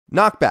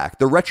Knockback,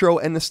 the retro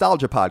and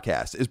nostalgia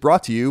podcast, is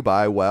brought to you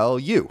by, well,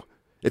 you.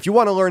 If you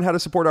want to learn how to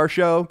support our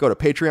show, go to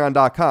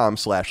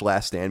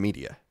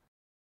patreon.com/laststandmedia.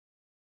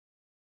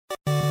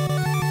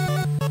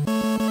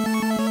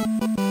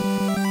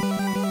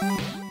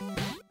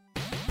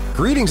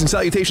 Greetings and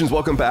salutations.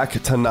 Welcome back to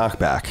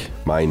Knockback.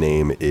 My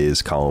name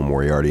is Colin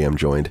Moriarty. I'm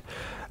joined,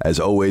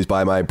 as always,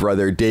 by my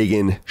brother,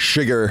 Dagan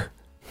Sugar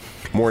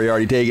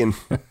Moriarty. Dagan,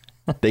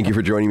 thank you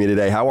for joining me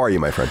today. How are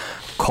you, my friend?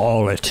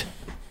 Call it.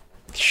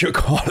 Should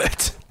call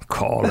it.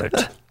 Call it.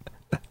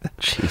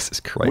 Jesus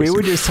Christ. We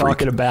were just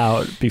talking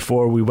about,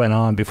 before we went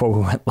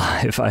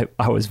live,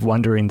 I was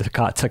wondering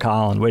to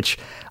Colin, which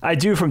I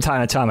do from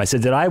time to time. I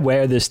said, did I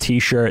wear this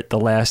t-shirt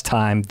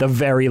the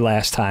very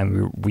last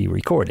time we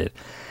recorded?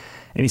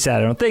 And he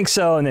said, I don't think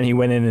so. And then he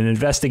went in and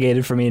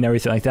investigated for me and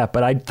everything like that.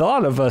 But I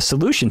thought of a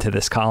solution to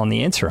this, Colin,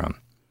 the interim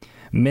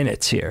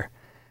minutes here.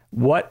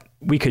 What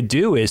we could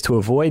do is, to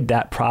avoid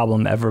that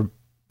problem ever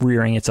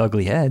rearing its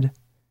ugly head,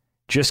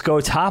 just go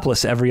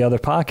topless every other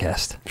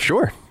podcast.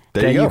 Sure.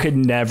 Then you could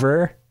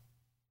never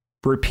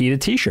repeat a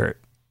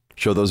t-shirt.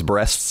 Show those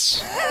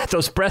breasts.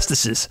 Those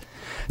breastises.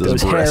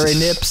 Those hairy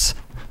nips.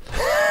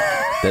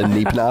 The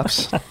neep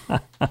nops.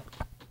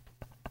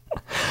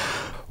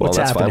 What's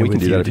that's happening? Fine. We can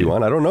with do that if dude? you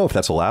want. I don't know if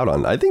that's allowed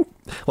on. I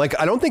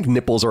don't think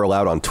nipples are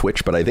allowed on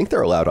Twitch, but I think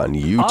they're allowed on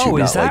YouTube. Oh,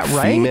 is that like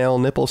right? Female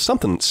nipples.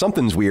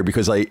 Something's weird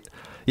because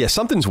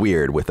something's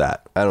weird with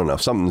that. I don't know.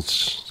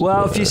 Something's.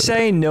 Well, if you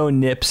say no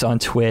nips on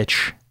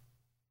Twitch,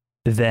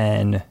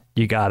 then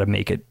you got to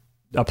make it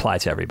apply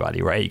to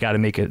everybody, right? You got to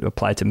make it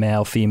apply to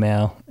male,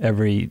 female,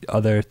 every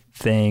other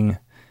thing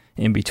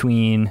in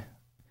between.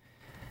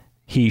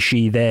 He,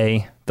 she,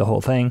 they, the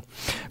whole thing.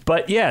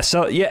 But yeah,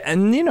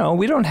 and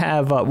we don't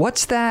have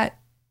what's that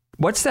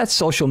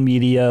social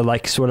media,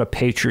 like, sort of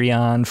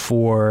Patreon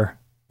for,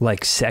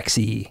 like,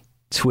 sexy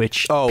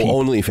Twitch people?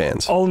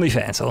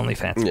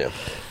 OnlyFans. Yeah.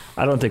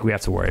 I don't think we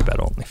have to worry about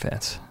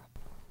OnlyFans.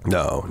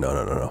 No.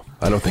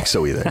 I don't think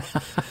so either.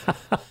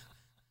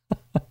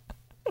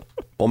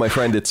 Well, my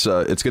friend, it's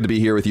good to be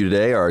here with you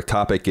today. Our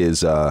topic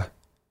is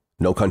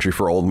No Country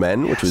for Old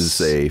Men, which was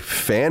a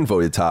fan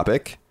voted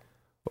topic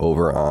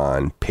over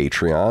on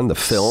Patreon. The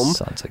film.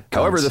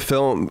 However, the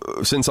film,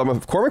 since I'm a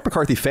Cormac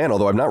McCarthy fan,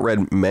 although I've not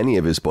read many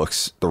of his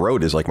books, The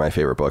Road is like my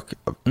favorite book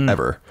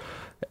ever.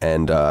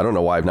 And I don't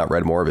know why I've not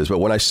read more of his, but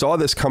when I saw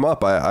this come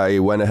up, I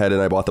went ahead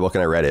and I bought the book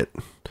and I read it.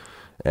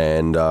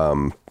 And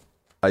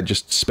I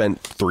just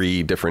spent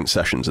 3 different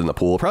sessions in the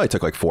pool. It probably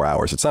took like 4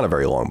 hours. It's not a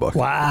very long book.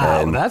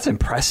 Wow, that's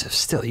impressive.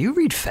 Still, you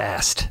read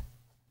fast.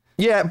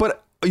 Yeah,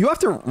 but you have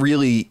to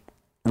really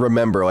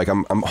remember, like,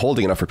 I'm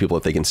holding it up for people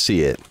if they can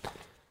see it.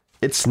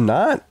 It's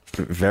not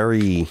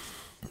very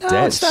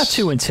dense. It's not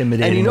too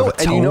intimidating.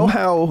 And you know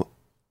how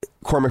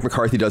Cormac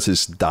McCarthy does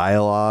his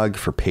dialogue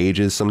for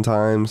pages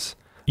sometimes?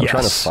 I'm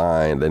trying to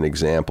find an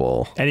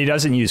example. And he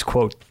doesn't use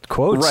quotes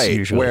right,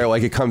 usually. Where,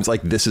 like, it comes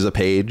like, this is a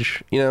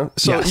page,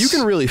 So you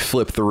can really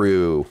flip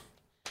through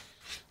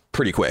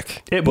pretty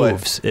quick. It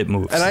moves.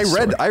 And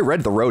I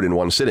read The Road in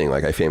one sitting,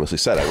 like I famously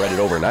said. I read it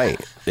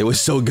overnight. It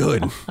was so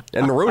good.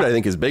 And The Road, I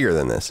think, is bigger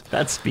than this.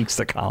 That speaks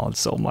to Colin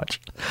so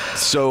much.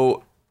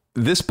 So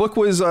this book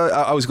was,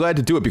 I was glad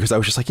to do it because I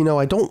was just like,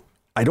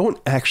 I don't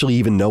actually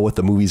even know what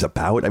the movie's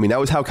about. I mean, that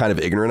was how kind of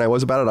ignorant I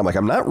was about it. I'm like,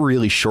 I'm not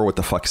really sure what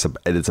the fuck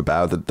it's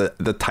about.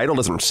 The title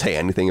doesn't say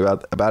anything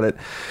about it.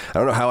 I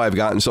don't know how I've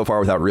gotten so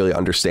far without really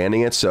understanding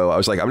it. So I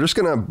was like, I'm just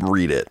going to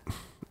read it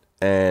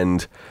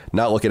and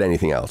not look at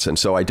anything else. And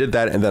so I did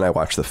that. And then I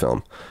watched the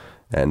film.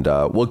 And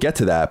we'll get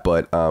to that.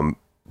 But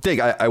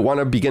Dig, I want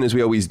to begin, as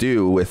we always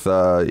do, with,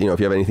 if you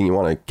have anything you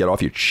want to get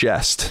off your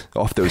chest,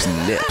 off those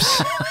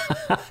nips.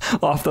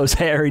 Off those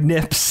hairy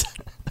nips.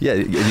 Yeah,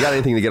 if you got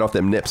anything to get off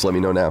them nips, let me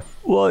know now.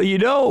 Well, you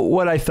know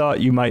what I thought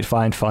you might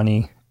find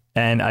funny?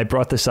 And I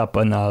brought this up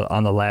on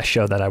the last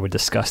show that I would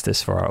discuss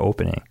this for our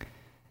opening.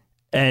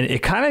 And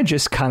it kind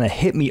of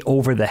hit me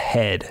over the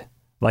head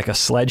like a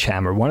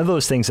sledgehammer. One of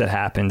those things that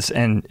happens,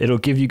 and it'll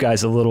give you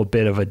guys a little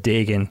bit of a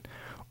Dagan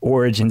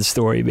origin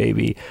story,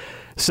 baby.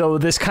 So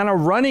this kind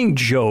of running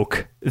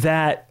joke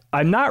that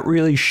I'm not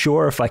really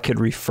sure if I could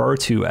refer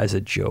to as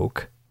a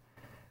joke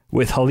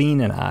with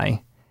Helene and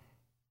I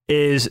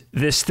is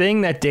this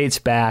thing that dates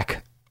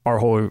back our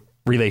whole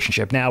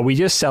relationship. Now, we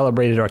just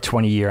celebrated our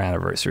 20-year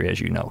anniversary, as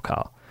you know,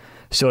 Kyle.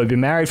 So we've been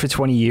married for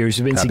 20 years.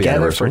 We've been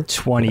together for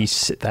 20.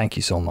 Thank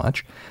you so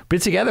much. Been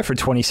together for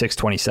 26,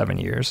 27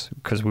 years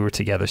because we were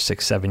together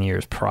 6-7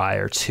 years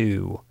prior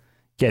to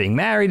getting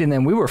married. And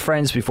then we were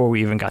friends before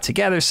we even got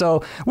together.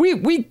 So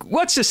we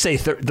let's just say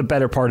the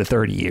better part of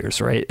 30 years,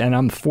 right? And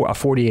I'm a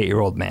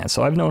 48-year-old man.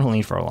 So I've known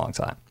Helene for a long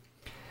time.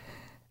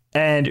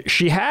 And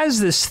she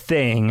has this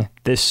thing,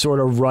 this sort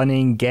of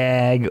running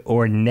gag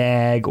or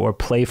nag or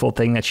playful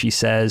thing that she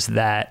says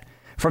that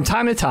from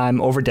time to time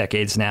over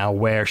decades now,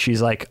 where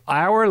she's like,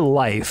 our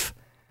life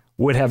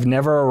would have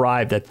never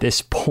arrived at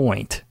this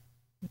point,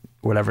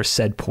 whatever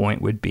said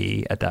point would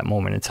be at that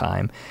moment in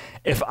time,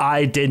 if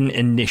I didn't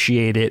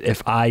initiate it,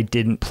 if I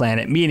didn't plan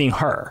it, meaning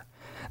her.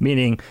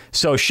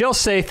 So she'll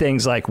say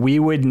things like, we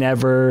would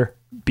never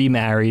be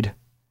married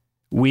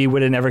we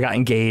would have never got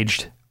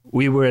engaged.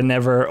 We would have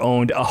never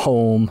owned a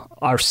home,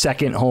 our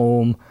second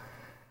home,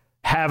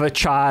 have a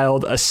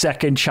child, a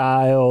second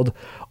child,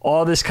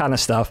 all this kind of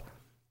stuff.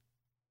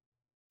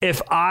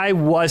 If I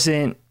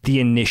wasn't the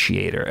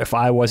initiator, if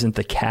I wasn't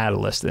the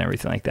catalyst and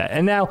everything like that.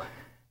 And now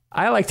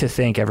I like to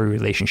think every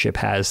relationship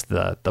has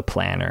the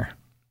planner.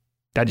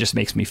 That just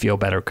makes me feel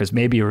better, because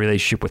maybe a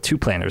relationship with two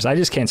planners, I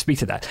just can't speak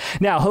to that.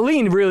 Now,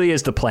 Helene really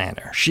is the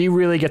planner. She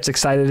really gets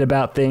excited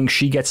about things.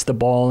 She gets the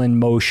ball in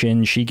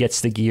motion. She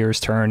gets the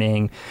gears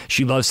turning.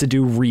 She loves to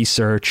do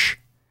research.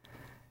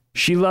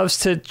 She loves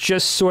to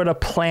just sort of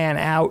plan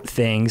out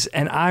things.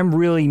 And I'm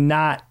really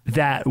not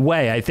that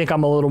way. I think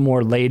I'm a little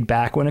more laid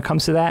back when it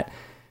comes to that.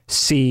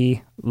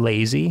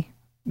 Lazy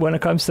when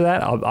it comes to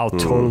that. I'll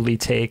totally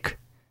take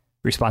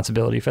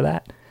responsibility for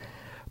that.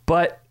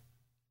 But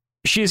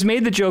she's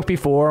made the joke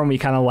before and we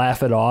kind of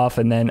laugh it off.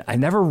 And then I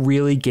never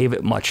really gave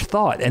it much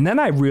thought. And then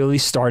I really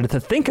started to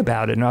think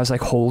about it. And I was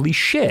like, holy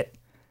shit.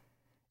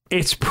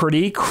 It's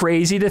pretty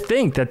crazy to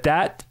think that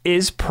that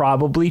is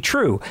probably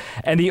true.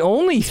 And the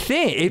only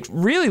thing, it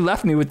really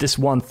left me with this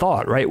one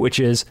thought, right? Which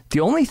is the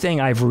only thing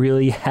I've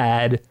really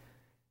had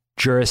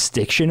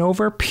jurisdiction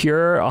over,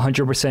 pure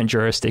 100%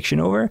 jurisdiction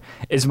over,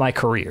 is my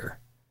career.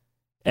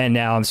 And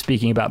now I'm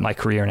speaking about my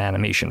career in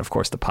animation. Of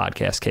course, the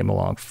podcast came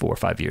along 4 or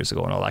 5 years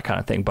ago and all that kind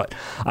of thing. But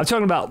I'm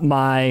talking about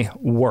my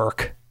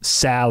work,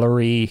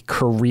 salary,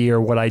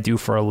 career, what I do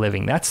for a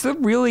living. That's the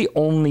really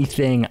only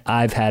thing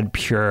I've had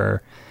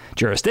pure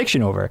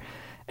jurisdiction over.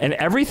 And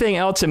everything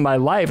else in my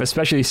life,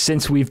 especially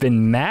since we've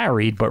been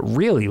married, but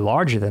really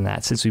larger than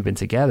that, since we've been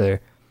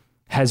together,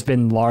 has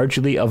been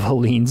largely of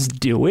Helene's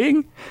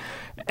doing.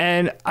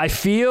 And I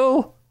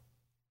feel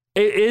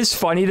it is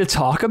funny to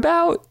talk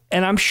about.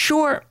 And I'm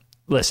sure,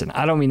 listen,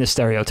 I don't mean to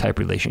stereotype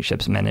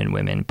relationships, men and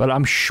women, but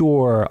I'm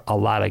sure a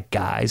lot of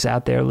guys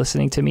out there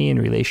listening to me in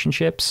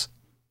relationships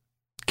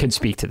can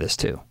speak to this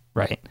too,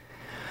 right?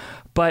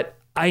 But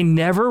I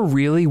never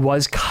really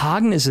was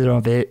cognizant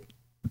of it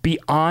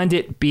beyond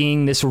it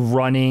being this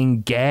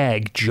running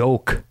gag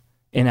joke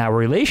in our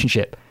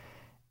relationship.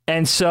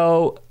 And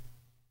so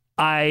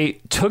I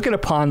took it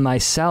upon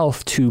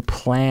myself to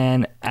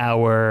plan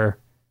our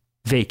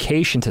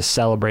vacation to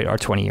celebrate our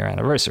 20-year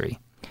anniversary,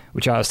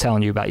 which I was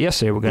telling you about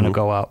yesterday. We're going to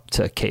go out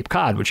to Cape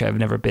Cod, which I've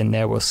never been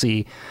there. We'll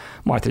see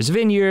Martha's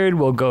Vineyard.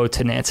 We'll go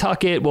to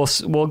Nantucket.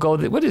 We'll go.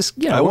 What is,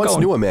 you know, I once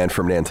knew a man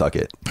from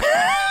Nantucket.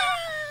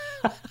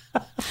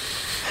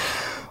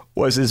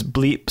 Was his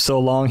bleep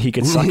so long he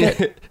could suck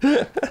it?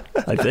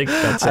 I think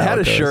that's how I had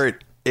it a goes.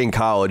 shirt in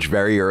college,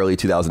 very early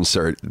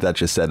 2000s, that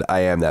just said, "I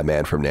am that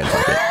man from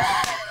Nantucket."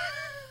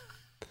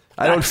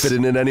 I don't fit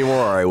in it anymore,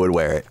 or I would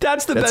wear it.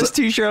 That's the best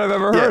T-shirt I've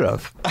ever heard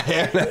of.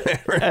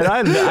 and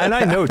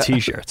I know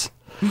T-shirts,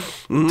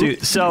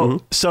 dude. So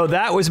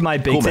that was my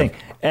big thing,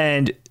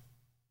 and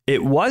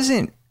it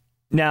wasn't.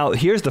 Now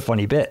here's the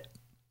funny bit.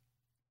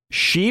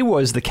 She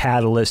was the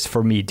catalyst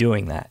for me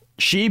doing that.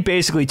 She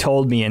basically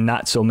told me in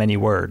not so many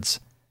words,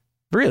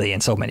 really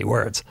in so many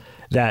words,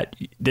 that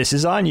this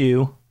is on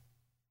you.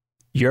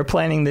 You're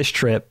planning this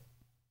trip.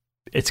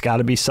 It's got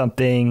to be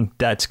something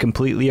that's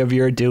completely of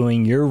your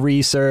doing, your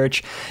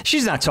research.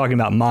 She's not talking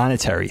about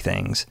monetary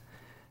things,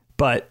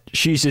 but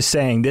she's just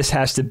saying this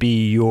has to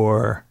be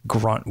your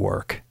grunt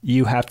work.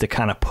 You have to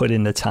kind of put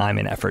in the time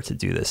and effort to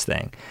do this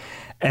thing.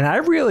 And I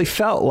really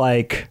felt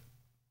like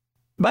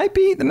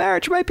the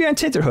marriage might be on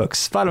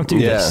tenterhooks if I don't do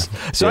this.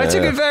 So I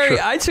took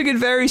it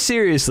very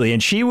seriously.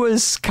 And she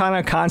was kind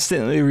of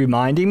constantly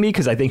reminding me,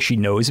 because I think she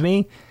knows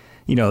me,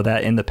 you know,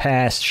 that in the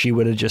past she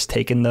would have just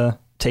taken the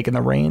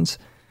reins.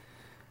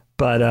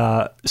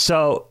 But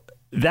so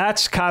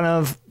that's kind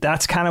of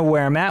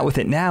where I'm at with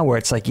it now, where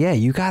it's like, yeah,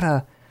 you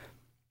gotta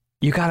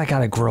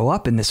grow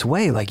up in this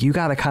way. Like, you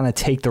gotta kind of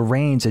take the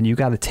reins and you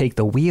gotta take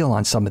the wheel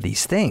on some of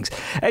these things.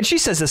 And she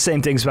says the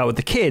same things about with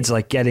the kids,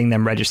 like getting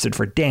them registered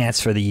for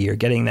dance for the year,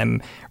 getting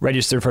them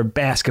registered for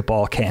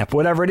basketball camp,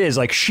 whatever it is.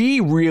 Like,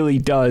 she really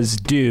does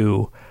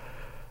do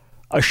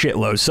a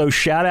shitload. So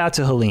shout out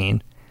to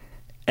Helene.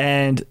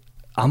 And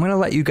I'm going to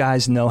let you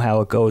guys know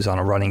how it goes on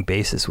a running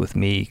basis with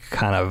me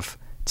kind of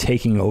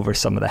taking over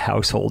some of the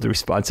household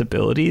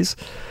responsibilities,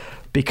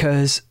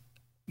 because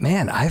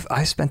man,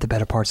 I've spent the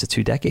better parts of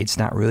 2 decades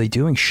not really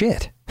doing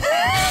shit,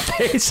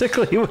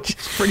 basically, which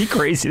is pretty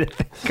crazy to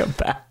think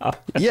about.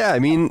 Yeah, I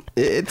mean,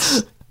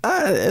 it's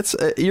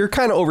you're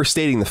kind of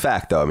overstating the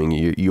fact, though. I mean,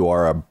 you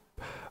are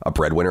a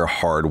breadwinner, a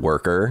hard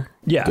worker,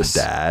 yes, good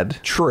dad,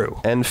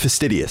 true, and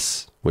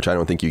fastidious, which I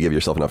don't think you give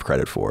yourself enough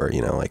credit for.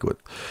 You know, like with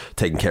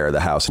taking care of the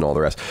house and all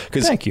the rest.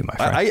 Thank you, my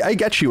friend. I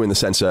get you in the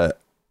sense that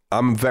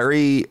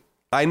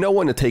I know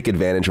when to take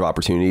advantage of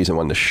opportunities and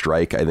when to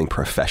strike, I think,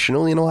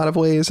 professionally in a lot of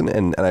ways.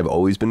 And I've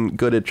always been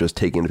good at just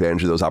taking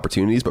advantage of those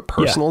opportunities, but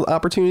personal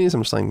opportunities,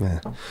 I'm just like, meh.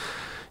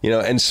 You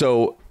know, and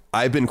so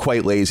I've been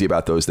quite lazy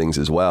about those things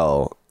as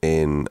well.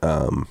 We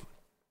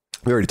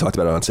already talked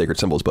about it on Sacred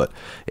Symbols, but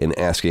in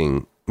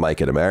asking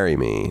Micah to marry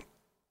me,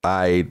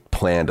 I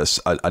planned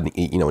an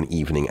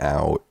evening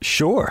out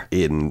Sure.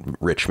 in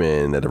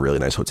Richmond at a really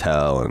nice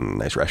hotel and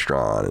nice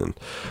restaurant and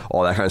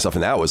all that kind of stuff.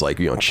 And that was like,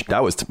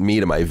 that was me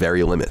to my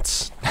very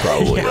limits,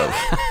 probably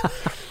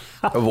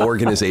of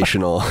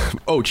organizational.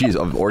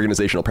 Of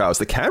organizational prowess.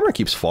 The camera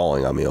keeps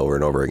falling on me over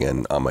and over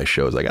again on my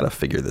shows. I got to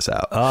figure this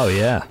out. Oh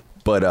yeah.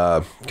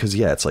 But because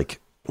it's like,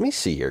 let me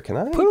see here. Can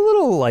I put a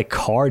little like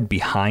card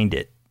behind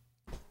it?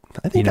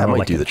 I think that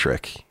might do the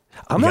trick.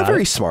 I'm not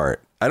very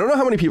smart. I don't know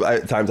how many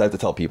times I have to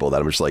tell people that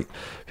I'm just like,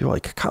 people are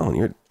like,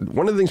 Colin,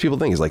 one of the things people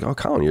think is like, oh,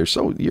 Colin,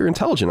 you're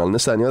intelligent on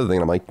this, that, and the other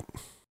thing. And I'm like,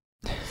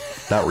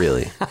 not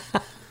really,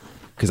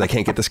 because I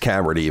can't get this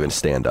camera to even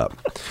stand up.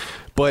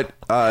 But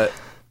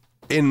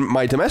in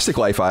my domestic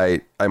life, I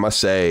must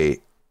say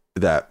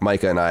that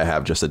Micah and I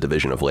have just a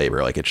division of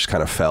labor. Like it just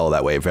kind of fell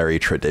that way. Very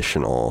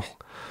traditional.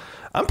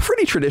 I'm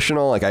pretty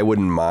traditional. Like I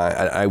wouldn't mind.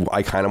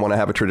 I kind of want to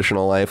have a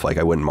traditional life. Like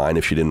I wouldn't mind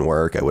if she didn't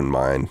work. I wouldn't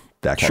mind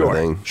that kind of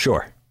thing.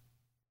 Sure.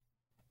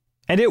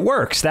 And it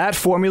works. That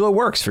formula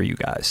works for you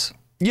guys.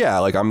 Yeah,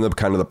 like I'm the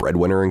kind of the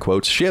breadwinner in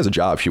quotes. She has a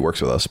job. She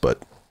works with us,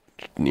 but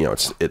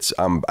it's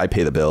I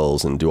pay the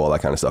bills and do all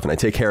that kind of stuff, and I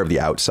take care of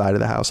the outside of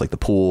the house, like the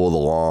pool, the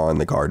lawn,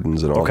 the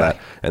gardens, and all that.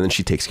 And then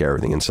she takes care of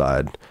everything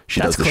inside. She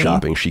does the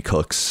shopping. She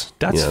cooks.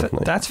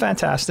 That's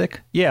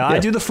fantastic. Yeah, I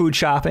do the food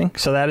shopping,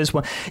 so that is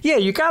one. Yeah,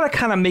 you got to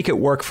kind of make it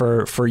work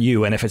for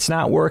you, and if it's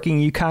not working,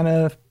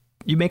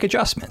 you make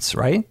adjustments,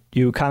 right?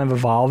 You kind of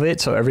evolve it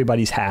so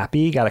everybody's happy.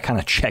 You got to kind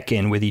of check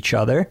in with each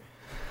other.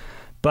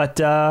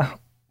 But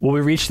will we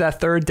reach that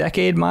third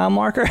decade mile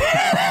marker?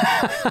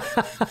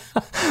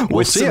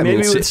 We'll see. Maybe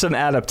with some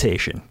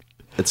adaptation.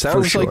 It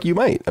sounds like you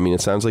might. I mean,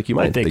 it sounds like you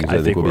might. I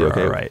think we'll be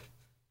okay. All right.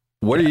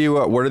 What are you?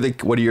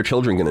 What are your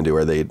children going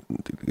to do?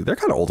 They're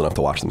kind of old enough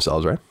to watch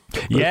themselves, right?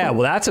 Yeah.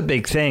 Well, that's a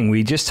big thing.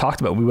 We just talked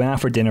about. We went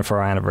out for dinner for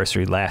our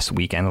anniversary last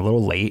weekend, a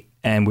little late,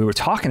 and we were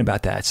talking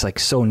about that. It's like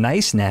so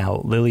nice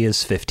now.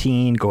 Lilia's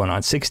 15, going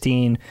on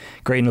 16.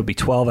 Graydon will be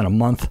 12 in a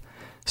month.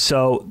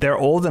 So they're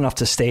old enough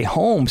to stay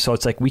home. So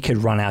it's like we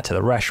could run out to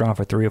the restaurant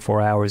for 3 or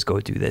 4 hours, go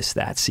do this,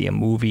 that, see a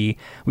movie.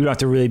 We don't have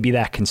to really be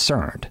that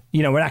concerned.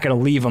 We're not going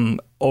to leave them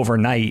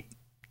overnight,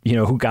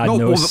 who God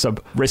knows some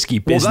risky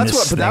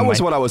business. That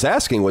was what I was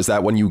asking, was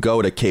that when you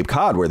go to Cape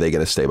Cod, were they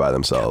going to stay by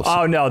themselves?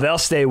 Oh, no, they'll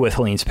stay with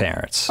Helene's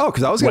parents. Oh,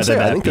 because I was going to say,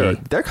 I think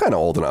they're kind of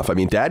old enough. I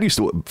mean, Dad used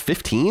to,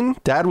 15?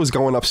 Dad was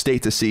going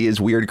upstate to see his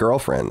weird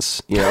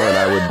girlfriends, and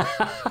I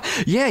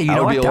would... Yeah,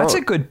 that's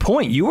a good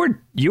point. You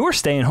were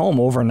staying home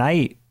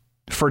overnight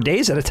for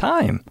days at a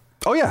time.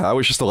 Oh yeah, I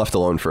was just left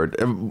alone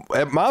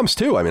at mom's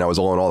too. I mean, I was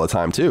alone all the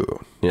time too.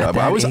 But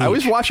I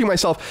was watching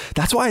myself.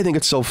 That's why I think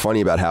it's so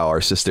funny about how our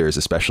sisters,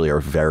 especially,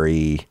 are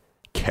very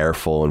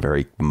careful and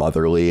very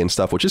motherly and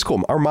stuff, which is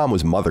cool. Our mom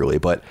was motherly,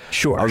 but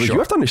you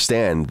have to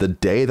understand, the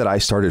day that I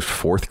started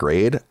 4th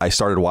grade, I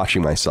started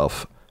watching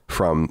myself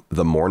from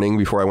the morning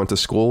before I went to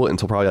school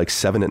until probably like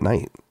 7 at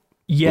night.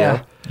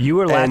 Yeah, you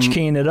were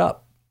latchkeying it up.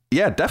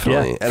 Yeah,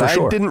 definitely. And I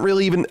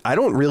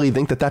don't really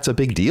think that that's a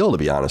big deal, to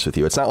be honest with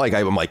you. It's not like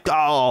I'm like,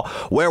 oh,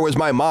 where was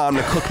my mom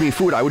to cook me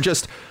food? I would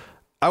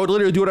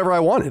literally do whatever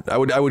I wanted. I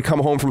would come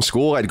home from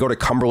school. I'd go to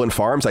Cumberland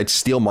Farms. I'd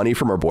steal money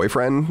from her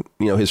boyfriend,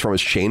 from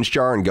his change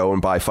jar, and go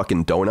and buy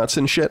fucking donuts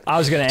and shit. I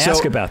was going to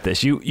ask about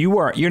this.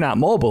 You're not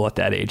mobile at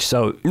that age.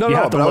 So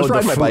but I was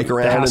riding my bike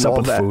around and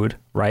all that. Food,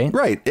 right?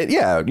 Right.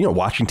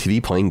 Watching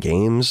TV, playing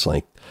games.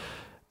 Like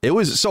it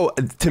was so,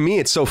 to me,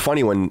 it's so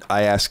funny when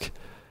I ask,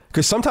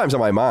 because sometimes in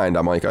my mind,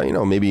 I'm like,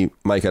 maybe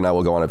Micah and I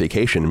will go on a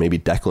vacation and maybe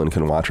Declan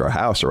can watch our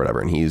house or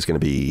whatever. And he's going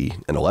to be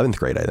in 11th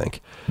grade, I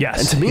think. Yes.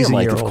 And to me, I'm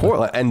like, of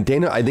course. And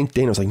I think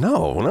Dana was like,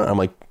 no. I'm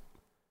like,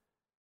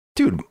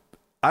 dude,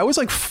 I was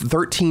like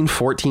 13,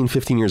 14,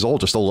 15 years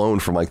old, just alone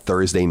from like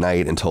Thursday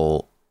night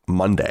until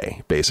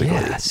Monday, basically.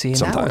 Yeah, see,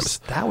 sometimes.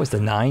 That was the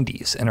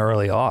 90s and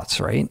early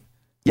aughts, right?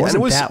 Yeah, it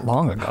wasn't that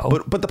long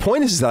ago. But the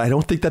point is that I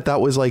don't think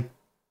that was like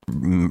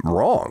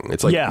wrong.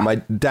 It's like my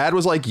dad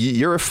was like,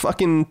 you're a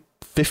fucking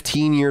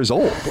 15 years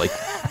old. Like,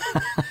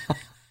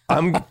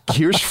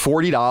 here's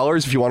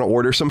 $40 if you want to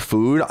order some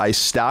food. I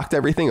stocked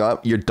everything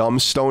up. Your dumb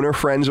stoner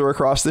friends are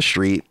across the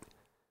street.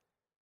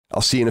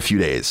 I'll see you in a few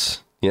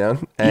days.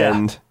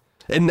 And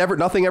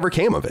nothing ever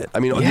came of it. I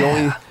mean,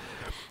 I'd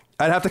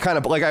have to kind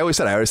of, like I always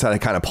said, had to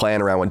kind of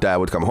plan around when Dad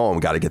would come home.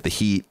 Got to get the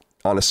heat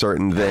on a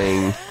certain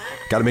thing.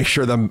 Got to make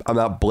sure that I'm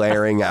not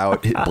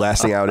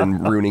blasting out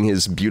and ruining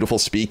his beautiful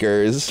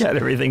speakers. Get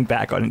everything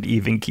back on an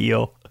even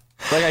keel.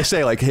 Like I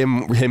say, like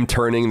him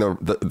turning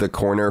the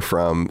corner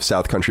from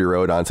South Country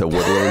Road onto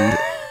Woodland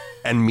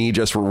and me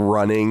just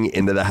running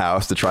into the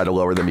house to try to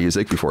lower the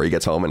music before he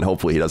gets home, and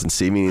hopefully he doesn't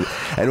see me.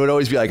 And it would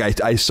always be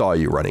like, I saw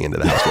you running into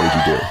the house. What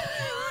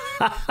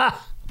did you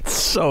do?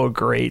 So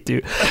great,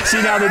 dude.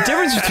 See, now the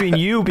difference between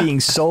you being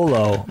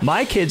solo,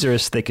 my kids are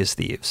as thick as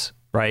thieves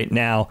right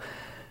now.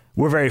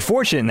 We're very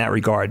fortunate in that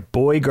regard.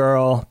 Boy,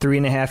 girl,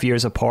 3.5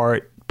 years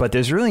apart. But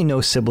there's really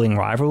no sibling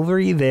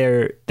rivalry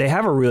there. They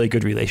have a really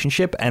good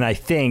relationship. And I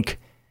think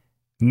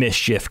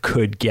mischief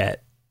could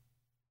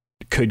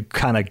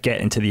kind of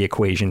get into the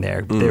equation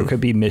there. There could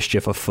be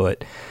mischief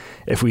afoot.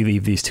 if we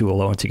leave these two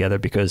alone together,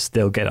 because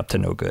they'll get up to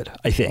no good,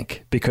 I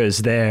think, because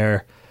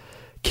they're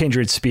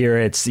kindred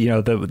spirits. You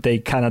know, they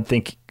kind of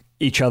think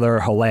each other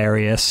are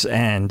hilarious,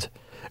 and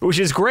which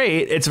is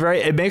great.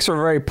 It makes for a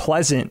very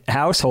pleasant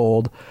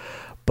household,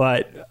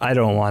 but I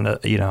don't want to,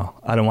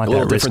 I don't want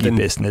that risky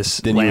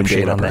business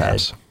lampshade on the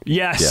head.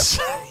 Yes.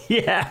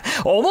 Yeah.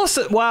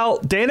 Almost. Well,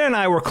 Dana and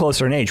I were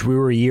closer in age. We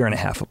were a year and a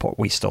half apart.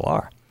 We still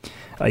are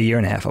a year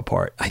and a half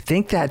apart. I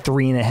think that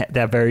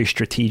that very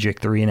strategic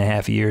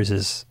 3.5 years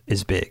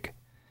is big,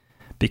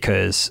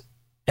 because,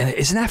 and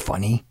isn't that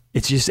funny?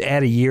 It's just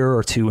add a year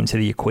or two into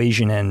the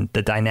equation and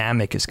the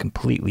dynamic is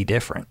completely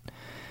different.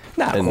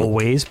 Not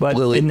always, but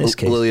in this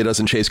case. Lilia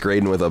doesn't chase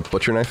Graydon with a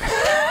butcher knife.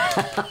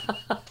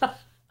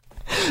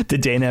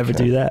 Did Dana ever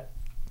do that?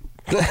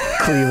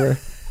 Cleaver,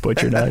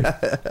 butcher knife.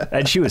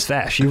 And she was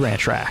fast. She ran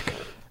track.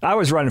 I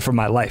was running for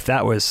my life.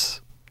 That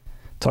was,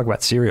 talk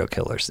about serial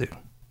killers, dude.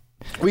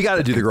 We got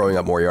to do the growing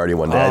up Moriarty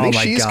one day. I think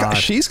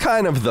she's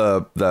kind of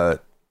the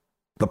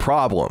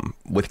problem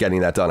with getting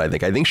that done. I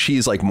think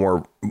she's like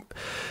more,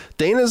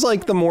 Dana's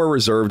like the more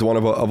reserved one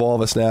of all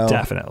of us now.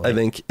 Definitely. I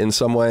think in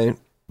some way.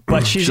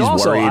 But she's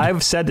also, worried.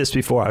 I've said this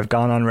before, I've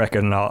gone on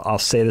record, and I'll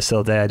say this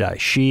till the day I die.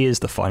 She is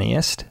the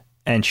funniest,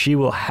 and she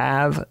will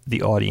have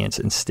the audience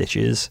in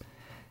stitches.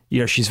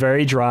 She's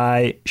very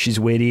dry. She's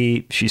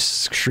witty.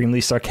 She's extremely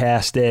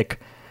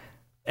sarcastic.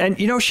 And,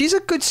 she's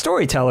a good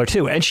storyteller,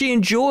 too. And she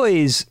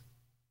enjoys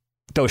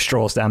those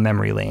strolls down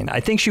memory lane.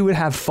 I think she would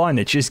have fun.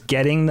 It's just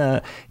getting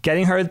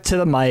her to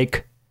the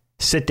mic,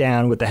 sit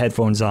down with the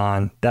headphones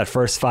on, that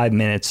first 5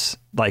 minutes,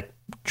 like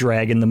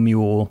dragging the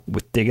mule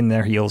with digging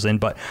their heels in.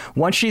 But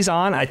once she's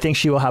on, I think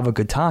she will have a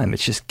good time.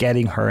 It's just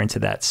getting her into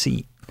that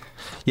seat.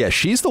 Yeah,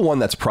 she's the one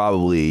that's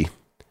probably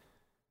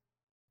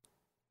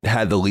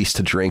had the least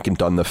to drink and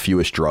done the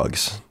fewest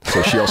drugs.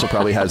 So she also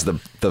probably has the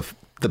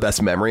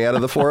best memory out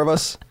of the four of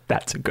us.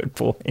 That's a good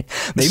point.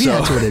 Maybe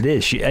that's what it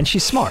is.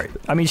 She's smart.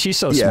 I mean, she's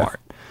so smart.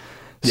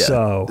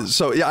 Yeah.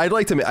 So yeah, I'd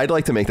like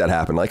to make that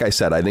happen. Like I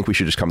said, I think we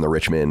should just come to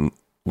Richmond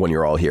when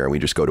you're all here and we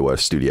just go to a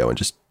studio and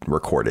just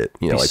record it,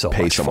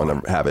 pay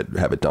someone to have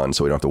it done,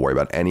 so we don't have to worry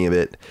about any of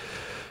it.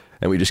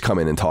 And we just come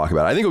in and talk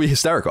about it. I think it'll be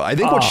hysterical. I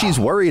think what she's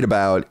worried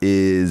about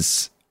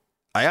is,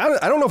 I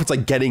don't know if it's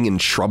like getting in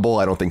trouble.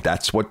 I don't think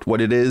that's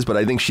what it is, but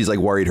I think she's like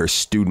worried her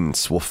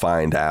students will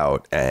find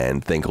out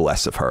and think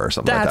less of her or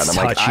something like that. And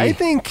I'm like, I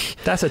think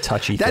that's a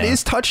touchy thing. That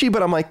is touchy,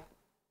 but I'm like,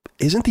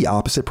 isn't the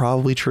opposite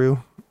probably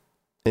true?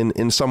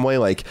 In some way,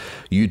 like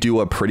you do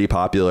a pretty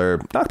popular,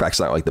 Knockback's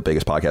not like the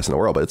biggest podcast in the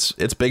world, but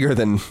it's bigger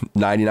than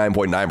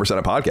 99.9%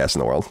 of podcasts in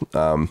the world.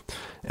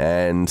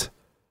 And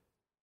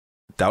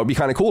that would be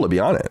kind of cool to be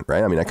on it,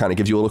 right? I mean, that kind of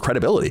gives you a little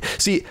credibility.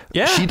 See,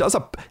 she does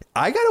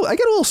I get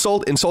a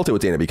little insulted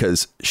with Dana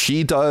because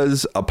she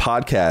does a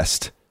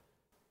podcast,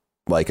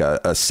 like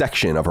a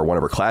section of one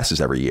of her classes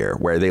every year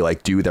where they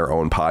like do their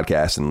own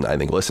podcast and I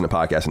think listen to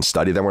podcasts and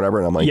study them or whatever.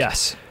 And I'm like,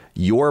 yes.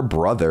 Your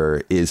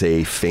brother is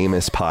a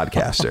famous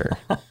podcaster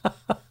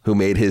who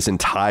made his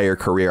entire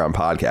career on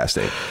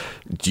podcasting.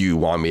 Do you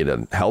want me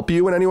to help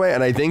you in any way?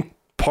 And I think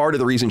part of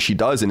the reason she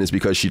doesn't is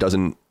because she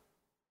doesn't,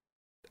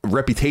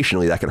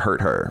 reputationally, that could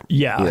hurt her.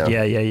 Yeah.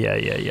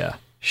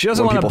 She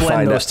doesn't want to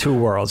blend those two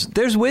worlds.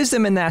 There's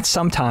wisdom in that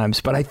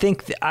sometimes, but I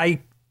think I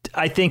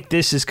think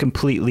this is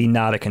completely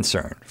not a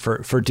concern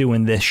for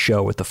doing this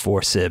show with the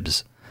four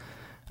Sibs.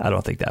 I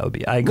don't think that would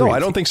be. I agree. No, I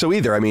don't think so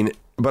either. I mean,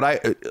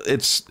 but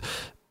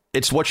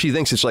it's what she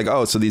thinks. It's like,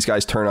 oh, so these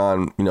guys turn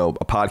on,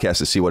 a podcast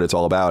to see what it's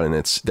all about. And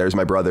there's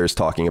my brothers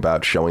talking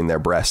about showing their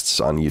breasts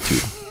on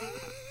YouTube.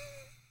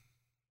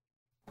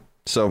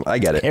 So I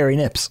get it. Hairy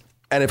nips.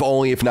 And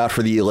if not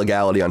for the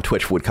illegality on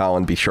Twitch, would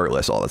Colin be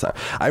shirtless all the time?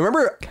 I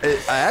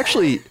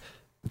actually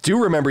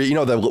do remember,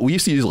 we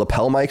used to use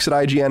lapel mics at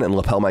IGN, and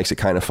lapel mics are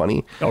kind of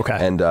funny. Okay.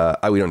 And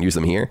we don't use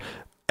them here.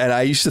 And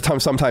I used to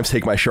sometimes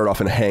take my shirt off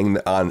and hang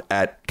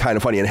at Kind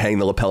of Funny and hang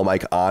the lapel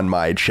mic on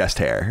my chest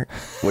hair,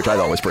 which I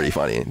thought was pretty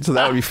funny. So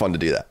that would be fun to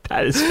do that.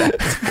 That is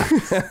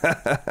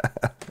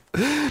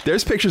fast.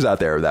 There's pictures out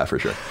there of that for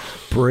sure.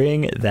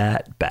 Bring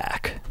that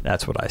back.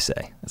 That's what I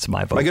say. That's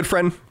my vote. My good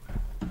friend,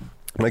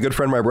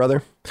 my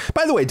brother.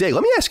 By the way, Dave,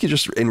 let me ask you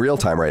just in real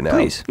time right now.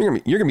 Please. You're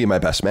gonna be my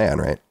best man,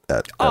 right?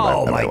 At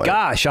my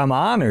gosh, I'm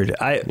honored.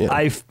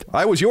 I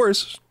was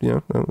yours.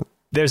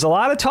 There's a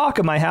lot of talk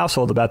in my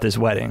household about this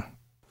wedding.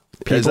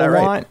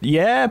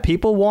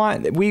 People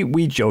want.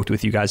 We joked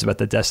with you guys about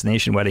the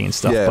destination wedding and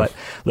stuff, but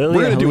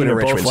Lily and Helene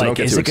are both like,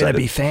 is it going to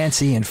be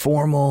fancy and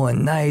formal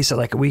and nice? Or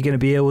like, are we going to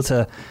be able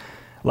to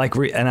are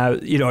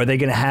they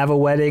going to have a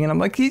wedding? And I'm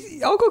like,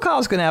 Uncle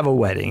Kyle's going to have a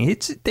wedding.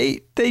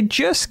 They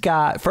just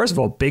got, first of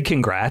all, big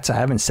congrats. I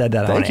haven't said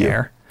that on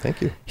air.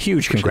 Thank you.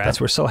 Huge congrats.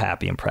 We're so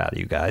happy and proud of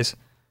you guys.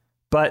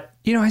 But,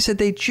 I said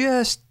they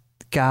just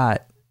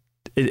got,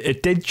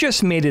 they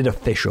just made it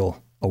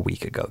official a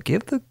week ago.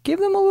 Give them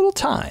a little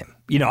time.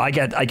 I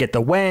get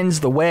the whens,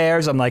 the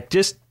wheres. I'm like,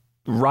 just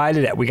ride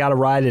it out. We got to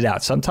ride it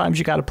out. Sometimes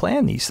you got to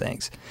plan these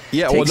things.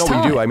 Yeah, we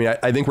do. I mean,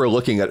 I think we're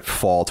looking at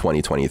fall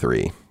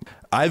 2023.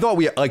 I thought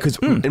because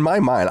in my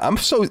mind,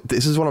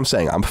 this is what I'm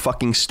saying. I'm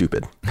fucking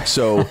stupid.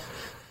 So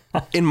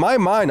in my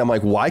mind, I'm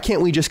like, why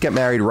can't we just get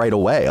married right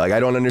away? Like, I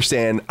don't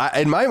understand.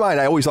 In my mind,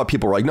 I always thought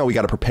people were like, no, we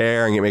got to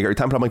prepare and get married every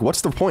time. But I'm like,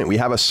 what's the point? We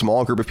have a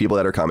small group of people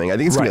that are coming. I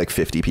think it's going to be like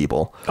 50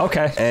 people.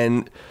 Okay.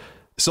 And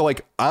so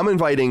like, I'm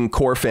inviting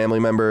core family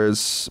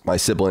members, my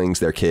siblings,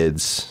 their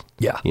kids.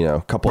 Yeah. You know,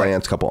 a couple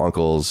aunts, couple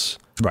uncles.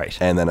 Right.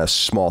 And then a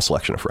small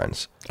selection of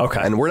friends.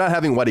 Okay. And we're not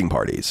having wedding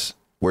parties.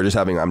 I'm just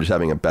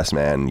having a best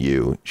man,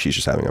 she's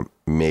just having a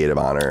maid of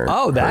honor.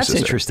 Oh, that's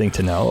interesting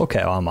to know. Okay.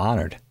 Well, I'm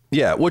honored.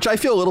 Yeah. Which I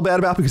feel a little bad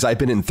about because I've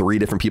been in 3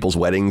 different people's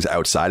weddings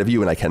outside of you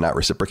and I cannot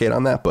reciprocate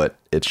on that, but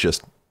it's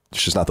just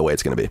not the way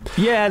it's going to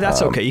be. Yeah,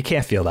 that's okay. You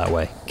can't feel that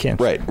way.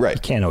 Right.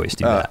 You can't always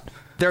do that.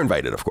 They're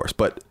invited, of course.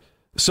 But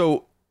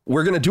so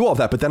we're going to do all of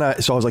that. But then I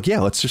was like, yeah,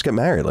 let's just get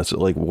married. Let's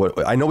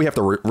I know we have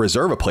to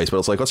reserve a place, but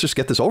it's like, let's just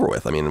get this over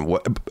with. I mean,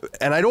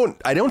 and I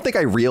don't think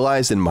I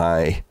realized in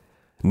my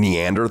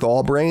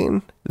Neanderthal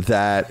brain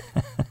that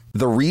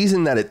the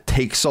reason that it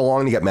takes so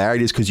long to get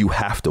married is because you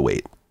have to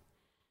wait,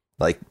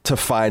 like to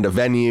find a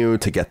venue,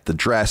 to get the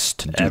dress,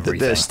 to do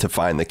this, to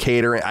find the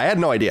catering. I had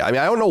no idea. I mean,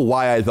 I don't know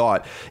why I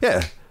thought,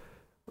 yeah,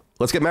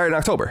 let's get married in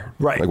October.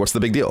 Right. Like, what's the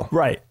big deal?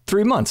 Right.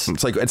 3 months.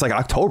 It's like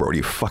October. What are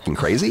you, fucking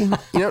crazy?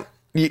 You know,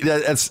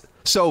 that's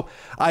so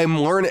I'm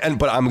learning,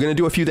 but I'm going to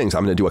do a few things.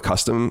 I'm going to do a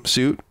custom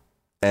suit.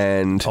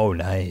 And oh,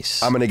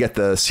 nice. I'm going to get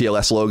the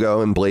CLS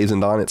logo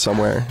emblazoned on it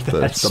somewhere.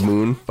 the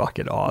moon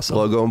fucking awesome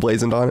logo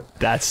emblazoned on it.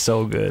 That's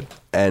so good.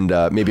 And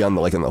maybe on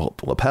the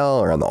lapel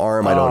or on the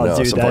arm. I don't know.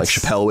 Dude, something like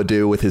Chappelle would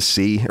do with his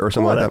C or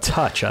something like that. What a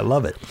touch. I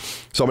love it.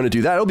 So I'm going to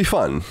do that. It'll be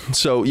fun.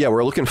 So yeah,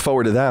 we're looking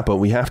forward to that, but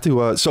we have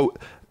to, so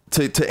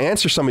to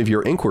answer some of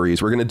your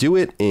inquiries, we're going to do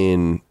it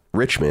in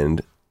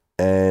Richmond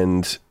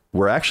and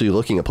we're actually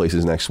looking at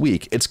places next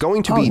week. It's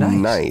going to be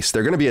nice. It's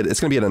going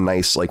to be at a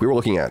nice, like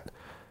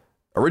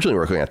originally we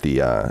were looking at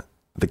the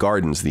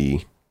gardens,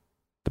 the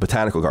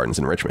botanical gardens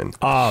in Richmond.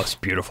 Oh, it's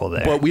beautiful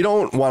there. But we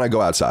don't want to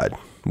go outside.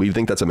 We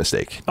think that's a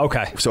mistake.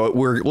 Okay. So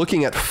we're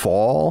looking at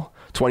fall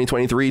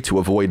 2023 to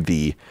avoid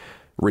the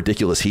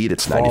ridiculous heat.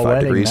 It's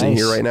 95 degrees in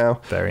here right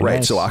now. Very right.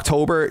 Nice. So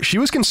October, she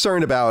was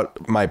concerned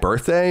about my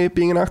birthday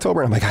being in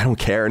October. And I'm like, I don't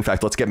care. In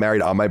fact, let's get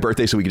married on my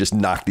birthday so we can just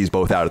knock these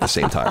both out at the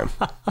same time.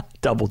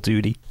 Double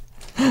duty.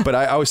 But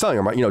I was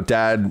telling her, you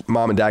know,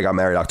 mom and dad got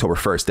married October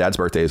 1st. Dad's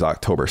birthday is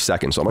October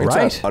 2nd. So I'm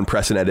like, it's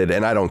unprecedented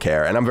and I don't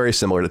care. And I'm very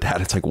similar to dad.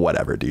 It's like,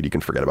 whatever, dude, you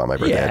can forget about my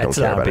birthday. Yeah, I don't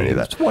care about any of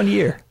that. It's 1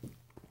 year.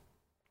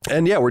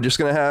 And yeah, we're just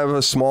going to have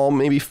a small,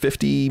 maybe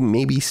 50,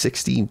 maybe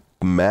 60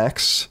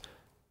 max.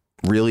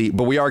 Really.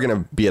 But we are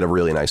going to be at a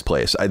really nice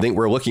place. I think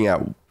we're looking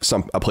at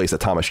a place that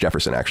Thomas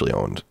Jefferson actually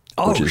owned.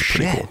 Oh, which is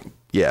shit. pretty cool.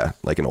 Yeah.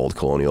 Like an old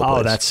colonial place.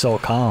 Oh, that's so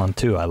calm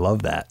too. I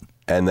love that.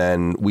 And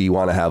then we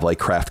want to have like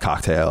craft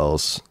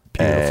cocktails.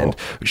 Beautiful.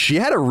 And she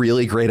had a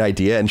really great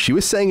idea and she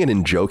was saying it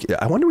in joke.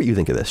 I wonder what you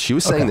think of this. She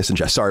was saying this in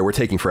jest. Sorry, we're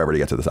taking forever to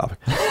get to the topic.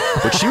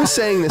 But she was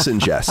saying this in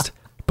jest.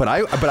 But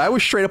I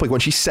was straight up like when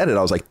she said it,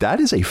 I was like,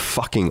 that is a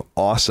fucking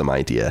awesome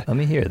idea. Let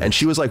me hear this. And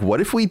she was like, what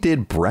if we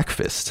did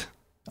breakfast?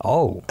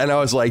 Oh. And I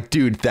was like,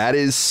 dude, that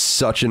is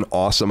such an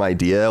awesome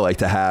idea. Like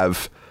to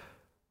have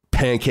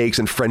pancakes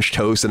and French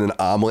toast and an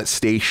omelet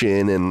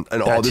station and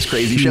all this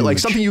crazy shit. Like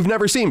something you've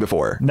never seen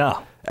before.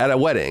 No. At a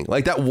wedding.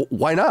 Like that.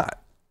 Why not?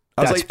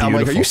 I'm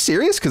like, are you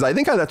serious? Because I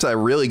think that's a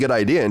really good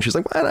idea. And she's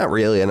like, well, not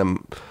really. And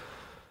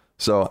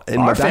so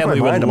in our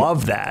family would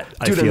love that.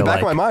 Dude, in the back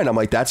of my mind, I'm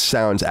like, that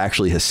sounds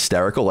actually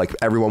hysterical. Like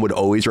everyone would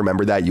always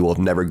remember that. You will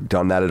have never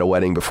done that at a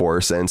wedding before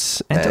or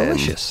since. And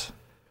delicious.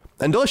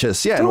 And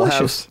delicious. Yeah. Delicious. And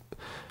we'll have,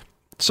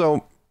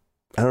 so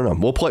I don't know.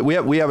 We'll play. We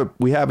have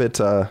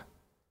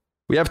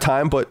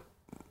time, but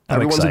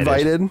everyone's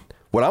invited.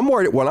 What I'm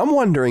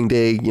wondering,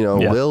 Dave, you know,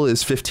 Lil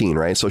is 15,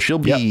 right? So she'll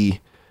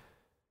be,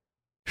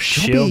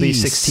 she'll be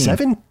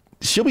 16.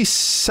 She'll be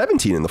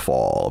 17 in the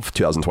fall of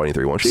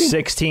 2023, won't she?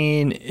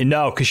 16.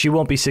 No, because she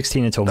won't be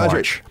 16 until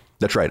March.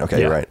 That's right. Okay,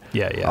 you're right.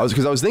 Yeah.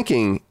 Because I was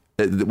thinking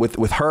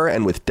with her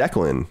and with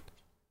Declan,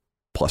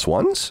 plus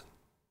ones.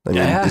 I mean,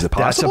 is it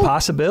possible? That's a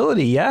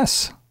possibility.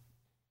 Yes.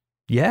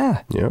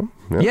 Yeah. Yeah.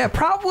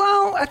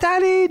 Well, at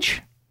that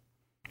age,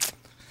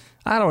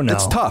 I don't know.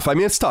 It's tough. I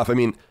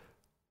mean,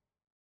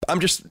 I'm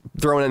just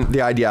throwing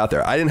the idea out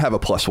there. I didn't have a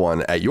plus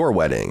one at your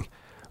wedding,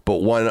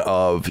 but one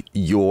of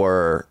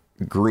your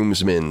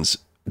groomsmen's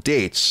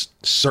dates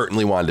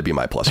certainly wanted to be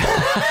my plus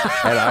one.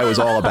 And I was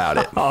all about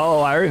it.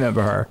 Oh, I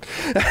remember her.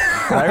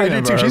 I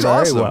did too. She's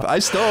awesome. Well. I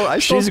still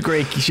she was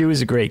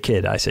a great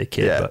kid. I say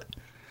kid, but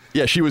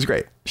yeah, she was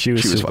great. She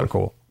was super fun.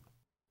 Cool.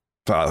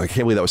 I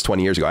can't believe that was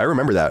 20 years ago. I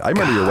remember that. I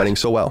remember your wedding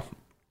so well.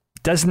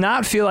 Does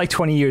not feel like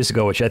 20 years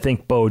ago, which I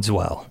think bodes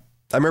well.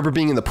 I remember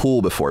being in the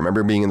pool before.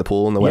 Remember being in the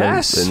pool in the wedding?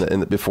 Yes.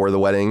 Before the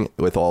wedding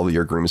with all of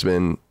your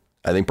groomsmen.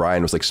 I think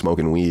Brian was like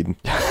smoking weed.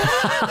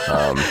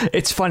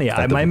 It's funny.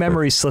 My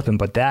memory's slipping,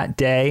 but that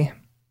day,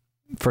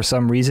 for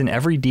some reason,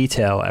 every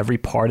detail, every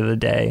part of the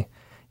day,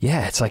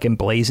 it's like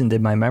emblazoned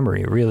in my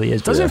memory. It really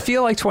is. Doesn't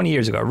feel like 20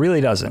 years ago. It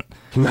really doesn't.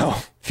 No.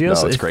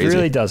 It's crazy. It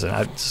really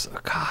doesn't.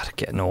 God,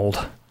 getting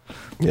old.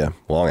 Yeah,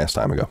 long ass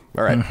time ago.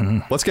 All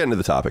right, let's get into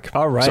the topic.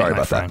 All right, sorry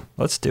about friend. that.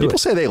 Let's do People it.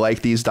 say they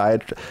like these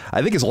diet.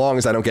 I think as long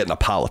as I don't get into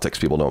politics,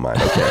 people don't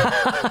mind. Okay.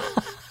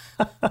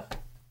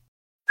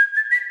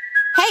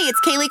 Hey,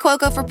 it's Kaylee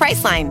Cuoco for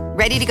Priceline.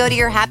 Ready to go to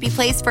your happy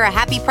place for a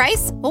happy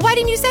price? Well, why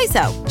didn't you say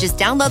so? Just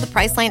download the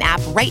Priceline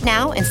app right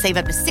now and save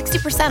up to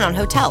 60% on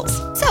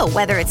hotels. So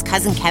whether it's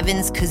Cousin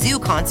Kevin's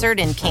Kazoo Concert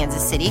in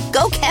Kansas City,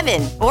 go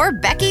Kevin, or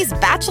Becky's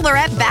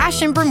Bachelorette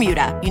Bash in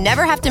Bermuda, you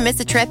never have to miss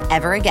a trip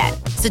ever again.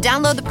 So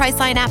download the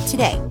Priceline app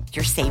today.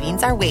 Your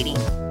savings are waiting.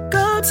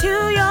 Go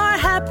to your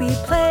happy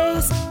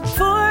place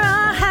for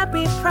a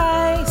happy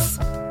price.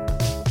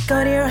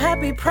 Go to your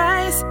happy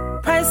price,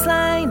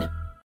 Priceline.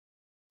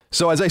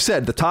 So as I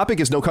said, the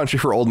topic is No Country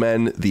for Old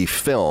Men, the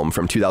film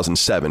from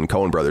 2007,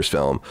 Coen Brothers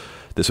film.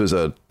 This was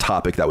a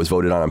topic that was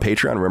voted on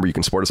Patreon. Remember, you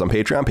can support us on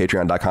Patreon,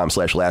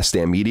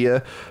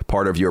 patreon.com/laststandmedia.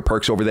 Part of your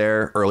perks over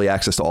there, early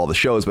access to all the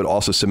shows, but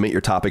also submit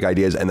your topic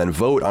ideas and then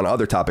vote on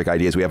other topic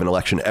ideas. We have an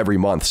election every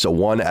month. So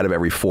 1 out of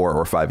every 4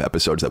 or 5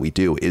 episodes that we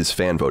do is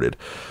fan voted.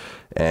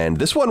 And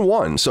this one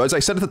won. So as I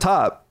said at the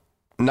top,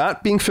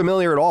 not being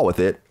familiar at all with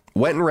it,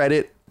 went and read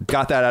it.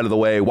 Got that out of the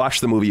way.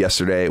 Watched the movie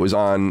yesterday. It was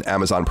on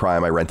Amazon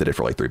Prime. I rented it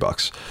for like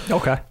 $3.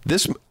 Okay.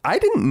 I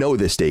didn't know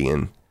this, Dagan,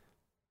 and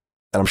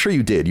I'm sure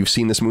you did. You've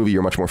seen this movie.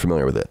 You're much more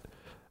familiar with it.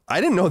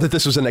 I didn't know that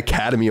this was an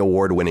Academy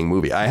Award winning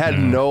movie. I had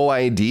no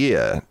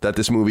idea that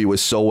this movie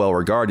was so well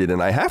regarded.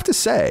 And I have to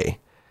say,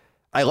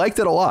 I liked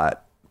it a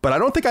lot, but I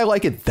don't think I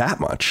like it that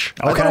much.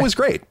 Okay. I thought it was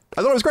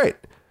great.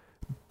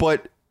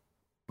 But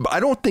I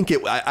don't think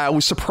I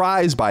was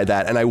surprised by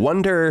that. And I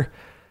wonder,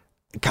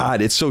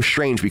 God, it's so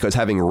strange because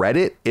having read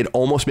it, it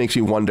almost makes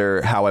me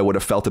wonder how I would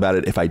have felt about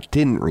it if I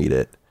didn't read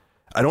it.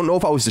 I don't know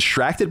if I was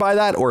distracted by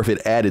that or if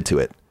it added to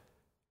it,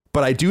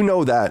 but I do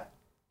know that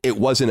it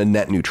wasn't a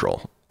net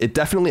neutral. It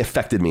definitely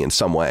affected me in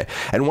some way.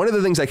 And one of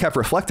the things I kept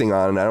reflecting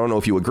on, and I don't know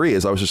if you agree,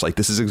 is I was just like,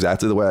 this is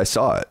exactly the way I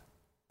saw it.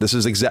 This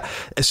is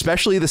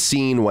especially the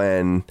scene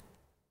when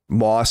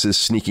Moss is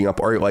sneaking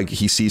up, or like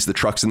he sees the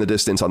trucks in the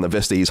distance on the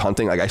Vista he's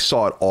hunting. Like I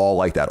saw it all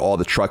like that. All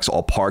the trucks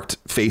all parked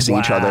facing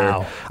each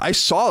other. I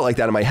saw it like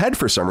that in my head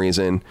for some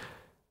reason.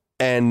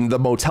 And the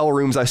motel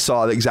rooms, I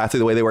saw exactly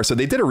the way they were. So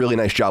they did a really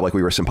nice job. Like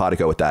we were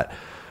simpatico with that.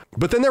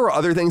 But then there were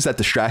other things that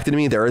distracted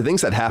me. There are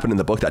things that happen in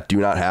the book that do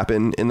not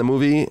happen in the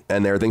movie.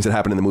 And there are things that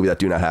happen in the movie that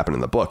do not happen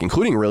in the book,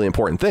 including really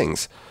important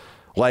things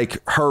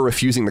like her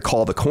refusing to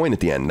call the coin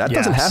at the end. That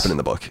doesn't happen in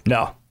the book.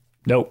 No,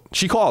 nope.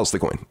 She calls the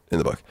coin in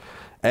the book.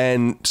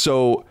 And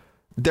so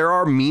there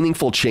are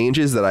meaningful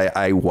changes that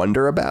I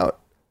wonder about.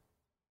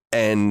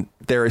 And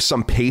there are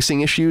some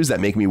pacing issues that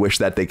make me wish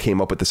that they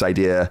came up with this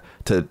idea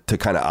to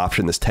kind of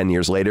option this 10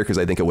 years later, because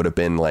I think it would have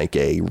been like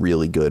a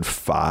really good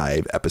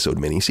 5-episode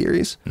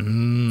miniseries.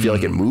 I feel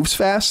like it moves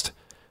fast.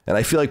 And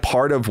I feel like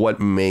part of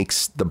what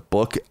makes the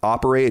book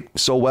operate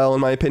so well,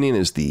 in my opinion,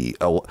 is even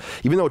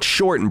though it's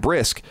short and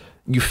brisk,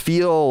 you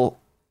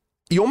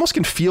almost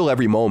can feel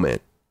every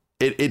moment.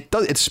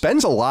 It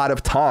spends a lot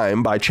of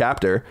time by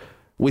chapter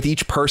with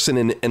each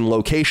person in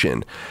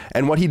location.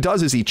 And what he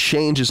does is he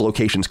changes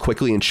locations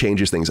quickly and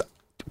changes things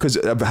because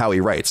of how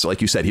he writes. So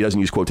like you said, he doesn't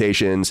use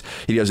quotations.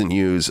 He doesn't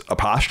use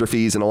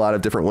apostrophes in a lot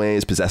of different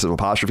ways, possessive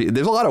apostrophe.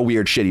 There's a lot of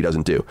weird shit he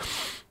doesn't do.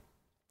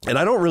 And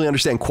I don't really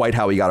understand quite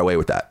how he got away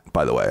with that,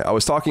 by the way. I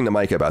was talking to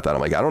Micah about that.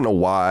 I'm like, I don't know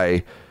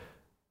why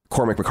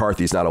Cormac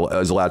McCarthy is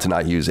allowed to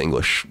not use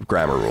English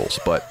grammar rules,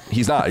 but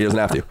he's not. He doesn't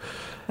have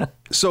to.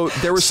 So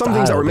there were some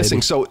things that were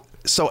missing.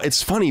 So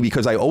it's funny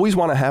because I always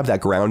want to have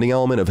that grounding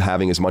element of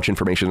having as much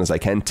information as I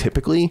can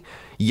typically.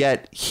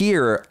 Yet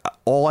here,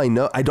 all I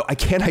know, I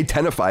can't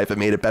identify if it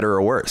made it better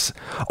or worse.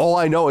 All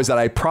I know is that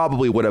I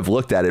probably would have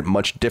looked at it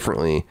much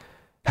differently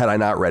had I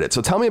not read it.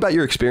 So tell me about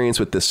your experience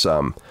with this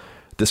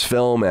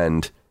film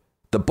and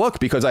the book,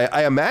 because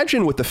I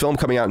imagine with the film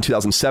coming out in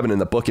 2007 and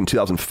the book in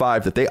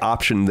 2005 that they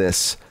optioned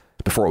this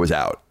before it was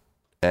out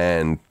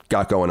and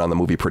got going on the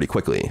movie pretty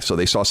quickly. So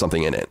they saw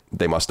something in it.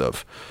 They must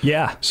have.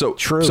 Yeah. So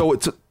true.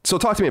 So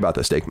talk to me about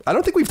this, Dave. I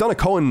don't think we've done a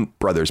Coen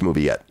Brothers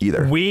movie yet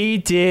either. We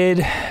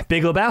did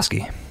Big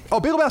Lebowski. Oh,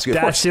 Big Lebowski.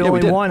 That's the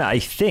only one I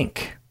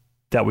think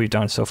that we've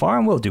done so far,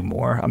 and we'll do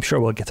more. I'm sure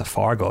we'll get to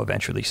Fargo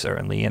eventually,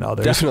 certainly, and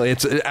others. Definitely.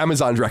 It's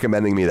Amazon's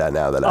recommending me that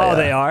now that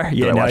they are?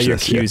 Yeah, now your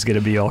queue is going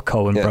to be all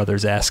Coen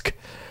Brothers-esque.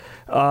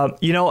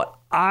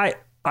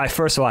 I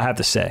first of all, I have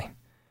to say,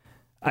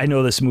 I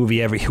know this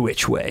movie every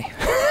which way.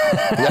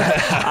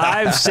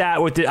 I've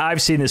sat with it.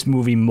 I've seen this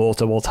movie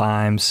multiple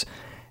times,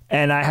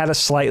 and I had a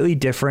slightly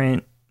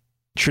different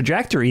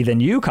trajectory than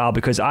you, Kyle,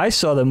 because I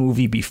saw the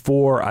movie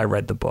before I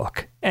read the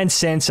book. And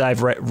since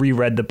I've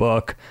reread the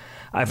book,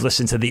 I've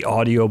listened to the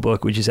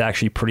audiobook, which is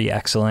actually pretty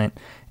excellent.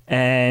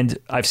 And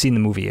I've seen the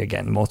movie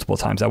again multiple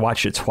times. I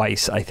watched it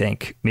twice, I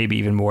think, maybe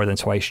even more than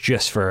twice,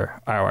 just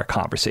for our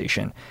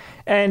conversation.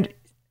 And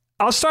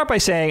I'll start by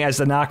saying, as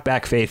the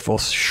Knockback faithful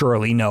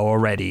surely know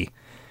already,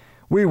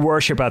 we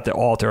worship at the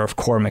altar of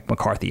Cormac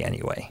McCarthy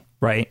anyway,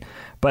 right?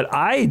 But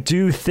I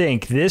do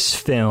think this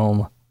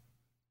film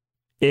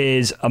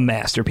is a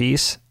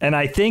masterpiece, and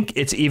I think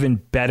it's even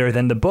better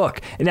than the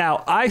book.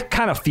 Now, I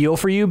kind of feel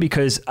for you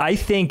because I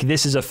think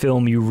this is a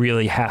film you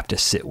really have to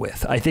sit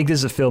with. I think this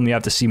is a film you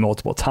have to see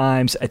multiple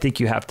times. I think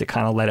you have to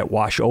kind of let it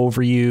wash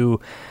over you,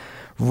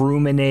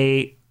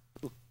 ruminate,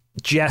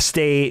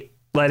 gestate,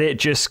 let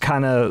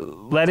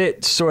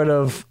it sort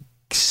of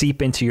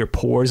seep into your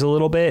pores a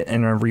little bit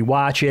and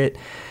rewatch it.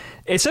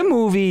 It's a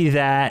movie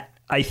that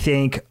I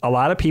think a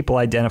lot of people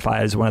identify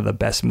as one of the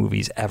best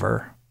movies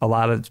ever. A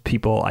lot of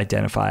people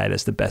identify it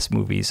as the best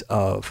movies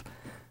of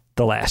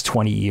the last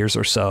 20 years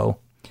or so.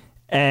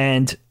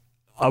 And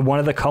one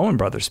of the Coen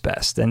brothers'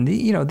 best. And,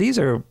 these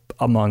are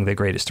among the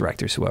greatest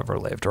directors who ever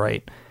lived,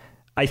 right?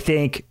 I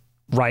think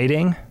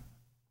writing,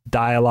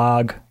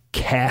 dialogue,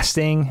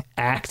 casting,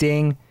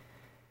 acting,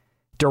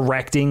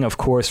 directing, of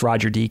course,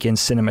 Roger Deakins,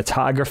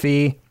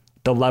 cinematography,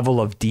 the level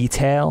of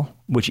detail,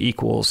 which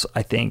equals,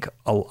 I think,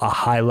 a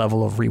high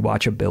level of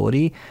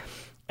rewatchability.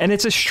 And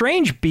it's a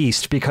strange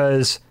beast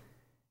because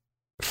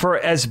for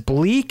as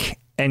bleak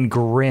and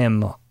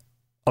grim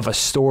of a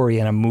story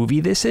and a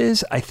movie this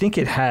is, I think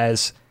it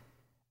has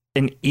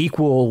an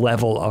equal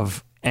level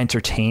of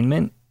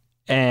entertainment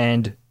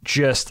and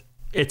just,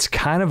 it's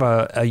kind of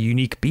a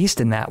unique beast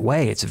in that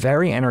way. It's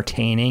very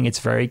entertaining. It's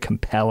very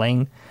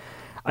compelling.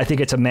 I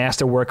think it's a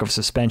masterwork of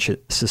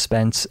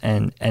suspense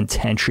and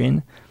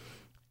tension.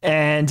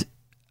 And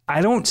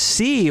I don't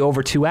see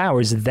over 2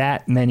 hours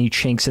that many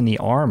chinks in the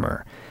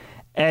armor.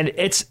 And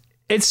it's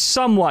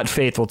somewhat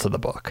faithful to the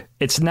book.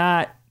 It's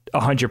not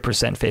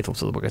 100% faithful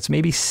to the book. It's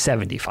maybe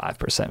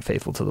 75%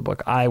 faithful to the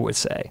book, I would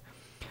say.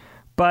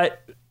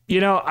 But,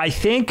 I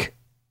think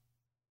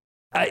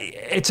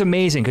it's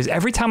amazing because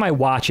every time I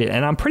watch it,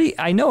 and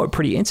I know it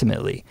pretty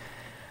intimately,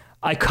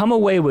 I come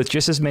away with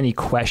just as many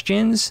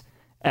questions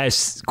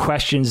as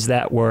questions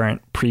that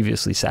weren't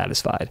previously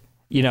satisfied,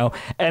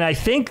 and I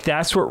think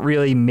that's what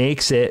really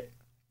makes it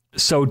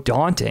so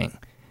daunting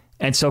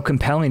and so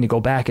compelling to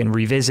go back and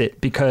revisit,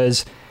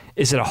 because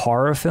is it a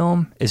horror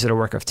film? Is it a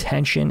work of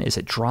tension? Is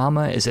it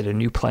drama? Is it a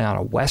new play on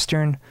a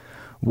Western?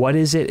 What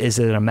is it? Is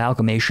it an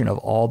amalgamation of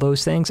all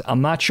those things?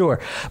 I'm not sure,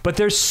 but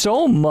there's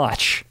so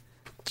much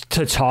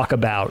to talk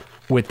about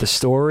with the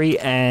story,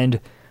 and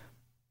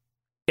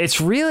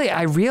it's really,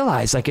 I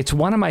realize, like, it's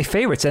one of my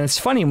favorites. And it's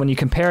funny when you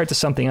compare it to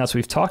something else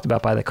we've talked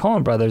about by the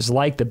Coen brothers,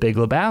 like The Big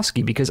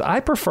Lebowski, because I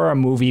prefer a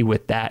movie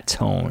with that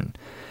tone.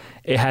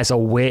 It has a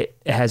wit,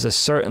 it has a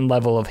certain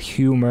level of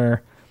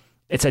humor.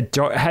 It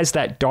has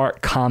that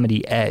dark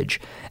comedy edge.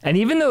 And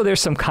even though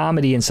there's some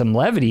comedy and some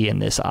levity in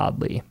this,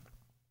 oddly,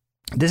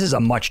 this is a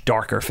much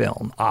darker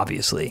film,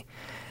 obviously.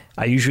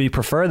 I usually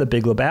prefer The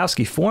Big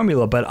Lebowski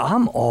formula, but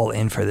I'm all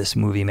in for this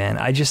movie, man.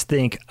 I just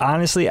think,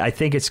 honestly, I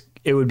think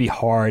it would be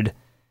hard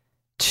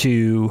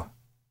to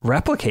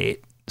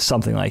replicate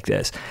something like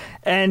this.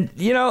 And,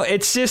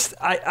 it's just,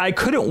 I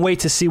couldn't wait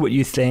to see what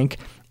you think.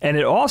 And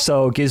it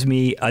also gives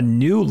me a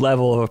new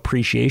level of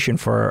appreciation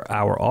for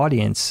our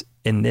audience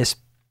in this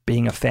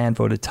being a fan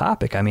voted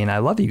topic. I mean, I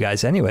love you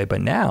guys anyway,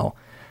 but now,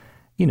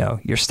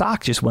 your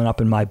stock just went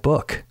up in my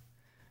book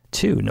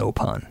too, no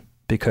pun,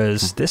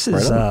 because this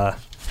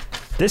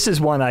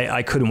is one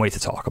I couldn't wait to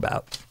talk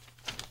about.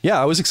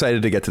 Yeah, I was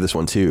excited to get to this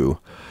one too.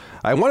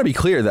 I want to be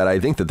clear that I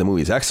think that the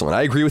movie is excellent.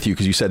 I agree with you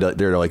because you said that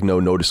there are like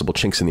no noticeable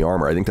chinks in the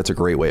armor. I think that's a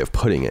great way of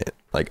putting it.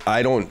 Like,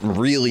 I don't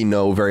really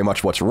know very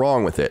much what's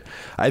wrong with it.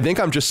 I think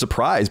I'm just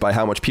surprised by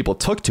how much people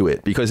took to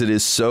it because it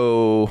is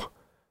so,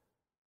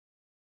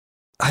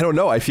 I don't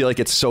know. I feel like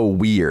it's so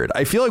weird.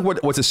 I feel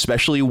like what's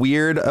especially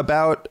weird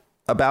about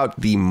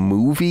the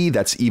movie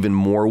that's even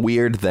more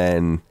weird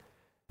than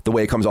the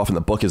way it comes off in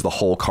the book is the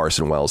whole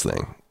Carson Wells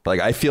thing.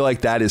 Like, I feel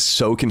like that is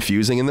so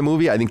confusing in the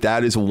movie. I think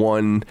that is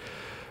one.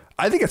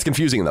 I think it's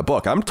confusing in the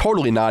book. I'm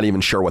totally not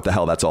even sure what the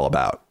hell that's all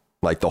about.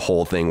 Like the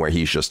whole thing where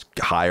he's just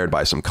hired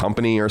by some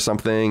company or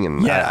something.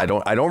 And yeah. I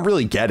don't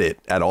really get it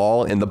at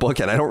all in the book,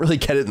 and I don't really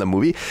get it in the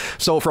movie.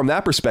 So from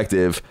that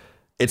perspective,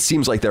 it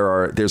seems like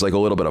there's like a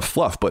little bit of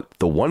fluff. But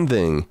the one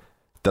thing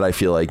that I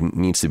feel like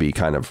needs to be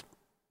kind of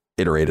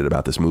iterated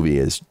about this movie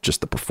is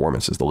just the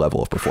performances. The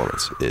level of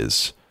performance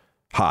is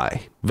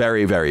high,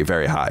 very, very,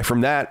 very high. From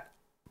that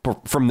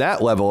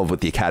level of with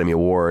the Academy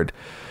Award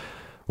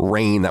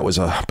reign that was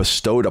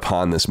bestowed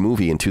upon this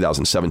movie in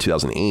 2007,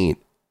 2008,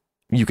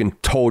 you can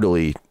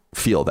totally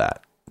feel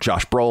that.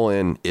 Josh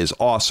Brolin is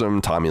awesome.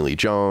 Tommy Lee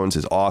Jones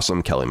is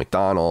awesome. Kelly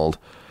MacDonald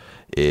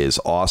is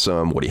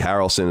awesome. Woody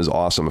Harrelson is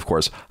awesome. Of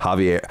course,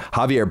 Javier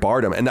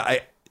Bardem. And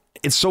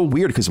it's so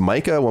weird because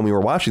Micah, when we were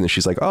watching this,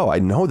 she's like, oh, I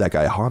know that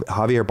guy,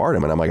 Javier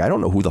Bardem. And I'm like, I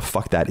don't know who the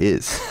fuck that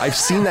is. I've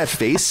seen that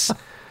face,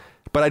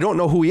 but I don't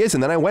know who he is.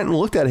 And then I went and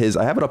looked at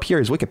I have it up here,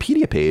 his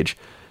Wikipedia page.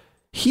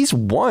 He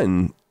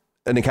won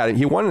an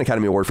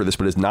Academy Award for this,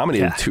 but is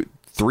nominated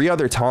 3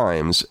 other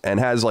times and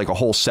has like a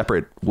whole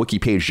separate wiki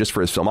page just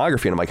for his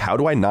filmography. And I'm like, how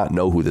do I not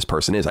know who this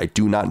person is? I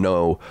do not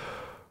know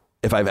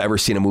if I've ever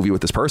seen a movie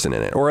with this person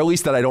in it, or at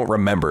least that I don't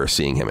remember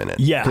seeing him in it.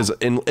 Yeah. Because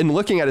in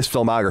looking at his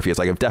filmography, it's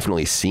like I've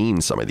definitely seen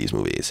some of these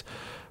movies,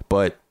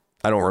 but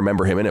I don't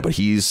remember him in it. But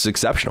he's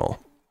exceptional.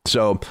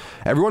 So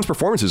everyone's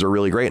performances are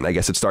really great, and I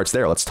guess it starts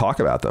there. Let's talk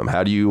about them.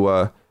 How do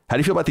you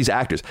feel about these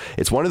actors?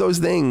 It's one of those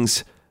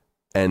things,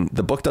 and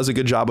the book does a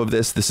good job of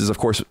this. This is, of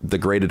course, the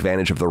great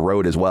advantage of The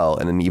Road as well,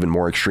 in an even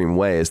more extreme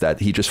way, is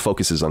that he just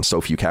focuses on so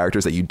few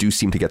characters that you do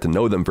seem to get to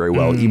know them very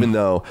well, even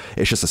though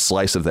it's just a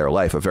slice of their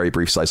life, a very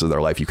brief slice of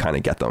their life. You kind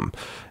of get them,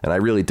 and I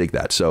really dig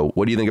that. So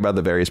what do you think about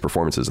the various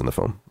performances in the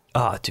film?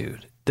 Oh,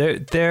 dude,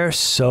 they're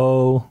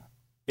so...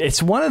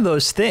 It's one of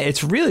those things.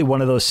 It's really one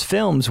of those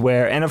films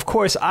where, and of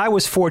course, I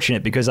was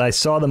fortunate because I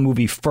saw the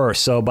movie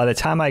first. So by the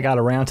time I got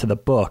around to the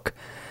book,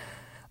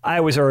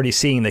 I was already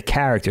seeing the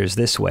characters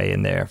this way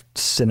in their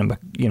cinema,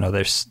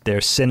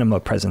 their cinema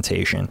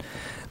presentation.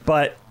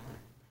 But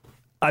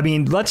I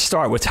mean, let's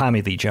start with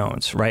Tommy Lee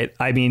Jones, right?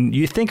 I mean,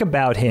 you think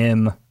about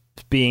him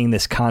being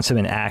this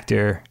consummate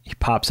actor. He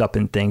pops up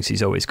in things.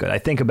 He's always good. I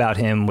think about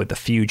him with The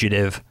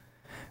Fugitive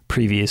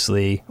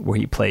previously, where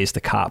he plays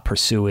the cop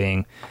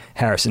pursuing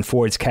Harrison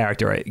Ford's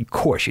character. Of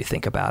course, you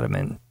think about him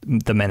in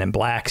the Men in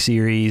Black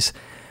series,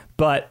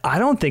 but I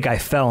don't think I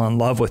fell in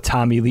love with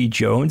Tommy Lee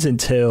Jones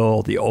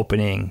until the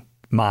opening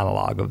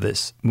monologue of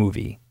this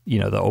movie.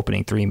 The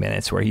opening 3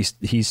 minutes where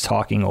he's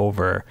talking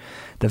over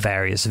the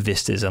various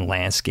vistas and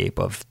landscape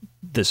of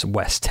this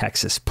West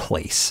Texas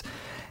place.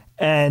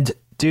 And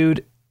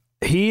dude,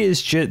 he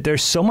is just,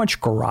 there's so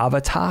much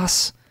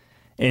gravitas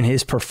in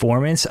his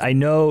performance. I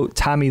know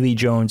Tommy Lee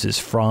Jones is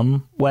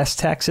from West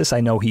Texas.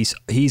 I know he's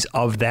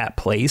of that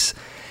place,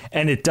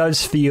 and it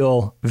does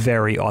feel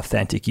very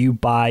authentic. You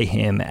buy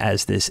him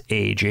as this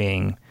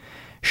aging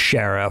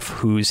sheriff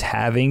who's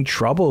having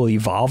trouble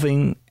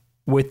evolving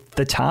with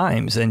the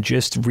times and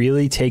just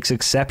really takes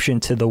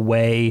exception to the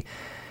way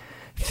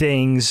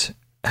things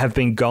have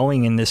been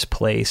going in this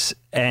place,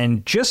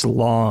 and just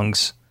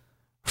longs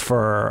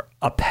for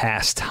a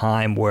past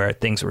time where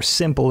things were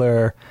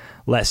simpler,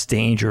 less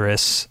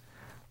dangerous,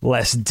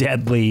 less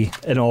deadly,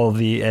 and all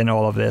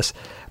of this.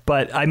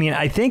 But I mean,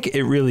 I think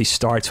it really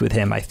starts with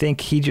him. I think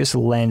he just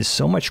lends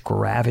so much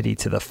gravity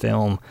to the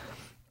film.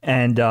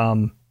 And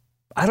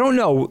I don't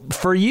know,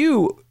 for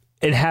you,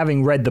 in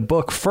having read the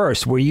book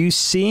first, were you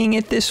seeing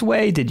it this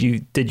way? Did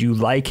you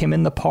like him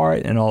in the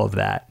part and all of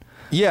that?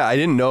 Yeah, I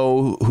didn't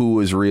know who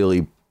was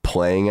really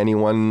playing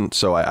anyone,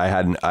 so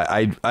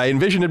I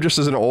envisioned him just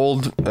as an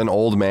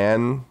old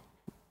man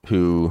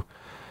who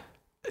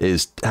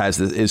is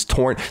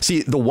torn.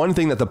 See, the one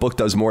thing that the book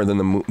does more than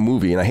the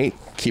movie, and I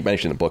keep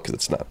mentioning the book because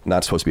it's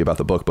not supposed to be about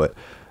the book, but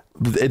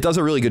it does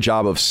a really good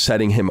job of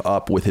setting him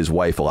up with his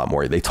wife a lot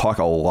more. They talk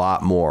a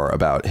lot more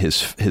about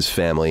his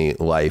family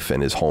life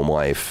and his home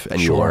life,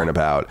 and Sure.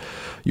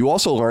 you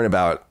also learn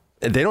about,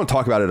 they don't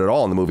talk about it at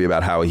all in the movie,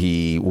 about how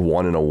he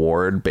won an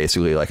award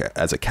basically like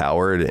as a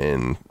coward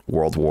in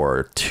World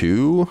War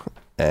II,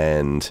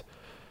 and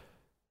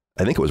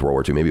I think it was World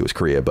War II, maybe it was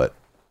Korea, but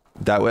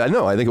I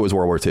think it was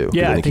World War II.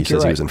 Yeah, I think he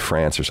says right. He was in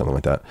France or something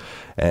like that.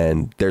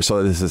 And there's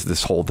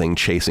this whole thing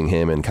chasing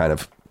him and kind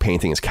of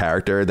painting his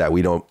character that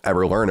we don't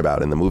ever learn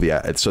about in the movie.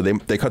 So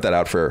they cut that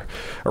out for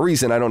a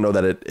reason. I don't know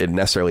that it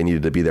necessarily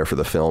needed to be there for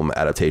the film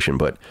adaptation,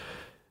 but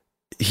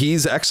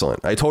he's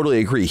excellent. I totally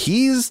agree.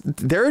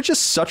 They're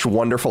just such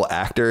wonderful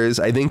actors.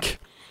 I think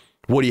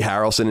Woody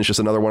Harrelson is just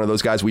another one of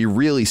those guys. We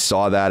really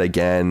saw that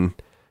again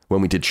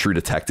when we did True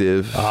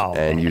Detective. Oh,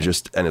 and man.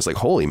 and it's like,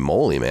 holy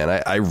moly, man.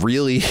 I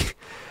really,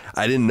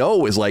 I didn't know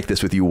it was like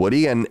this with you,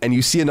 Woody. And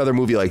you see another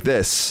movie like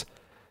this,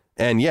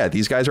 and yeah,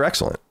 these guys are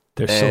excellent.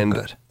 They're so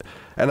good.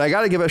 And I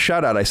got to give a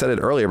shout out. I said it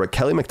earlier, but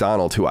Kelly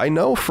MacDonald, who I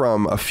know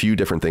from a few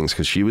different things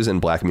because she was in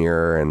Black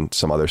Mirror and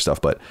some other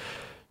stuff, but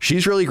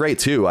she's really great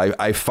too.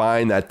 I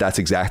find that that's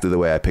exactly the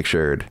way I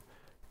pictured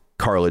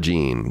Carla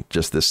Jean,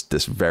 just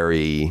this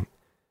very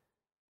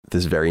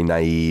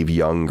naive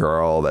young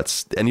girl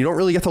and you don't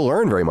really get to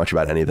learn very much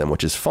about any of them,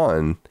 which is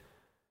fun.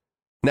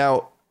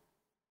 Now,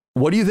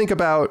 what do you think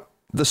about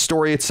the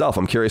story itself?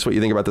 I'm curious what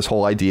you think about this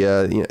whole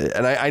idea.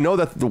 And I know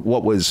that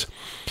what was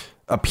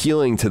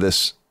appealing to the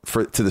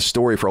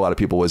story for a lot of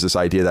people was this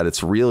idea that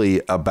it's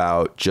really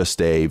about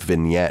just a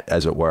vignette,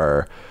 as it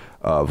were,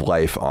 of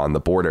life on the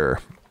border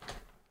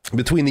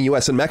between the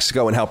US and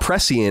Mexico, and how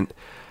prescient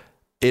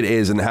it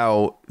is, and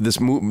how this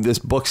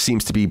book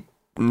seems to be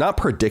not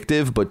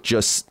predictive, but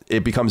just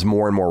it becomes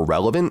more and more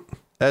relevant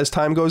as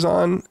time goes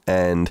on.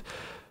 And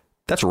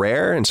that's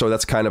rare. And so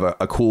that's kind of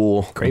a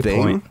cool Great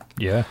thing. point.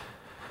 Yeah.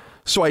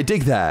 So I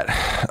dig that.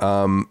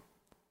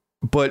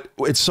 But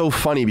it's so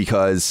funny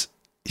because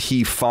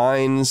he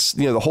finds,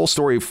 the whole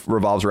story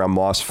revolves around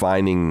Moss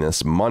finding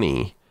this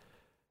money,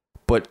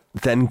 but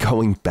then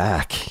going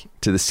back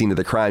to the scene of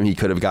the crime, he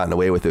could have gotten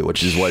away with it,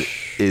 which is what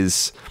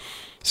is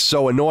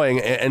so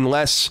annoying.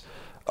 Unless,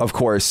 of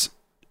course,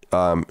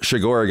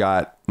 Chigurh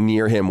got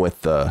near him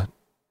with the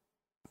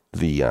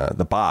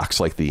box,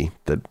 like the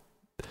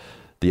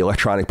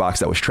electronic box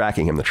that was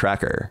tracking him, the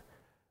tracker.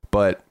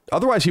 But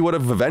otherwise, he would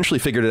have eventually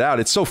figured it out.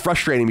 It's so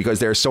frustrating because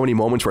there are so many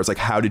moments where it's like,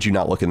 how did you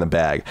not look in the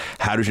bag?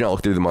 How did you not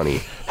look through the money?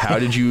 Why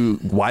did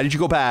you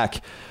go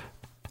back?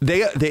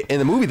 They in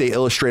the movie, they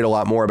illustrate a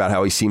lot more about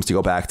how he seems to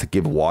go back to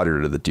give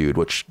water to the dude,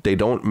 which they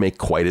don't make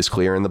quite as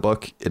clear in the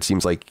book. It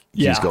seems like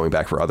he's going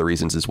back for other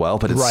reasons as well,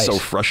 but it's so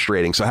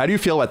frustrating. So how do you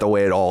feel about the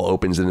way it all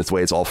opens and the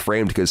way it's all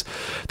framed? Because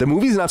the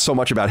movie's not so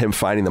much about him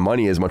finding the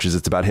money as much as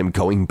it's about him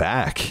going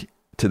back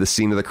to the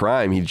scene of the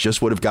crime. He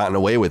just would have gotten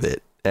away with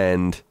it.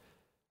 And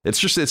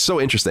it's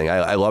so interesting.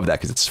 I love that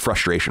because it's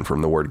frustration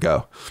from the word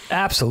go.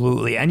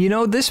 Absolutely. And,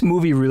 this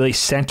movie really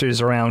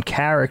centers around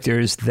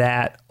characters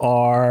that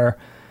are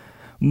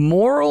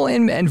moral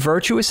and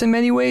virtuous in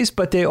many ways,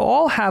 but they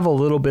all have a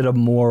little bit of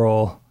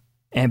moral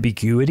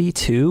ambiguity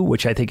too,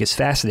 which I think is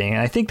fascinating.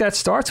 And I think that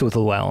starts with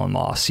Llewellyn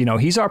Moss.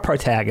 He's our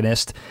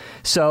protagonist.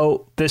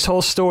 So this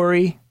whole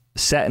story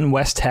set in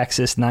West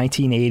Texas,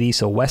 1980.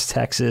 So West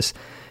Texas,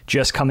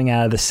 just coming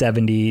out of the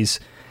 70s,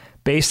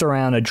 based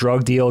around a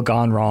drug deal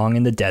gone wrong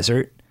in the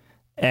desert.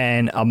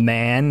 And a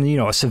man,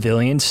 a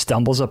civilian,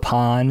 stumbles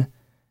upon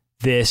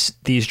these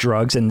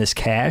drugs and this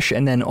cash.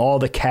 And then all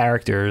the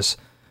characters,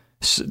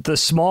 the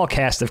small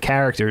cast of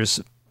characters,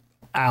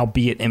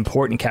 albeit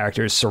important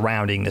characters,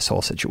 surrounding this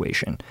whole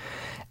situation.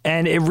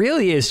 And it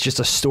really is just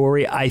a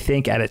story, I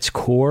think, at its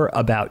core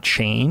about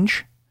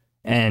change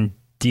and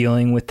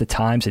dealing with the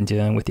times and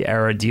dealing with the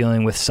era,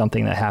 dealing with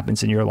something that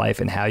happens in your life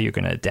and how you're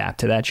going to adapt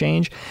to that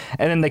change.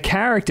 And then the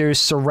characters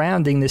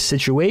surrounding this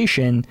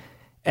situation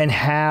and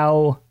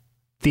how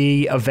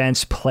the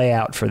events play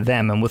out for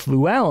them. And with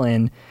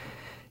Llewellyn,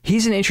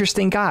 he's an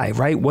interesting guy,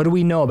 right? What do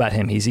we know about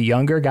him? He's a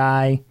younger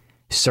guy,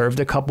 served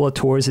a couple of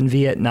tours in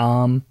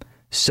Vietnam,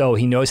 so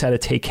he knows how to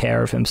take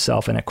care of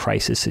himself in a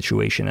crisis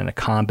situation, in a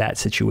combat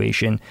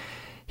situation.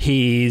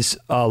 He's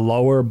a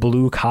lower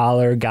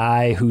blue-collar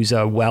guy who's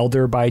a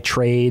welder by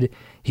trade.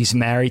 He's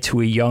married to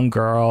a young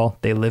girl.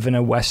 They live in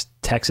a West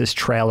Texas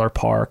trailer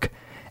park,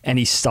 and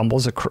he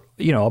stumbles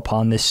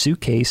upon this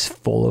suitcase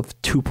full of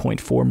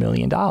 $2.4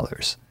 million.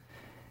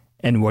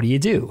 And what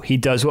do? He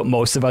does what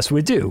most of us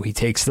would do. He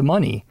takes the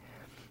money.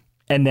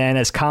 And then,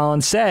 as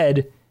Colin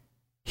said,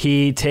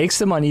 he takes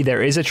the money.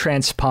 There is a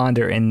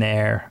transponder in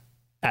there,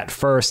 at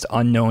first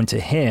unknown to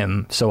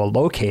him, so a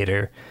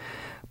locator.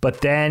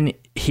 But then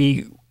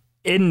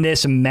in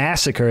this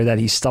massacre that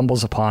he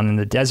stumbles upon in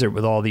the desert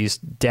with all these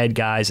dead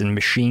guys and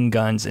machine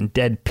guns and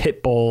dead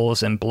pit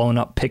bulls and blown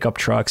up pickup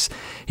trucks,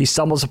 he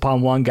stumbles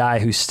upon one guy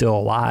who's still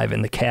alive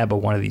in the cab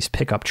of one of these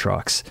pickup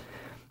trucks.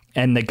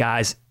 And the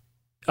guy's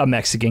a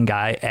Mexican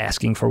guy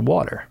asking for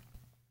water.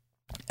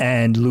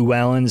 And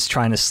Llewellyn's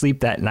trying to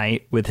sleep that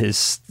night with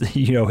his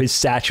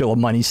satchel of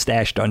money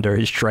stashed under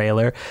his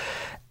trailer.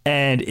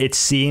 And it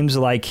seems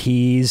like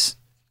his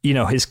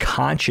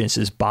conscience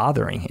is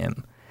bothering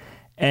him.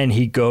 And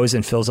he goes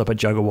and fills up a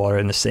jug of water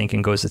in the sink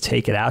and goes to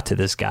take it out to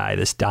this guy,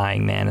 this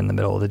dying man in the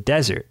middle of the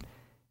desert.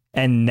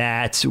 And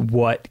that's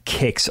what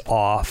kicks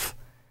off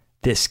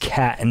this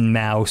cat and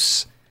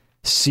mouse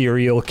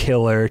serial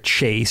killer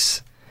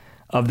chase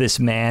of this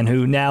man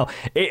who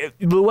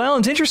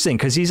Llewellyn's interesting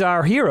because he's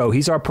our hero.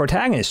 He's our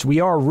protagonist. We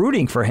are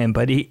rooting for him,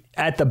 but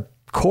at the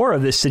core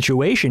of this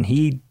situation,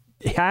 he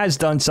has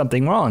done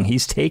something wrong.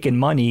 He's taken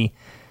money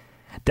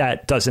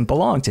that doesn't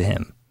belong to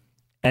him.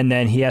 And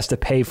then he has to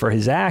pay for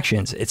his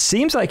actions. It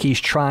seems like he's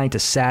trying to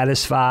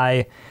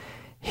satisfy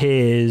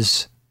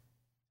his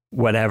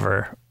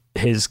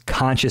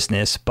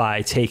consciousness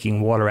by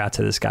taking water out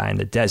to this guy in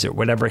the desert,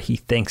 whatever he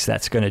thinks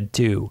that's going to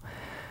do.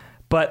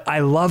 But I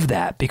love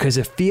that because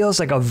it feels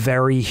like a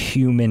very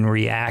human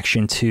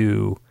reaction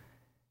to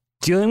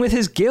dealing with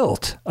his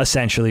guilt,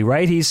 essentially,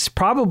 right? He's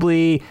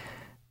probably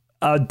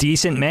a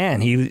decent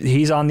man.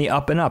 He's on the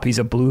up and up. He's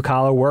a blue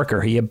collar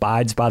worker. He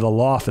abides by the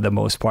law for the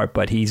most part,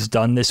 but he's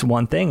done this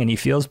one thing and he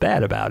feels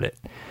bad about it.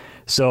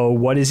 So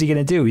what is he going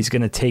to do? He's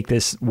going to take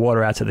this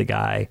water out to the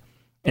guy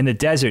in the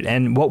desert.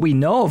 And what we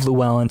know of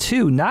Llewellyn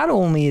too, not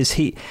only is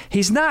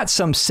he's not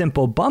some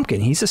simple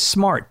bumpkin. He's a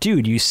smart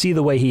dude. You see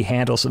the way he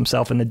handles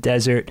himself in the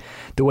desert,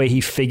 the way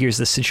he figures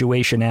the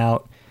situation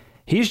out.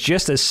 He's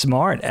just as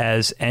smart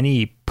as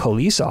any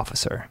police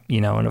officer,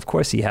 and of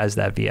course he has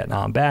that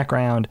Vietnam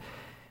background.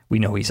 We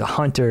know he's a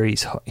hunter.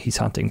 He's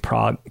hunting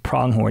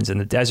pronghorns in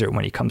the desert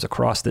when he comes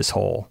across this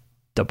whole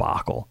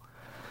debacle,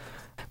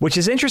 which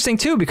is interesting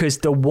too, because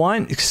the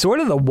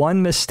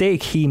one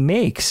mistake he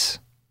makes,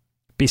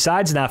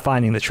 besides not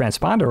finding the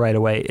transponder right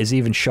away, is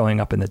even showing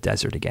up in the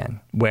desert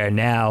again, where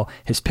now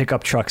his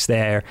pickup truck's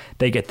there.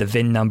 They get the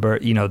VIN number.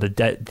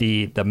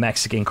 The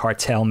Mexican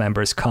cartel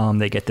members come.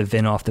 They get the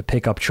VIN off the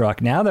pickup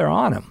truck. Now they're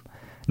on him.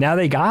 Now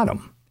they got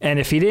him. And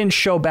if he didn't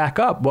show back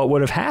up, what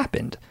would have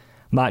happened?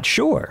 Not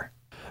sure.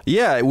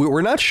 Yeah,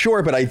 we're not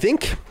sure, but I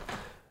think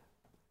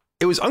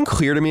it was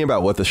unclear to me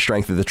about what the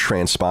strength of the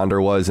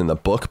transponder was in the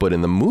book, but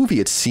in the movie,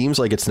 it seems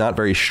like it's not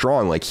very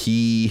strong. Like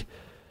he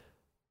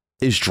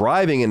is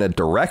driving in a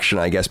direction,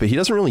 I guess, but he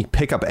doesn't really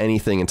pick up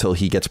anything until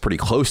he gets pretty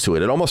close to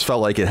it. It almost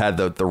felt like it had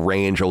the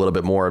range a little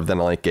bit more than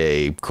like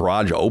a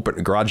garage door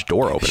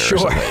opener or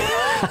something.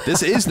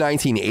 This is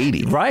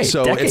 1980. Right.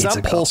 So it's not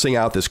ago. pulsing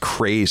out this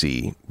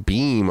crazy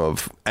beam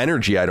of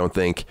energy, I don't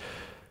think.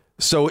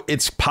 So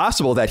it's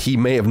possible that he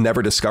may have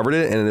never discovered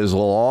it. And as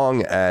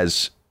long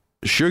as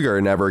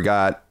Sugar never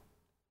got,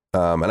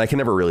 and I can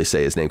never really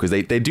say his name because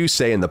they do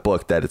say in the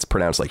book that it's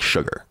pronounced like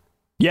sugar.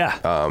 Yeah,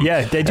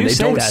 they do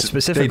say that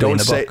specifically in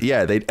the book.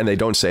 Yeah, they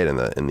don't say it in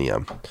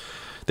the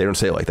they don't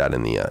say it like that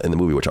in the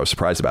movie, which I was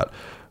surprised about.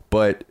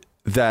 But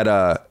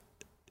that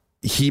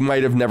he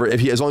might have never,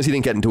 as long as he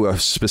didn't get into a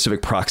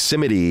specific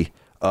proximity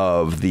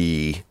of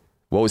the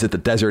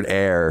Desert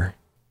Air,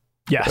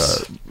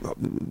 yes,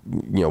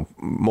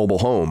 mobile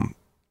home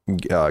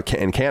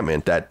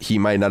encampment, that he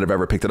might not have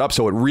ever picked it up.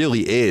 So it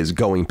really is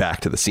going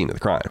back to the scene of the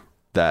crime.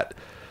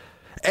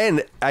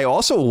 And I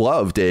also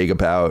love, Dig,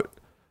 about,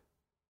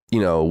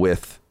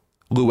 with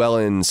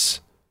Llewellyn's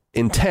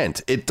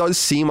intent. It does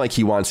seem like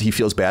he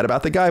feels bad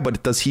about the guy,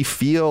 but does he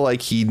feel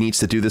like he needs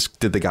to do this?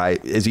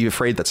 Is he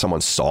afraid that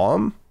someone saw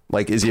him?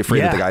 Like, is he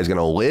afraid that the guy's going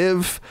to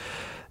live?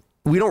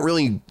 We don't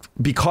really,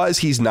 because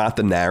he's not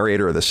the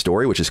narrator of the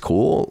story, which is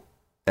cool.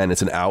 And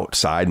it's an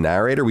outside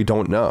narrator. We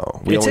don't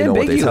know. We only know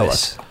what they tell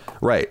us.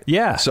 Right.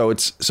 Yeah. So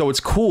it's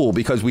cool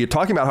because we're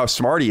talking about how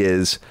smart he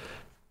is.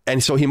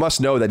 And so he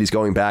must know that he's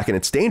going back, and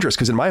it's dangerous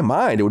because in my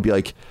mind, it would be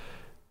like,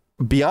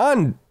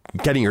 beyond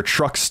getting your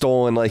truck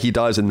stolen like he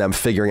does and them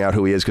figuring out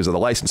who he is because of the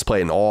license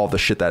plate and all the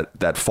shit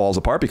that falls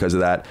apart because of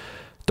that.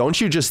 Don't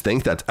you just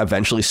think that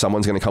eventually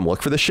someone's going to come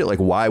look for this shit? Like,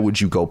 why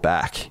would you go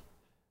back?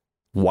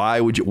 Why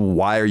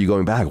are you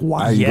going back?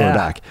 Why are you going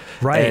back?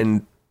 Right.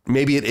 And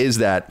maybe it is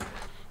that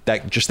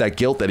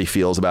guilt that he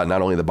feels about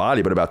not only the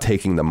body, but about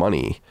taking the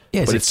money.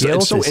 Yeah, but it's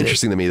so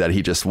interesting to me that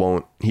he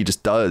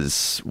just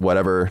does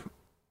whatever.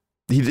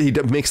 He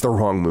makes the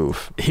wrong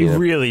move. He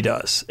really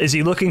does. Is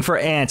he looking for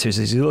answers?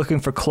 Is he looking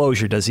for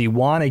closure? Does he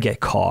want to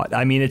get caught?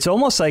 I mean, it's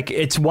almost like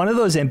it's one of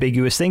those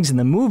ambiguous things in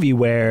the movie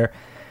where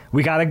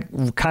we got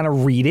to kind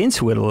of read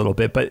into it a little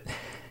bit. But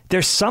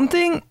there's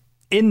something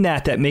in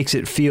that makes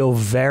it feel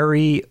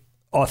very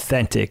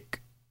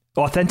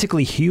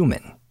authentically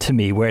human to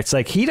me, where it's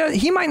like he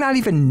might not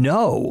even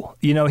know.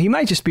 He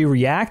might just be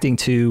reacting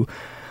to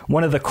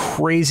one of the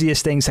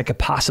craziest things that could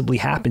possibly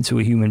happen to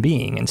a human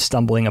being and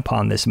stumbling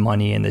upon this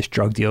money and this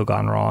drug deal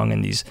gone wrong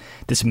and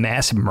this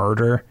mass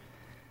murder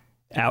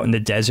out in the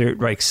desert,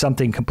 like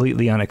something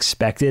completely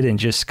unexpected, and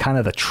just kind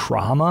of the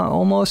trauma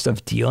almost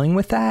of dealing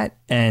with that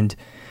and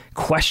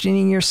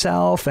questioning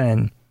yourself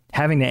and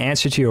having to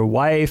answer to your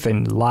wife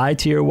and lie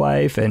to your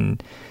wife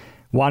and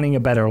wanting a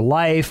better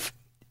life.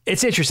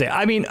 It's interesting.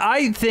 I mean,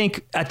 I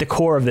think at the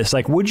core of this,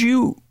 like, would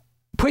you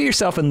put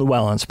yourself in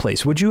Llewellyn's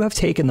place? Would you have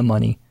taken the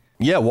money?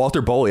 Yeah,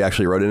 Walter Boley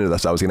actually wrote into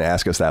this. I was going to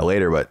ask us that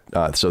later, but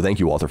so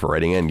thank you, Walter, for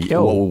writing in.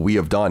 What would we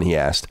have done? He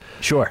asked.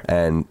 Sure.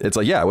 And it's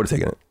like, yeah, I would have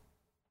taken it.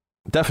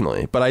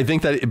 Definitely. But I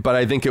think I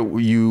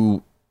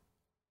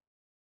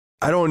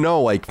don't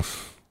know, like,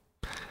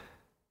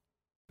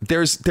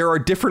 there are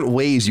different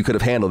ways you could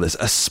have handled this,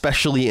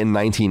 especially in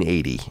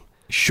 1980.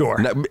 Sure.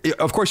 Now,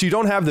 of course, you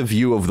don't have the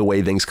view of the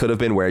way things could have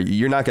been, where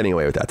you're not getting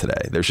away with that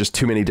today. There's just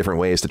too many different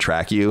ways to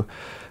track you.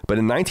 But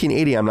in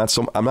 1980,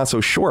 I'm not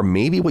so sure.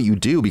 Maybe what you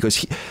do,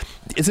 because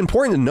it's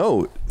important to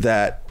note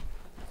that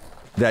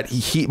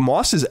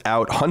Moss is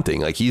out hunting.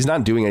 Like, he's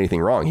not doing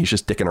anything wrong. He's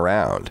just dicking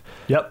around.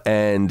 Yep.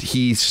 And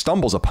he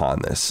stumbles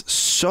upon this.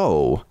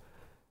 So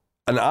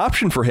an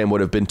option for him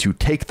would have been to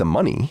take the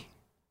money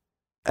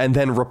and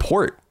then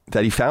report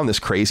that he found this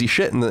crazy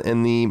shit in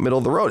the middle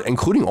of the road,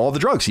 including all the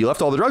drugs. He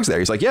left all the drugs there.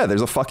 He's like, yeah,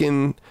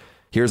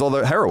 here's all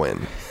the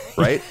heroin.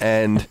 Right.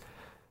 And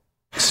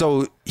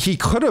so he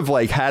could have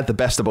like had the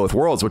best of both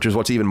worlds, which is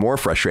what's even more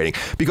frustrating,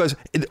 because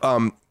it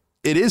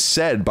is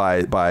said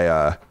by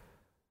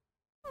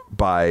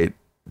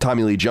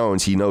Tommy Lee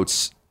Jones. He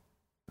notes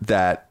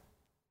that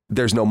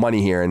there's no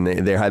money here, and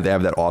they have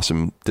that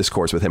awesome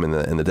discourse with him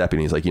and the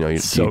deputy. He's like, do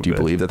you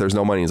believe that there's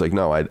no money? He's like,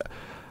 no,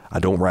 I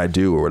don't ride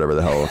do, or whatever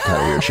the hell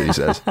kind of weird shit he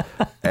says.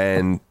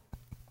 And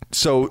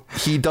so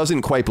he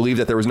doesn't quite believe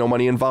that there was no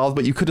money involved,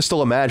 but you could have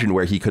still imagined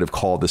where he could have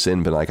called this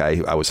in, been like,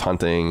 I was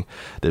hunting,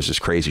 there's this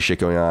crazy shit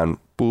going on,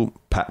 boop,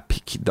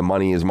 the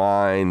money is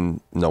mine,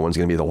 no one's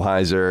going to be the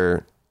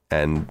wiser,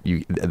 and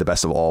the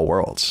best of all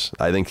worlds.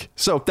 I think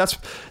so.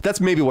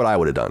 That's maybe what I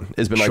would have done,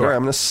 is been like, all right,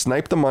 I'm going to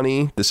snipe the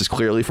money. This is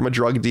clearly from a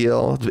drug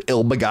deal,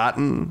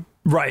 ill-begotten.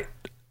 Right.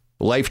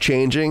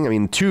 Life-changing. I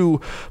mean,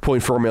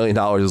 $2.4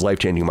 million is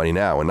life-changing money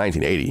now. In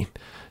 1980,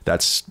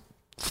 that's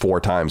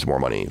 4 times more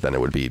money than it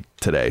would be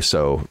today.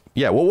 So,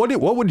 yeah. Well,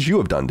 what would you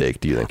have done, Dake?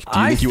 Do you think? Do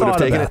you think you would have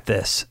taken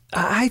it?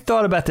 I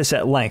thought about this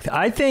at length.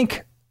 I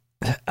think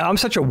I'm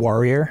such a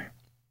worrier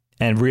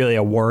and really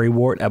a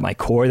worrywart at my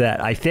core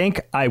that I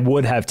think I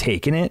would have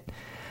taken it.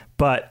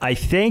 But I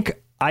think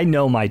I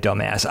know my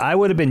dumbass. I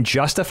would have been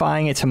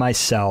justifying it to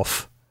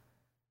myself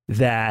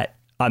that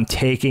I'm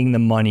taking the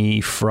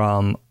money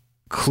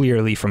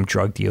clearly from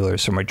drug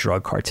dealers, from a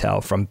drug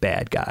cartel, from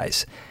bad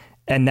guys.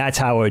 And that's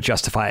how I would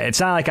justify it. It's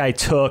not like I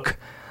took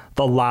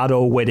the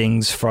lotto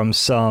winnings from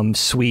some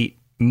sweet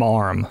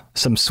marm,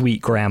 some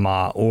sweet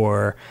grandma,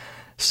 or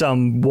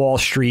some Wall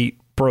Street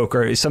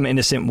broker, some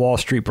innocent Wall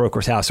Street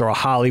broker's house, or a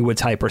Hollywood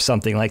type or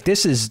something. Like,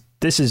 this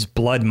is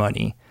blood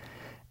money.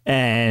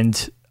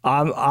 And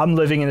I'm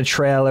living in a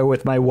trailer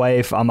with my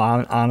wife. I'm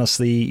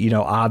honestly,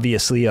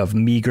 obviously of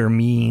meager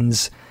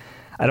means.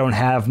 I don't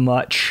have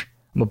much.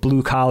 I'm a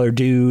blue collar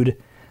dude.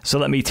 So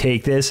let me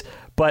take this.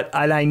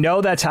 And I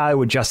know that's how I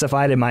would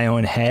justify it in my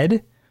own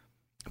head.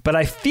 But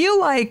I feel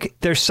like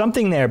there's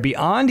something there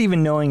beyond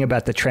even knowing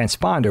about the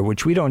transponder,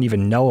 which we don't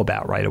even know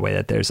about right away,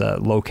 that there's a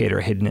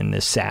locator hidden in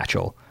this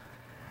satchel.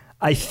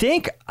 I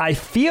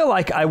feel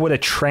like I would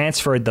have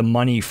transferred the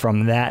money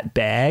from that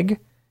bag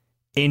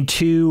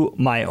into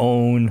my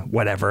own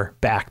whatever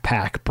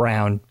backpack,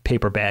 brown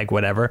paper bag,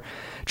 whatever,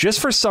 just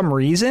for some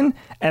reason.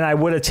 And I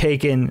wouldn't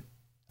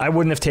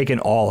have taken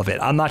all of it.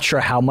 I'm not sure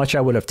how much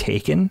I would have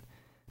taken,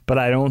 but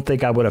I don't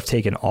think I would have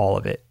taken all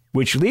of it,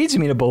 which leads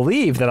me to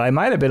believe that I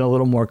might have been a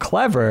little more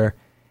clever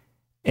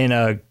in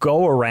a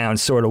go around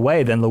sort of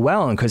way than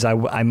Llewellyn, because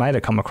I might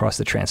have come across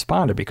the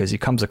transponder, because he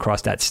comes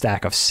across that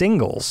stack of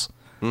singles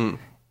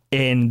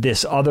in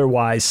this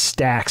otherwise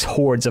stacks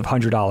hordes of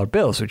 $100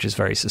 bills, which is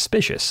very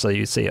suspicious. So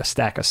you'd see a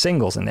stack of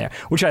singles in there,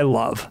 which I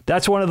love.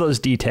 That's one of those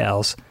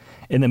details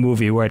in the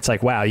movie where it's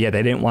like, wow, yeah,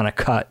 they didn't want to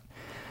cut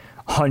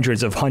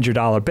hundreds of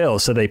 $100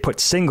 bills, so they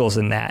put singles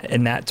in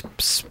that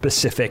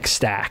specific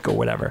stack or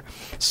whatever.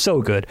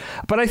 So good.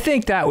 But I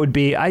think that would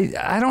be,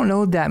 I don't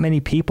know that many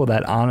people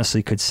that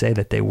honestly could say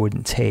that they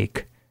wouldn't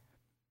take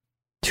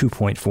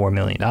 $2.4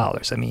 million.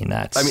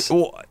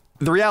 Well,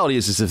 the reality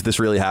is if this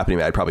really happened to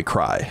me, I'd probably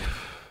cry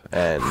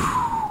and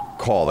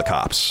call the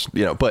cops,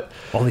 but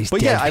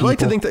yeah, I like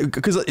to think that,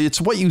 because it's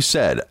what you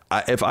said.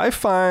 If I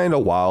find a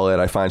wallet,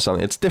 I find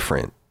something, it's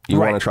different. You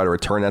want to try to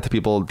return that to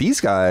people. These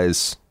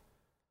guys,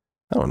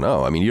 I don't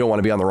know. You don't want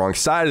to be on the wrong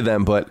side of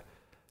them, but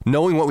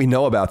knowing what we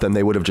know about them,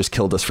 they would have just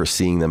killed us for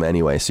seeing them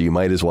anyway. So you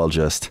might as well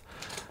just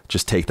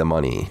take the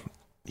money.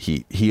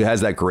 He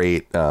has that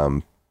great,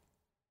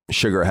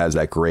 Sugar has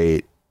that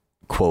great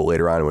quote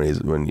later on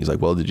when he's like,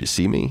 well, did you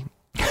see me?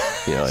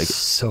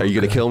 So are you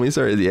going to kill me,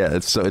 sir? Yeah,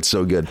 it's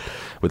so good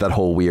with that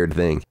whole weird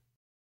thing.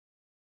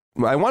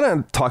 I want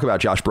to talk about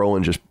Josh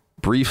Brolin just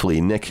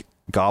briefly. Nick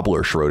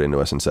Gobbler wrote into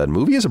us and said,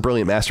 movie is a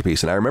brilliant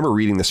masterpiece, and I remember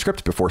reading the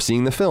script before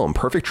seeing the film.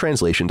 Perfect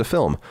translation to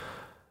film.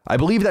 I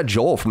believe that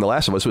Joel from The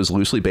Last of Us was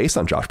loosely based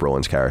on Josh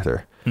Brolin's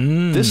character.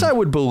 This I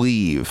would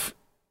believe.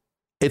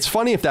 It's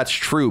funny if that's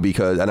true,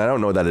 because, and I don't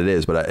know that it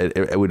is,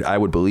 but I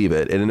would believe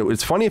it. And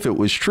it's funny if it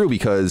was true,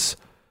 because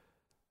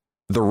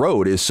The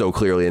Road is so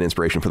clearly an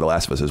inspiration for The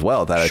Last of Us as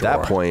well, that at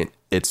that point,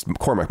 it's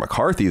Cormac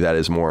McCarthy that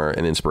is more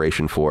an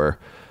inspiration for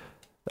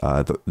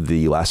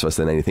the Last of Us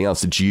than anything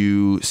else. Did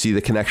you see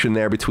the connection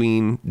there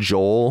between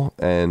Joel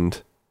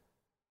and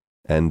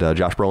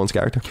Josh Brolin's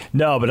character?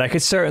 No, but I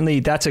could certainly,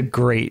 that's a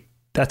great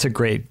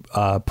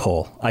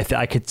pull.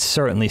 I could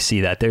certainly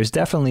see that. There's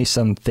definitely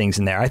some things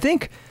in there. I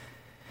think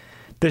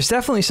there's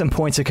definitely some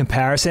points of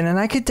comparison, and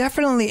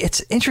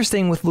it's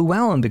interesting with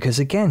Llewellyn, because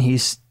again,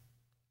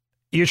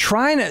 you're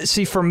trying to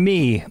see, for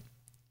me,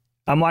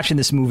 I'm watching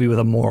this movie with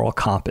a moral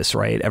compass,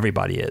 right?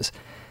 Everybody is.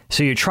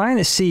 So you're trying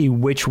to see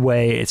which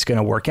way it's going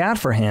to work out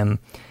for him.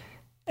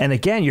 And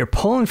again, you're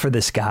pulling for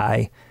this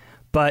guy,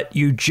 but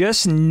you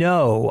just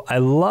know, I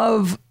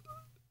love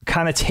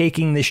kind of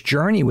taking this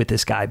journey with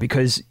this guy,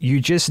 because you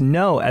just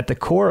know at the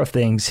core of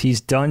things, he's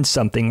done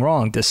something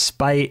wrong,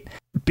 despite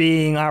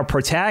being our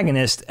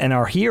protagonist and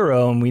our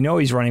hero. And we know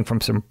he's running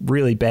from some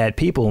really bad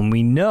people. And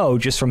we know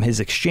just from his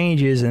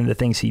exchanges and the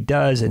things he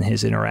does and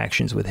his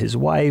interactions with his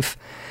wife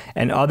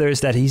and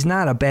others that he's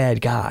not a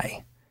bad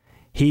guy.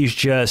 He's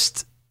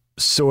just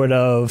sort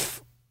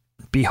of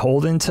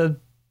beholden to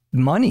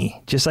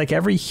money, just like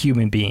every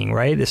human being,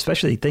 right?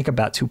 Especially think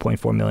about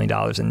 $2.4 million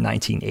in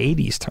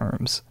 1980s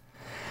terms.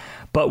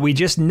 But we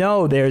just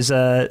know there's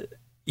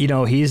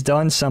he's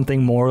done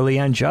something morally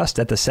unjust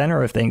at the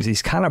center of things.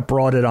 He's kind of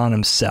brought it on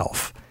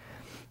himself.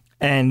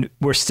 And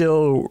we're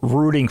still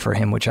rooting for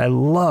him, which I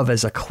love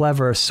as a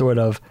clever sort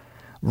of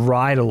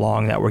ride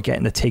along, that we're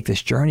getting to take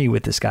this journey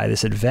with this guy,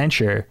 this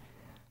adventure.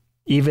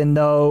 Even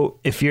though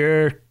if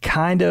you're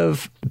kind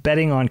of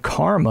betting on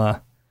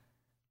karma,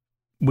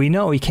 we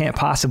know he can't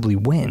possibly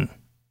win,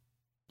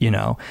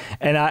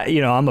 And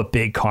I'm a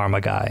big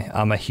karma guy.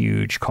 I'm a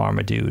huge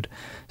karma dude.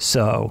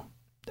 So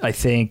I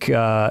think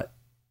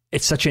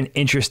it's such an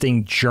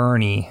interesting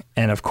journey.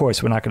 And of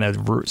course, we're not going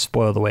to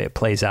spoil the way it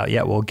plays out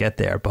yet. We'll get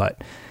there.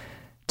 But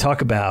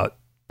talk about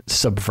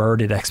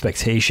subverted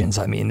expectations.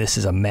 This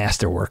is a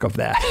masterwork of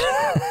that.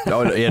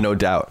 Oh, yeah, no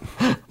doubt.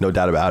 No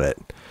doubt about it.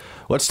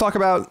 Let's talk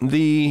about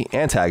the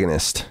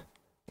antagonist,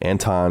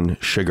 Anton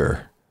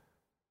Chigurh.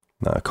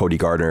 Cody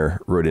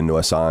Gardner wrote into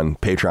us on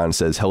Patreon,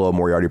 says, hello,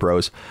 Moriarty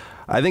Bros.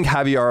 I think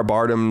Javier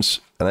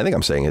Bardem's, and I think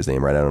I'm saying his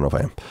name right, I don't know if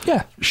I am.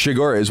 Yeah.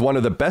 Chigurh is one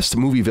of the best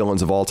movie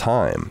villains of all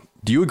time.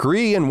 Do you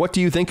agree? And what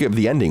do you think of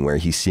the ending where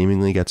he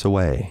seemingly gets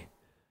away?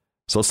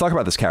 So let's talk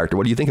about this character.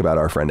 What do you think about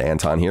our friend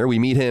Anton here? We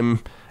meet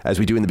him, as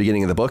we do in the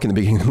beginning of the book, in the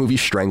beginning of the movie,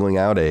 strangling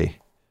out a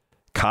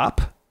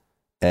cop.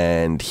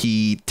 And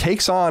he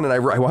takes on, and I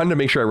wanted to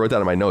make sure I wrote that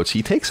in my notes,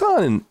 he takes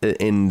on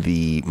in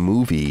the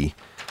movie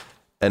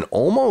an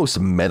almost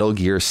Metal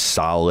Gear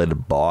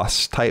Solid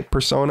boss type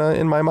persona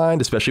in my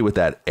mind, especially with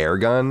that air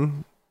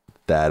gun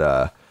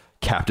that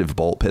captive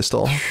bolt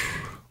pistol,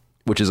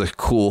 which is a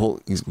cool,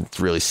 it's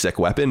really sick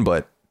weapon,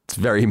 but it's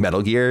very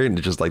Metal Gear,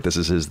 and just like this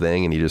is his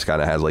thing, and he just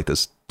kind of has like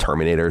this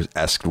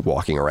Terminator-esque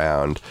walking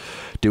around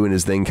doing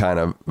his thing kind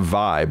of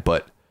vibe.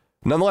 But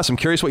nonetheless, I'm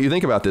curious what you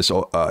think about this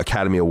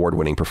Academy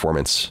Award-winning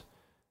performance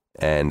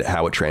and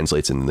how it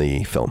translates in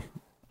the film.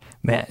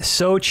 Man,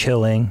 so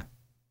chilling,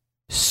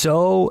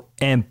 so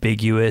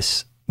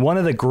ambiguous. One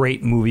of the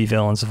great movie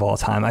villains of all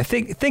time. I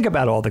think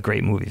about all the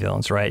great movie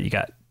villains, right? You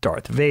got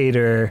Darth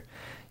Vader.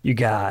 You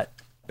got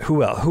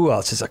who else? Who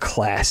else is a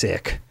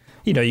classic?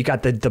 You know, you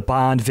got the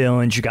Bond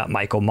villains. You got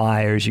Michael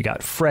Myers. You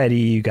got Freddy.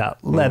 You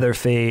got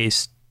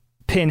Leatherface,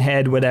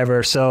 Pinhead,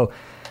 whatever. So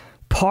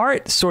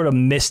part sort of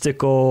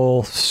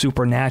mystical,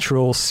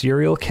 supernatural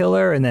serial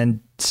killer, and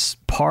then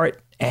part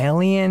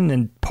alien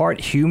and part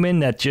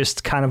human that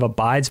just kind of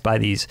abides by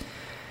these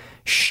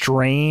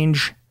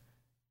strange,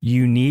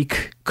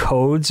 unique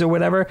codes or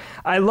whatever.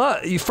 I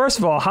love, first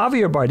of all,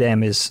 Javier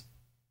Bardem is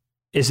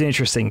an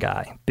interesting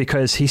guy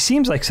because he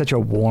seems like such a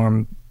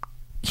warm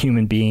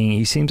human being.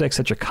 He seems like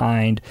such a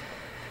kind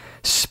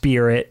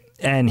spirit,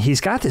 and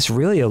he's got this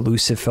really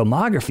elusive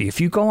filmography.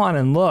 If you go on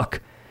and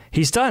look,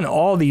 he's done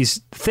all these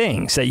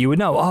things that you would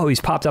know. Oh,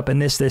 he's popped up in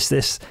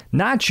this,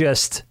 not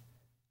just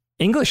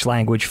English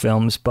language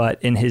films,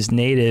 but in his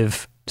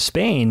native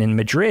Spain, in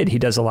Madrid, he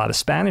does a lot of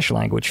Spanish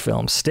language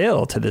films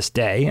still to this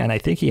day. And I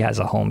think he has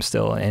a home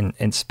still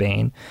in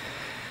Spain.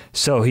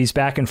 So he's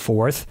back and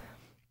forth.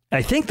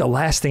 I think the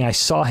last thing I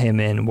saw him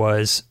in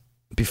was,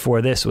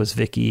 before this, was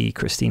Vicky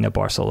Cristina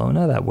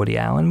Barcelona, that Woody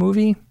Allen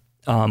movie,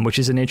 which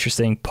is an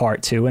interesting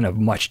part too, and a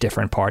much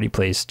different part. He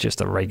plays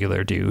just a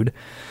regular dude,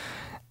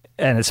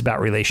 and it's about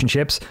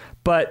relationships.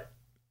 But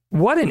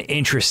what an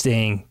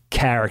interesting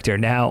character.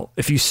 Now,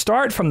 if you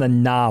start from the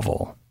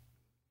novel,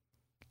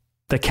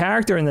 the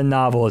character in the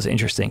novel is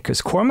interesting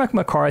because Cormac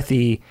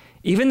McCarthy,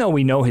 even though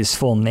we know his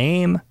full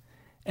name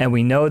and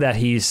we know that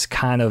he's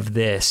kind of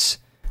this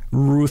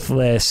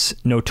ruthless,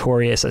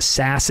 notorious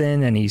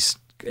assassin, and he's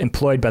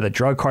employed by the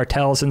drug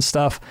cartels and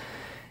stuff,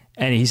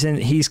 and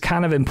he's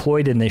kind of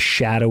employed in this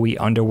shadowy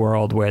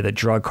underworld where the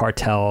drug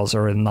cartels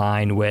are in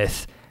line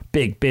with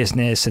big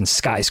business and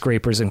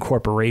skyscrapers and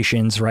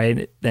corporations, right?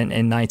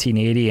 In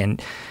 1980.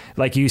 And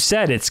like you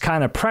said, it's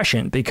kind of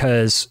prescient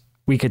because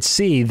we could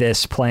see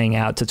this playing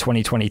out to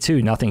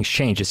 2022. Nothing's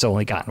changed. It's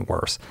only gotten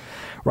worse,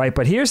 right?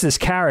 But here's this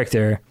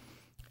character.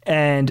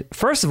 And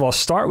first of all,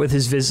 start with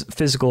his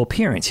physical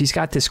appearance. He's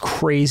got this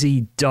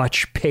crazy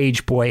Dutch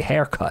page boy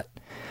haircut.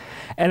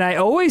 And I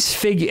always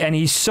figure, and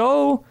he's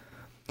so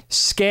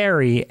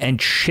scary and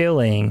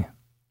chilling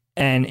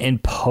and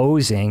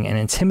imposing and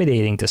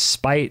intimidating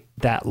despite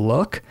that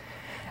look.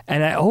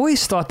 And I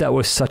always thought that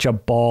was such a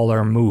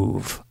baller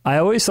move. I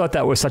always thought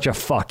that was such a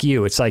fuck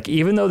you. It's like,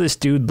 even though this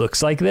dude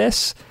looks like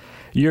this,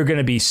 you're going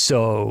to be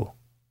so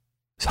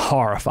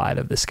horrified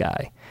of this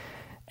guy.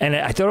 And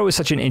I thought it was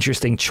such an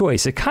interesting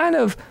choice. It kind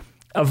of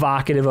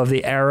evocative of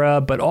the era,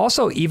 but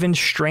also even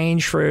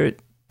strange for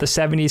the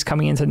 70s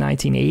coming into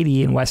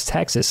 1980 in West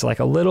Texas. Like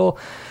a little,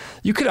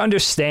 you could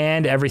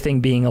understand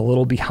everything being a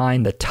little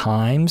behind the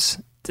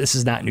times. This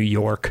is not New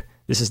York.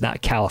 This is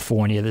not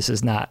California. This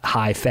is not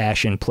high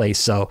fashion place.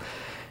 So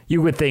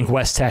you would think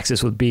West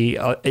Texas would be,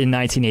 in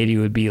 1980,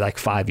 would be like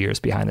 5 years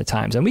behind the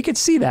times. And we could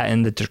see that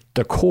in the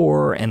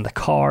decor and the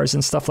cars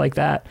and stuff like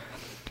that.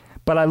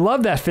 But I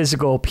love that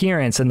physical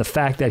appearance and the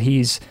fact that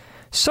he's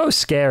so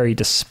scary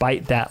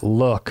despite that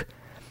look.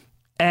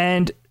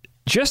 And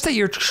just that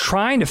you're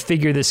trying to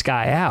figure this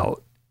guy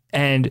out.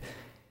 And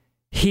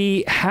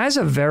he has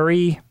a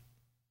very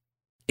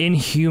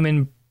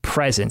inhuman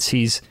presence.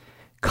 He's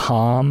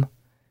calm.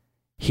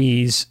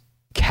 He's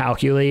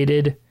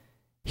calculated.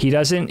 He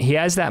has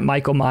that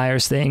Michael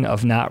Myers thing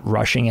of not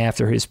rushing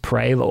after his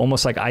prey,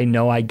 almost like, I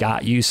know I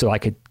got you, so I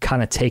could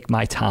kind of take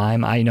my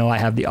time. I know I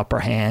have the upper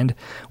hand,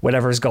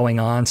 whatever's going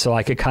on, so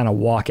I could kind of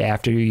walk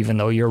after you, even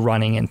though you're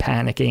running and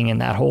panicking, and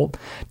that whole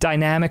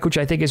dynamic, which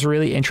I think is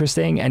really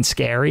interesting and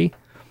scary.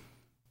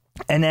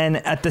 And then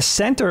at the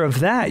center of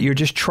that,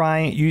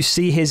 you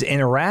see his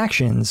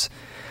interactions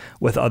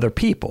with other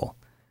people.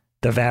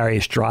 The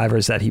various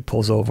drivers that he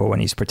pulls over when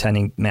he's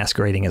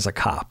masquerading as a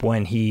cop,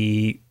 when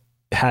he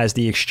has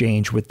the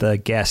exchange with the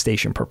gas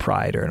station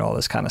proprietor and all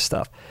this kind of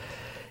stuff.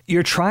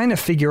 You're trying to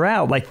figure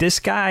out, like, this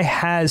guy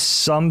has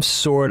some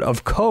sort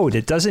of code.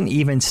 It doesn't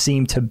even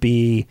seem to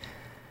be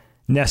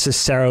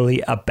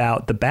necessarily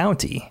about the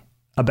bounty,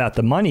 about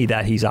the money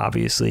that he's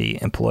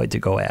obviously employed to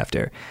go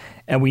after.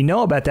 And we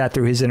know about that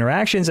through his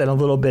interactions and a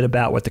little bit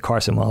about what the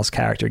Carson Wells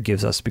character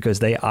gives us, because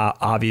they are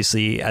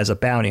obviously, as a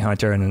bounty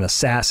hunter and an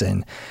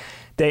assassin,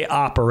 they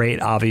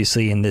operate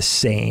obviously in this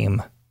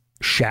same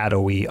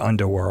shadowy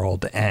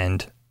underworld,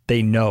 and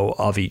they know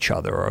of each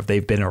other, or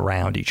they've been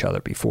around each other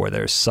before.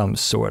 There's some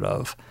sort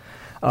of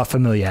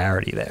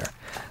familiarity there.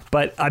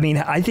 But I mean,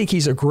 I think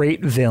he's a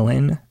great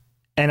villain,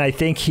 and I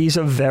think he's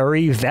a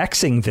very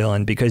vexing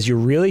villain, because you're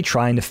really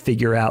trying to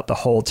figure out the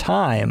whole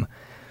time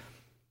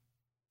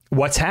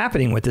what's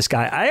happening with this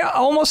guy. I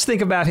almost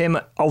think about him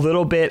a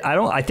little bit.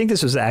 I think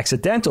this was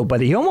accidental,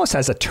 but he almost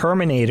has a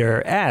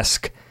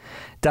Terminator-esque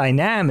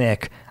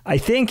dynamic. I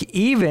think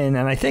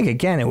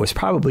again, it was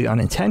probably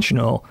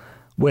unintentional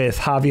with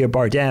Javier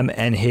Bardem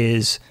and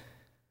his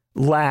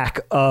lack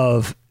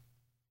of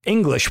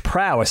English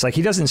prowess. Like,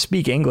 he doesn't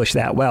speak English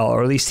that well,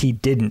 or at least he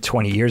didn't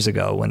 20 years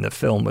ago when the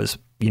film was,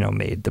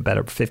 made, the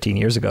better 15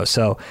 years ago.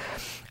 So,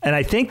 and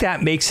I think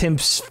that makes him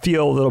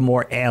feel a little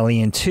more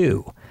alien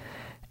too.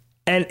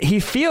 And he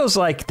feels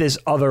like this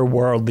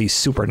otherworldly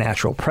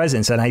supernatural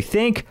presence. And I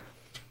think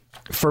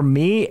for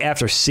me,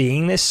 after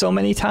seeing this so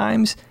many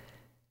times,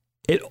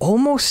 it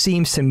almost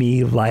seems to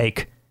me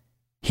like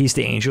he's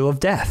the angel of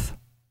death.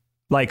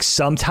 Like,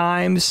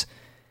 sometimes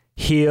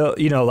he'll,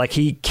 like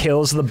he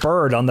kills the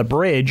bird on the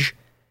bridge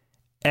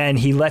and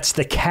he lets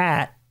the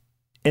cat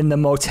in the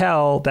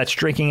motel that's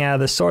drinking out of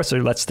the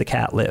saucer, lets the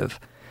cat live.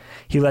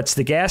 He lets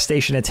the gas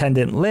station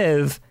attendant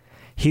live.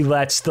 He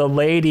lets the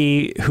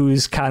lady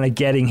who's kind of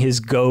getting his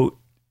goat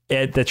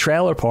at the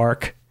trailer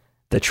park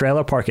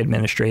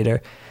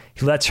administrator,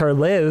 he lets her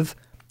live,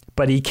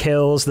 but he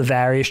kills the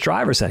various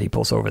drivers that he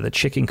pulls over, the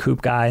chicken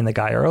coop guy and the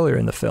guy earlier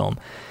in the film.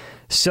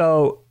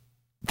 So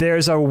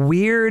there's a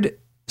weird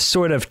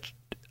sort of,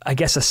 I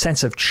guess, a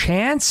sense of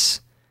chance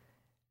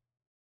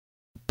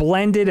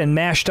blended and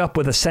mashed up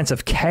with a sense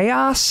of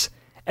chaos.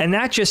 And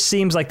that just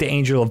seems like the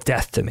angel of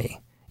death to me.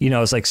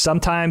 It's like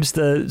sometimes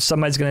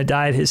somebody's going to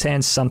die at his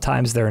hands.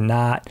 Sometimes they're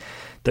not.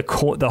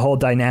 The whole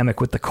dynamic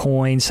with the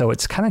coin. So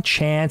it's kind of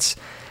chance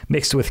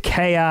mixed with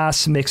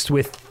chaos, mixed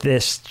with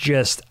this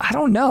just, I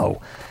don't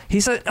know.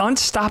 He's an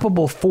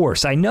unstoppable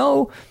force. I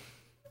know,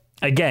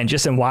 again,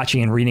 just in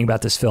watching and reading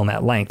about this film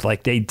at length,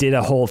 like they did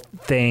a whole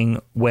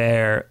thing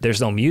where there's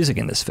no music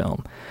in this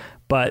film,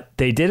 but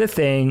they did a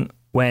thing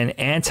when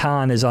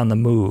Anton is on the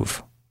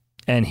move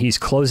and he's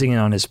closing in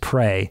on his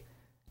prey.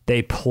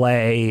 They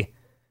play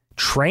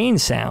train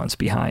sounds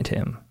behind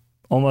him,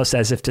 almost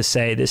as if to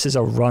say, this is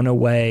a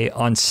runaway,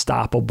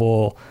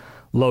 unstoppable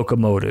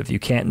locomotive. You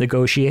can't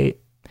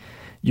negotiate.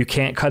 You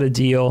can't cut a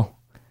deal.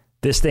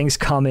 This thing's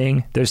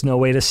coming. There's no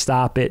way to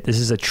stop it. This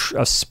is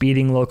a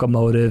speeding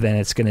locomotive, and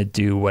it's going to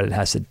do what it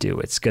has to do.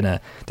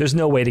 There's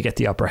no way to get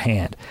the upper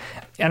hand.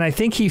 And I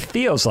think he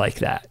feels like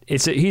that.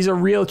 He's a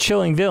real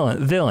chilling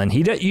villain.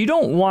 You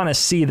don't want to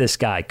see this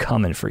guy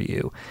coming for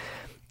you.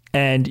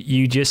 And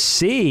you just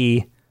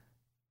see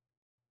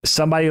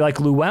somebody like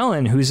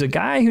Llewellyn, who's a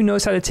guy who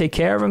knows how to take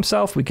care of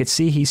himself. We could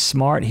see he's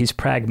smart. He's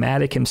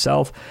pragmatic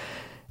himself.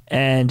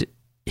 And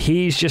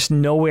he's just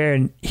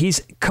nowhere.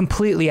 He's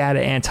completely out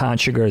of Anton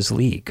Chigurh's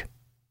league.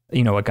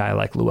 A guy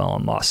like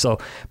Llewellyn Moss. So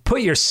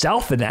put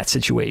yourself in that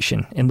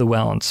situation, in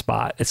Llewellyn's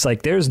spot. It's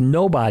like there's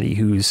nobody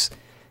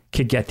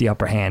could get the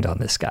upper hand on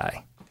this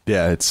guy.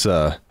 Yeah, it's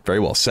very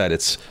well said.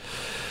 It's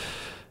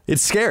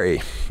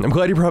scary. I'm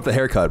glad you brought up the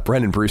haircut.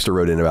 Brendan Brewster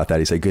wrote in about that.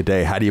 He said, "Good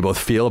day. How do you both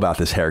feel about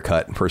this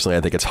haircut? Personally,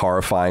 I think it's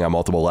horrifying on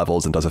multiple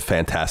levels and does a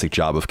fantastic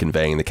job of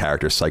conveying the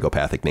character's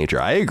psychopathic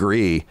nature." I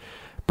agree,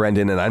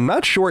 Brendan, and I'm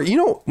not sure,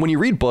 when you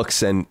read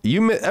books, and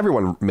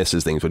everyone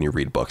misses things when you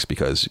read books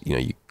because,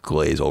 you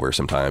glaze over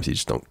sometimes. You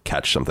just don't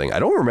catch something. I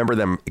don't remember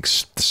them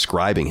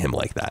describing him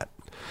like that.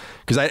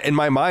 Because in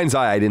my mind's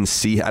eye, I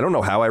don't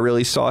know how I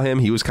really saw him.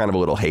 He was kind of a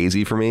little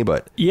hazy for me,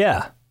 but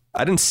yeah,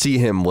 I didn't see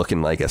him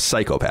looking like a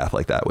psychopath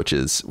like that, which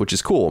is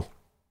cool.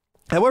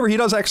 However, he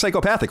does act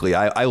psychopathically.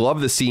 I love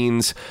the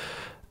scenes.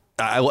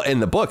 In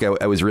the book,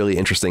 it was really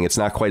interesting. It's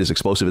not quite as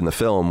explosive in the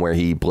film where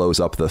he blows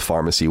up the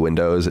pharmacy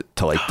windows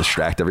to like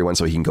distract everyone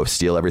so he can go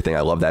steal everything.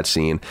 I love that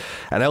scene.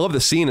 And I love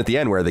the scene at the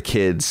end where the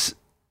kids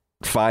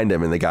find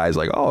him and the guy's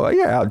like, "Oh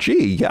yeah,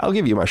 gee, I'll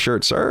give you my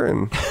shirt, sir,"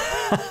 and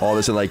all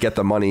this, and like get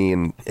the money,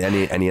 and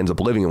he ends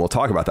up living. And we'll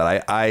talk about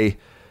that.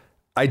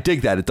 I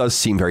dig that. It does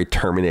seem very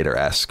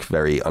Terminator-esque,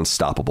 very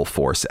Unstoppable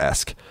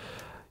Force-esque.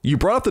 You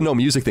brought up the no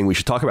music thing. We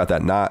should talk about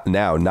that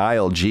now.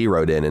 Niall G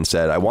wrote in and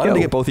said, "I wanted to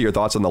get both of your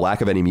thoughts on the lack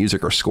of any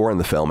music or score in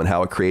the film and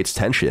how it creates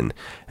tension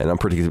and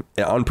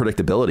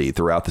unpredictability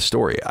throughout the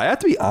story." I have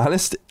to be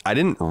honest, I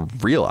didn't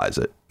realize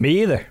it.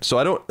 Me either. So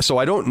I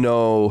don't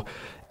know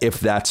if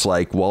that's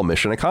like, well,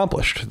 mission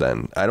accomplished.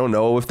 Then I don't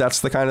know if that's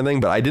the kind of thing,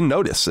 but I didn't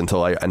notice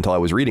until I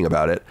was reading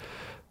about it.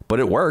 But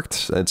it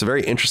worked. It's a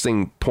very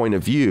interesting point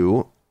of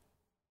view.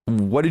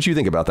 What did you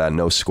think about that?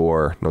 No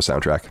score, no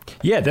soundtrack.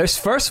 Yeah,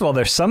 there's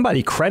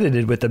somebody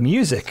credited with the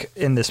music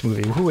in this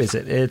movie. Who is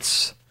it?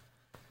 It's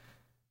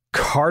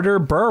Carter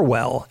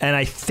Burwell. And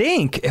I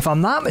think, if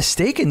I'm not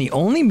mistaken, the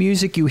only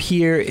music you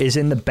hear is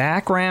in the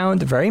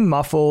background, very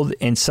muffled,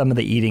 in some of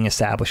the eating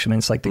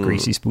establishments, like the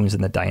Greasy Spoons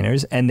and the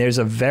diners. And there's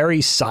a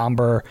very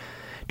somber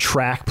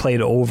track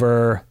played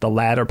over the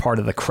latter part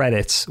of the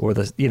credits, or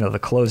the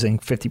closing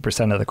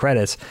 50% of the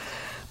credits.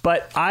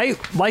 But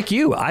like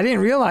you, I didn't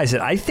realize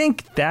it. I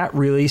think that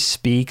really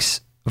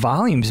speaks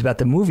volumes about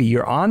the movie.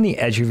 You're on the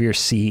edge of your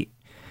seat.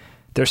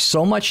 There's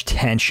so much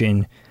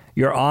tension.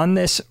 You're on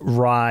this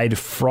ride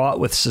fraught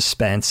with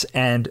suspense.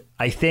 And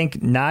I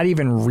think not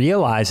even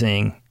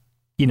realizing,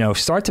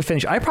 start to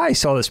finish. I probably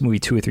saw this movie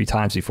 2 or 3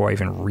 times before I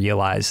even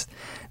realized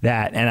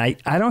that. And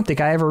I don't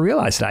think I ever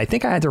realized it. I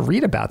think I had to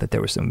read about that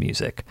there was no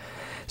music.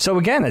 So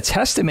again, a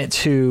testament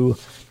to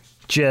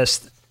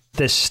just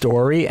this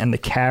story and the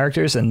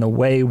characters and the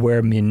way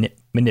we're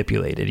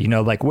manipulated.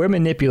 Like we're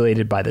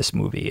manipulated by this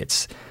movie.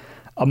 It's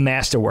a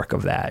masterwork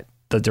of that.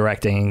 The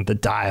directing, the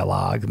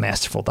dialogue,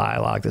 masterful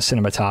dialogue, the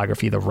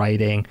cinematography, the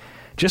writing.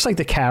 Just like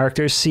the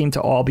characters seem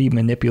to all be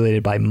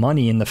manipulated by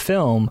money in the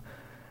film,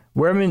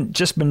 we're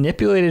just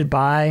manipulated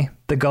by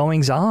the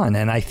goings on.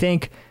 And I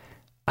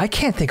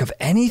can't think of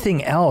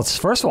anything else.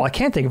 First of all, I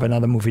can't think of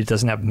another movie that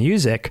doesn't have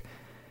music.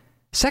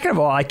 Second of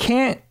all, I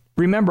can't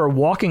remember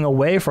walking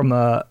away from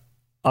a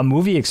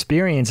movie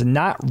experience and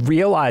not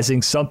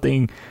realizing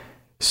something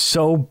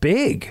so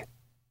big.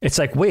 It's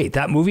like, wait,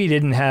 that movie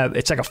didn't have,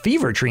 it's like a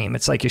fever dream.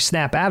 It's like you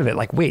snap out of it.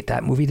 Like, wait,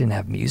 that movie didn't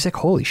have music?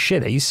 Holy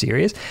shit, are you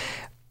serious?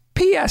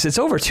 P.S. It's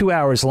over 2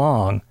 hours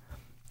long.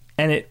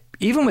 And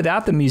even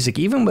without the music,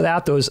 even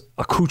without those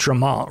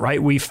accoutrements,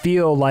 right? We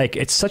feel like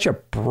it's such a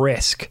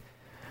brisk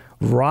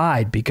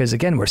ride because,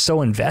 again, we're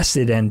so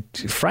invested and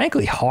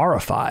frankly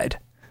horrified.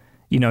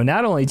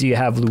 Not only do you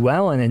have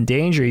Llewellyn in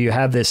danger, you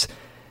have this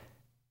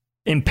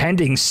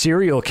impending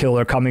serial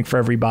killer coming for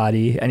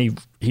everybody, and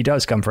he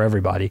does come for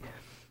everybody.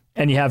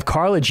 And you have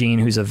Carla Jean,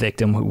 who's a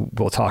victim, who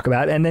we'll talk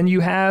about. And then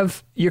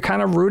you're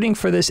kind of rooting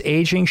for this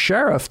aging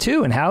sheriff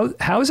too. And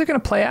how is it going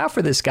to play out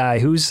for this guy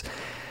who's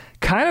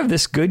kind of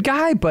this good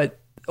guy, but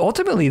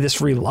ultimately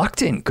this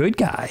reluctant good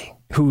guy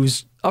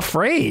who's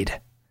afraid,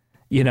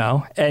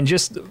 and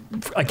just,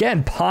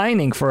 again,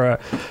 pining for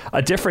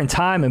a different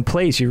time and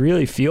place. You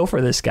really feel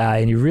for this guy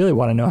and you really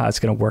want to know how it's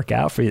going to work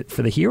out for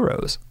the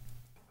heroes.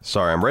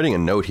 Sorry, I'm writing a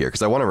note here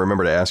because I want to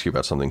remember to ask you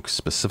about something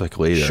specific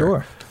later.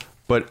 Sure.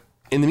 But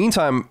in the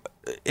meantime,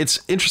 it's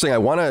interesting. I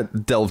want to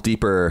delve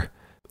deeper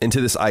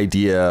into this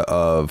idea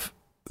of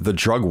the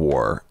drug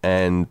war.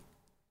 And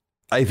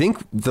I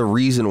think the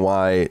reason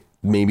why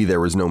maybe there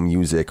was no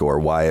music or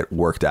why it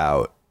worked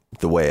out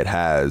the way it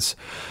has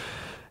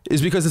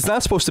is because it's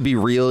not supposed to be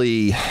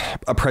really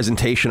a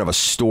presentation of a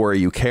story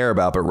you care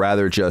about, but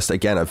rather just,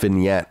 again, a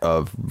vignette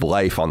of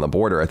life on the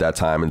border at that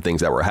time and things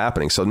that were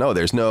happening. So no,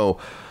 there's no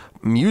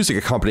music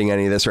accompanying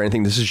any of this or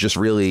anything. This is just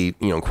really,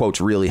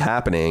 quotes, really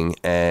happening.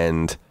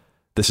 And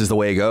this is the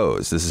way it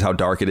goes. This is how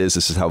dark it is.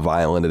 This is how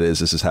violent it is.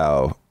 This is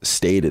how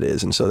stated it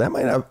is. And so that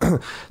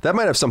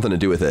might have something to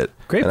do with it.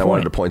 Great point. I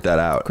wanted to point that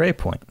out. Great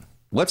point.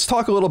 Let's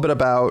talk a little bit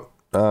about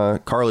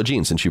Carla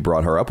Jean, since you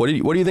brought her up. What do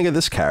you think of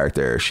this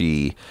character?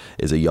 She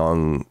is a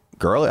young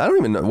girl. I don't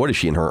even know. What is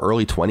she, in her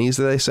early 20s,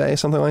 did they say?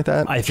 Something like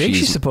that? I think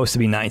she's supposed to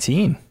be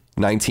 19.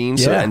 19?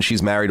 Yeah. So, and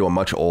she's married to a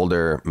much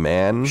older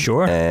man.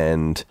 Sure.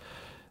 And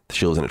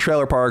she lives in a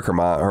trailer park. Her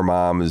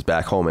mom is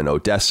back home in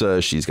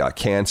Odessa. She's got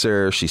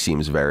cancer. She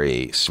seems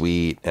very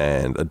sweet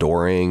and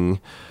adoring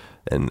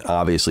and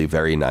obviously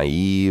very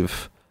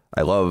naive.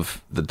 I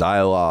love the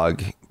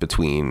dialogue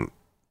between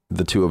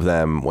the two of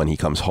them when he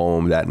comes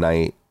home that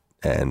night.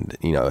 And,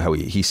 how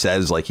he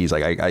says, like, he's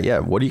like, yeah,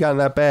 what do you got in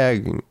that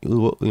bag?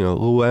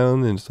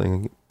 Llewellyn, and it's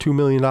like $2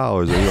 million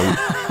or,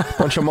 a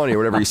bunch of money or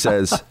whatever he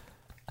says,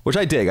 which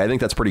I dig. I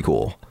think that's pretty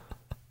cool.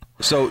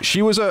 So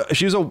she was a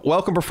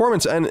welcome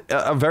performance and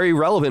a very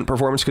relevant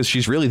performance because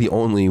she's really the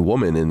only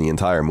woman in the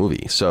entire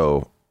movie.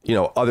 So,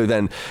 other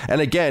than,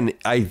 and again,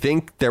 I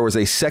think there's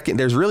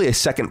really a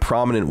second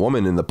prominent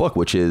woman in the book,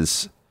 which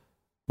is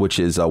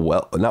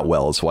not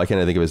Wells. Why can't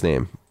I think of his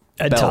name?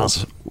 Bell's.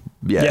 Tom.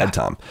 Yeah, Ed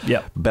Tom.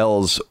 Yeah.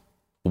 Bell's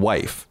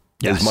wife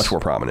is much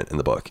more prominent in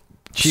the book.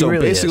 She really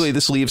basically is.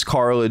 This leaves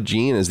Carla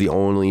Jean as the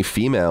only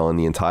female in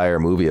the entire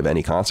movie of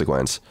any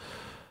consequence.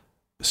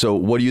 So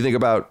what do you think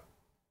about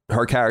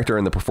her character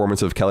and the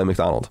performance of Kelly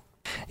MacDonald?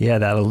 Yeah,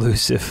 that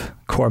elusive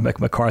Cormac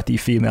McCarthy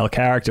female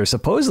character.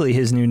 Supposedly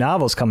his new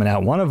novel's coming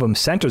out. One of them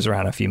centers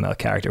around a female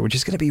character, which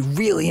is going to be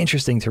really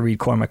interesting to read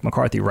Cormac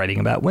McCarthy writing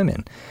about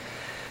women.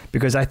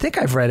 Because I think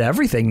I've read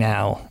everything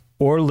now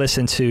or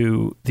listened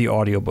to the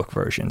audiobook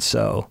version.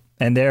 So,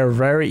 and they're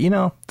very,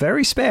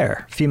 very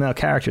spare female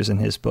characters in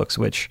his books,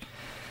 which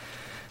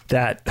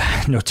that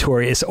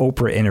notorious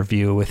Oprah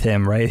interview with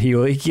him, right?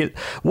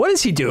 What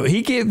does he do?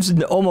 He gives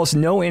almost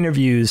no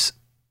interviews.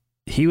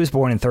 He was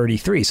born in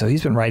 1933, so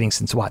he's been writing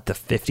since what, the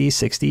 50s,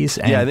 60s?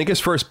 And yeah, I think his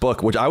first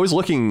book, which I was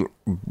looking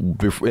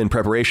in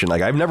preparation,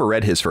 like I've never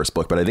read his first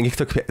book, but I think it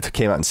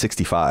came out in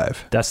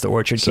 1965. That's The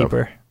Orchard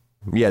Keeper?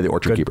 Yeah, The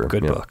Orchard Keeper.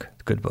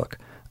 Good book.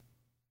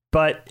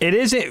 But it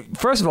isn't,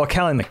 first of all,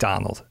 Kelly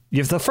MacDonald.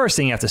 The first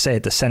thing you have to say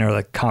at the center of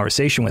the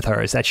conversation with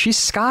her is that she's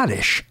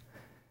Scottish.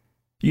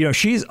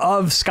 She's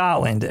of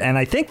Scotland. And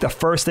I think the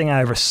first thing I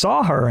ever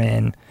saw her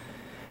in,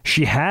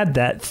 she had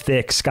that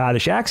thick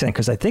Scottish accent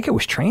because I think it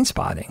was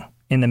Trainspotting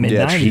in the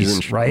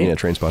mid-90s, right? Yeah,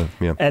 Trainspotting,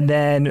 yeah. And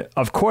then,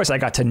 of course, I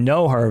got to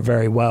know her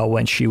very well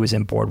when she was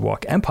in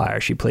Boardwalk Empire.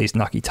 She plays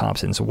Nucky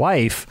Thompson's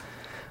wife,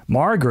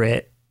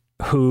 Margaret,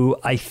 who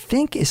I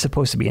think is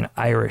supposed to be an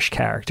Irish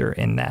character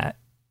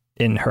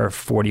in her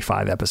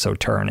 45 episode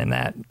turn in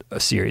that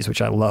series,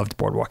 which I loved,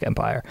 Boardwalk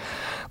Empire.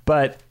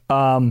 But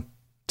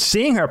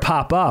seeing her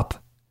pop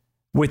up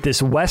with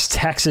this West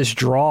Texas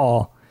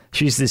drawl.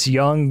 She's this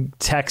young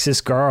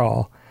Texas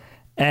girl,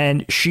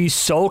 and she's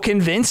so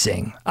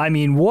convincing. I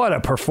mean, what a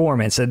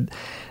performance. And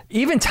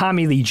even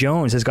Tommy Lee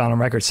Jones has gone on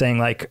record saying,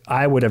 like,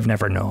 I would have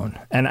never known.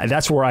 And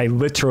that's where I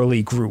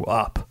literally grew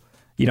up.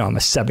 You know, I'm a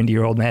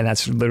 70-year-old man.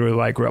 That's literally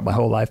where I grew up my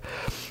whole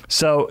life.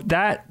 So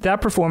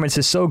that performance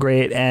is so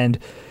great. And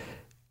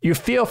you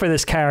feel for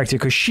this character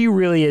because she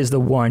really is the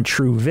one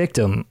true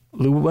victim.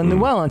 When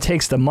Llewellyn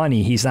takes the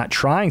money, he's not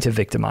trying to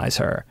victimize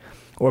her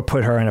or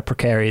put her in a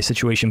precarious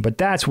situation, but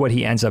that's what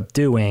he ends up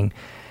doing.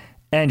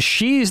 And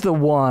she's the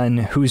one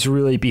who's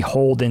really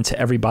beholden to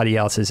everybody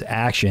else's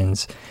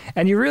actions.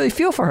 And you really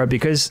feel for her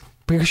because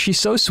she's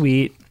so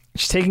sweet.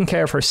 She's taking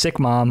care of her sick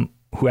mom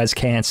who has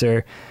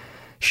cancer.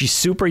 She's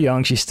super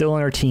young. She's still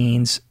in her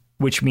teens,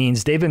 which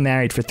means they've been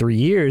married for 3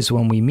 years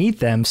when we meet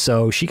them.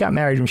 So she got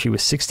married when she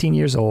was 16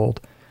 years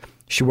old.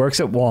 She works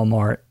at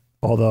Walmart,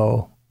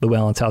 although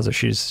Llewellyn tells her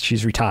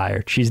she's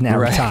retired. She's now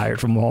retired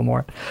from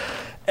Walmart.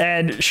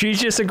 And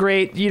she's just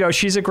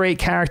she's a great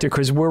character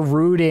because we're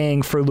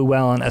rooting for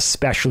Llewellyn,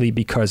 especially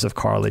because of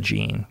Carla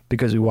Jean,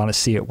 because we want to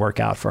see it work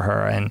out for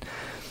her. And,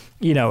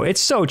 you know, it's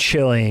so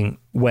chilling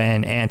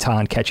when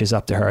Anton catches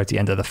up to her at the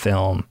end of the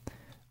film,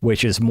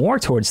 which is more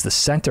towards the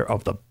center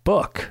of the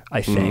book,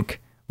 I think,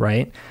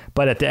 right?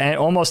 But at the end,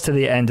 almost to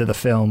the end of the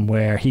film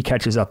where he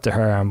catches up to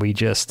her and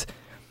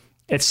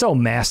it's so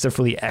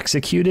masterfully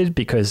executed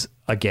because,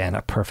 again,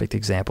 a perfect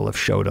example of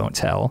show don't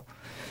tell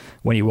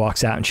when he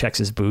walks out and checks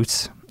his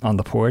boots on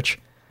the porch.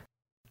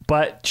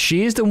 But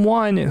she's the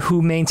one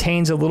who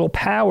maintains a little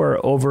power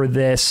over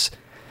this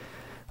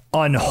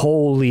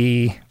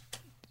unholy,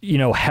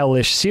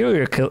 hellish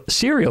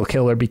serial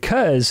killer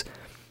because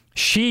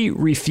she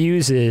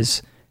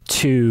refuses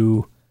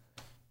to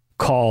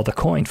call the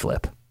coin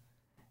flip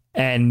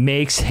and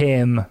makes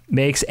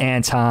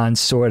Anton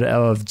sort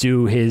of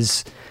do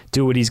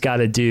what he's got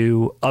to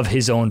do of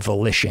his own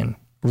volition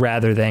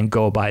rather than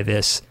go by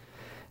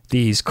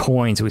these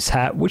coins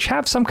which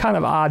have some kind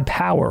of odd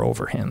power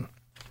over him.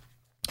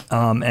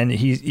 And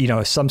he's,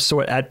 some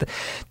sort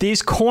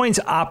these coins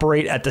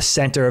operate at the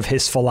center of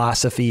his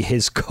philosophy,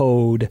 his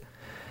code,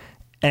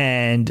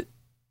 and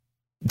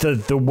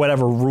the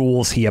whatever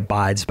rules he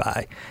abides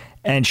by.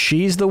 And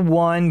she's the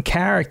one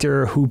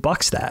character who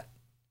bucks that.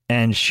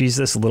 And she's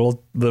this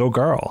little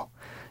girl.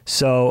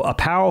 So a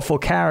powerful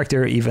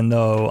character, even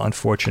though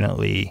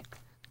unfortunately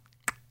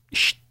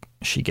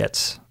she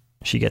gets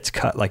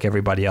cut like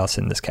everybody else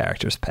in this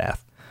character's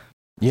path.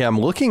 Yeah,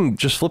 I'm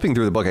just flipping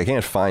through the book. I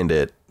can't find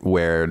it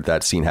where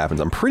that scene happens.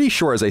 I'm pretty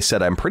sure, as I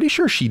said,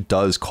 she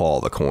does call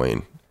the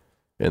coin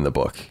in the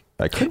book.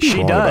 I could be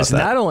wrong about that.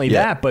 Not only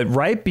that, but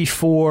right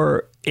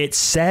before it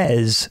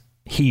says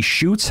he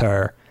shoots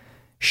her,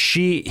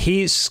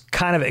 he's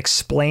kind of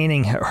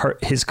explaining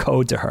his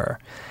code to her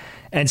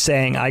and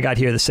saying, I got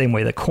here the same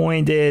way the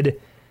coin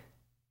did.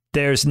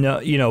 There's no,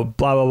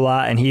 blah, blah,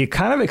 blah. And he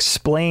kind of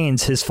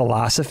explains his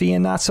philosophy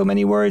in not so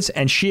many words.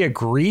 And she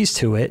agrees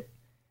to it.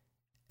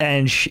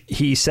 And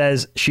she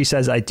says,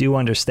 I do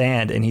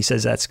understand. And he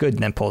says, that's good.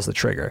 And then pulls the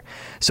trigger.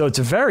 So it's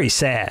very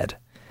sad.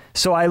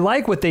 So I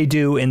like what they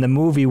do in the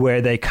movie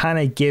where they kind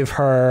of give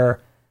her,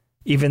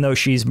 even though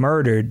she's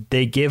murdered,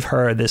 they give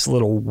her this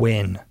little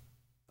win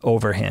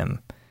over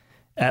him.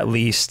 At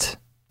least,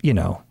 I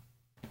don't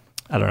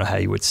know how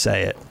you would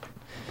say it.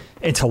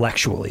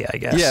 Intellectually, I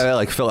guess. Yeah,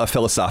 like a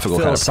philosophical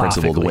kind of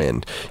principled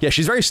win. Yeah,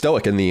 she's very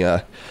stoic in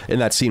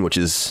that scene, which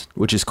is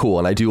cool.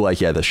 And I do like,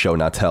 the show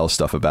not tell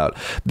stuff about,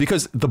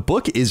 because the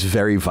book is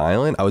very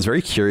violent. I was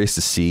very curious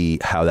to see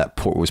how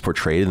that was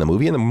portrayed in the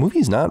movie, and the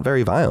movie's not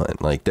very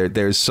violent. Like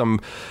there's some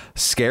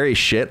scary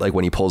shit, like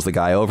when he pulls the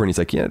guy over and he's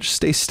like, just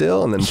stay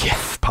still, and then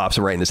pops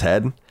him right in his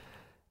head.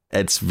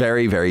 It's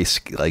very, very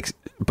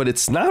but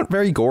it's not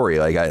very gory.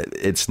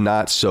 It's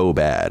not so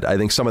bad. I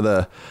think some of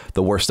the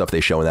worst stuff they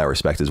show in that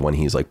respect is when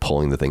he's like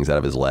pulling the things out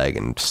of his leg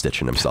and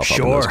stitching himself up.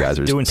 And those guys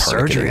are doing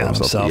surgery on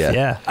himself.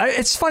 Yeah.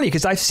 It's funny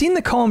because I've seen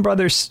the Coen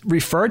brothers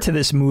refer to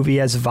this movie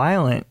as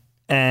violent,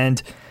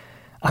 and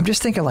I'm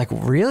just thinking, like,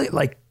 really,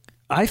 like,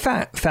 I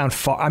found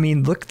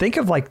think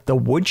of like the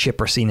wood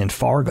chipper scene in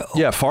Fargo.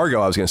 Yeah, Fargo,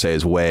 I was going to say,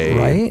 is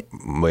way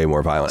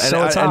more violent.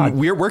 So and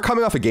we're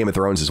coming off of Game of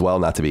Thrones as well,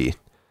 not to be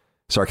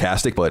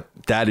sarcastic, but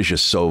that is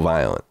just so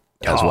violent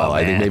as well. Man.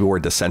 I think maybe we're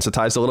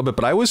desensitized a little bit,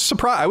 but I was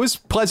surprised. I was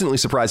pleasantly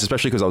surprised,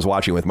 especially because I was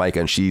watching with Micah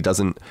and she's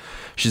a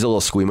little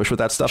squeamish with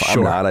that stuff.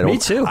 Sure. I'm not. Me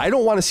too. I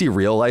don't want to see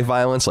real life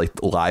violence, like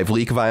live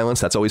leak violence.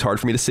 That's always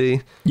hard for me to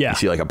see. Yeah. You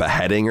see like a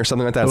beheading or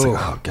something like that. It's like,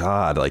 oh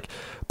God,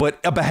 but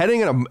a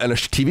beheading in a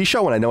TV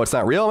show when I know it's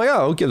not real, I'm like,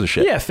 oh, who gives a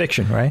shit? Yeah.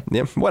 Fiction, right?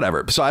 Yeah.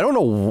 Whatever. So I don't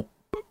know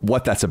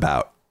what that's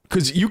about.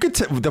 Because you could,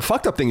 the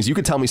fucked up thing is you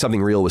could tell me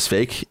something real was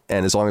fake,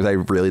 and as long as I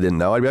really didn't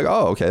know, I'd be like,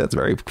 oh, okay, that's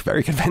very,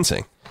 very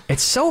convincing.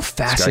 It's so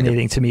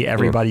fascinating to me,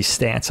 everybody's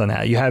stance on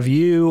that. You have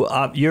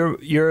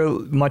you're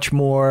much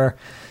more,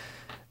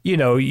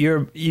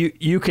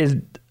 you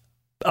could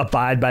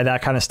abide by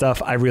that kind of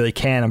stuff. I really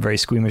can. I'm very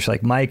squeamish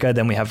like Micah.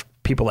 Then we have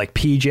people like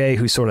PJ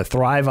who sort of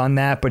thrive on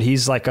that, but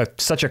he's like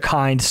such a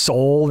kind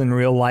soul in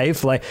real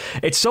life. Like,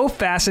 it's so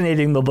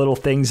fascinating, the little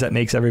things that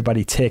makes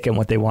everybody tick and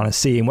what they want to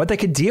see and what they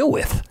could deal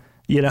with.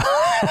 You know,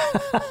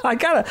 I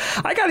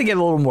gotta get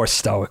a little more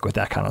stoic with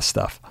that kind of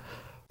stuff.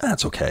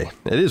 That's okay.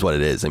 It is what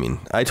it is. I mean,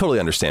 I totally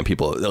understand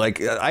people.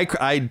 Like,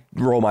 I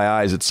roll my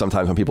eyes at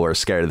sometimes when people are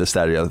scared of this,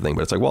 that, or the other thing.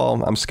 But it's like,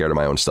 well, I'm scared of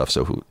my own stuff.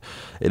 So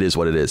it is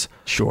what it is.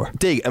 Sure.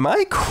 Dig, am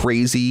I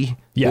crazy?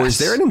 Yes. Or is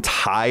there an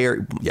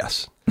entire...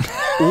 Yes.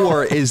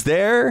 Or is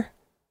there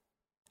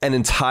an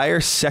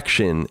entire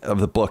section of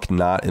the book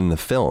not in the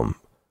film,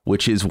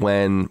 which is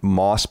when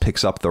Moss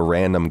picks up the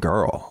random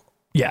girl?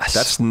 Yes.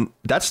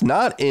 That's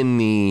not in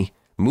the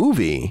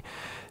movie.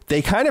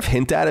 They kind of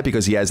hint at it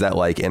because he has that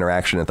like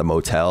interaction at the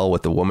motel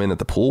with the woman at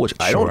the pool, which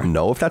I don't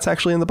know if that's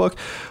actually in the book.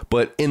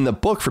 But in the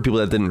book, for people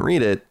that didn't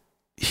read it,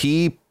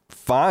 he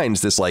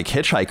finds this like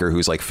hitchhiker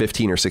who's like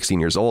 15 or 16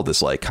 years old,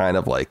 this like kind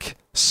of like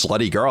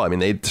slutty girl. I mean,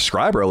 they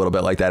describe her a little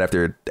bit like that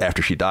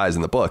after she dies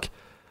in the book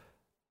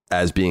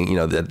as being, you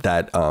know,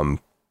 that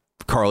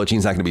Carla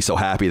Jean's not going to be so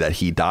happy that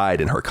he died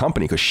in her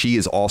company because she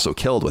is also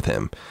killed with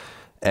him.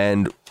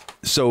 And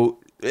so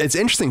it's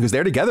interesting because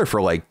they're together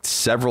for like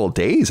several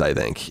days, I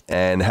think,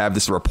 and have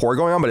this rapport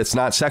going on, but it's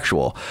not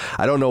sexual.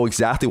 I don't know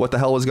exactly what the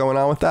hell was going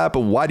on with that,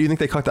 but why do you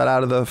think they cut that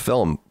out of the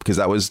film? Because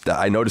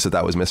I noticed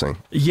that was missing.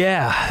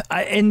 Yeah.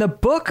 In the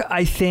book,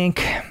 I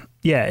think,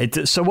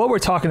 so what we're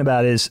talking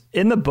about is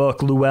in the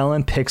book,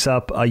 Llewellyn picks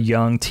up a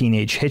young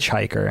teenage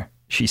hitchhiker.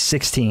 She's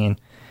 16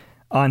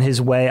 on his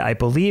way. I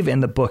believe in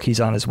the book, he's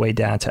on his way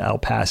down to El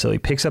Paso. He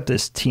picks up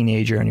this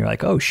teenager and you're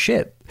like, oh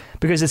shit.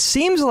 Because it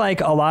seems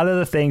like a lot of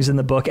the things in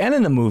the book and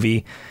in the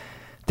movie,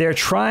 they're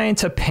trying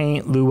to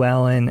paint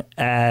Llewellyn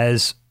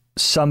as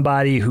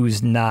somebody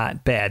who's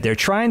not bad. They're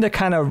trying to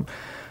kind of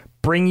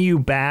bring you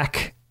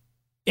back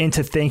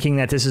into thinking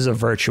that this is a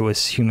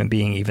virtuous human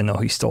being, even though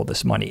he stole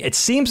this money. It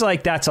seems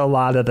like that's a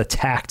lot of the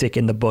tactic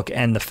in the book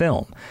and the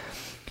film.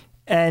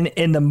 And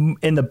in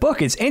the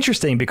book, it's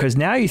interesting because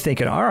now you're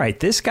thinking, all right,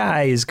 this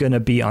guy is going to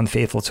be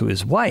unfaithful to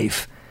his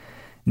wife.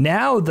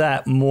 Now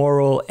that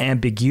moral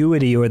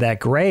ambiguity or that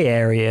gray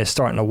area is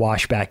starting to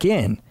wash back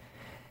in.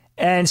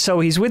 And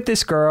so he's with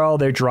this girl,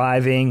 they're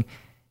driving,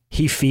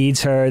 he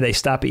feeds her, they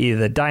stop at either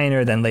the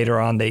diner, then later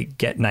on they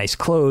get nice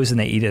clothes and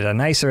they eat at a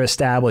nicer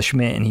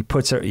establishment,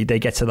 and they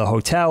get to the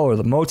hotel or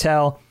the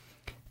motel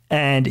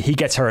and he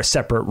gets her a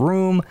separate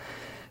room.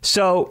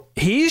 So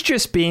he's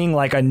just being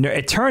like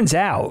it turns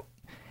out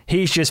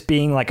he's just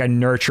being like a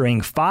nurturing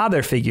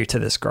father figure to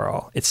this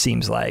girl, it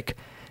seems like.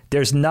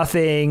 There's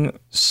nothing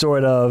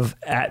sort of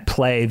at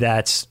play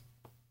that's,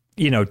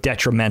 you know,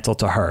 detrimental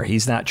to her.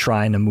 He's not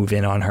trying to move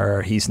in on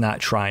her. He's not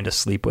trying to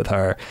sleep with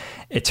her,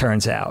 it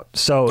turns out.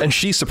 So, and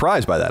she's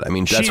surprised by that. I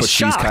mean, that's what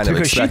she's kind of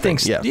expecting.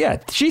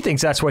 She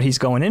thinks that's what he's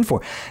going in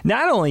for.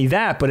 Not only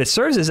that, but it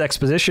serves as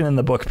exposition in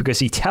the book because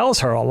he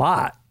tells her a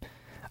lot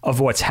of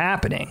what's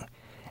happening.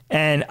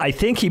 And I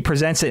think he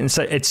presents it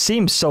and it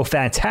seems so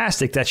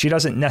fantastic that she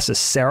doesn't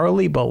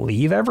necessarily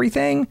believe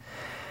everything,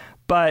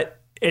 but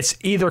it's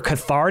either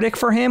cathartic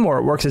for him or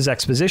it works as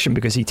exposition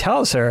because he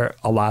tells her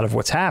a lot of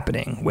what's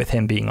happening with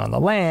him being on the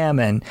lam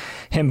and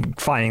him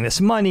finding this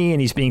money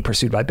and he's being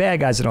pursued by bad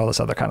guys and all this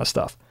other kind of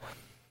stuff.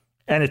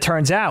 And it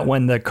turns out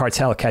when the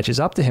cartel catches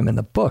up to him in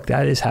the book,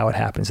 that is how it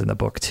happens in the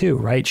book too,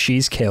 right?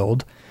 She's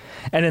killed.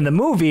 And in the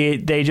movie,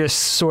 they just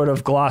sort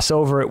of gloss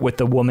over it with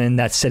the woman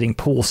that's sitting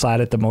poolside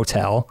at the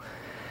motel.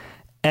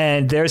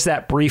 And there's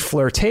that brief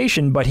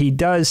flirtation, but he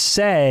does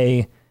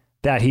say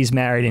that he's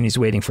married and he's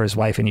waiting for his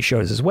wife and he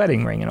shows his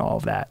wedding ring and all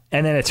of that.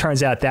 And then it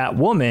turns out that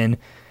woman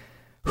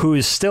who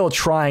is still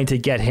trying to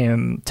get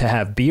him to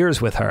have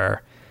beers with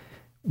her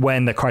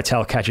when the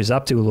cartel catches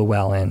up to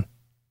Llewellyn,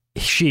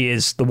 she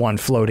is the one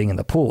floating in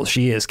the pool.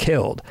 She is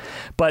killed.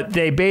 But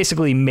they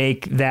basically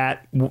make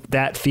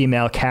that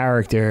female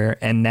character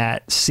and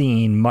that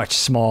scene much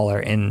smaller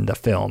in the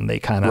film. They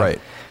kind of,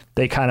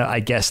 I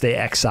guess they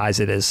excise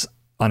it as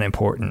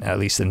unimportant, at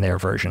least in their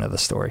version of the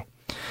story.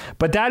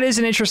 But that is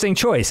an interesting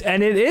choice.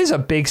 And it is a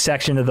big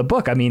section of the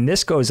book. I mean,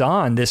 this goes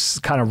on, this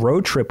kind of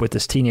road trip with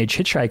this teenage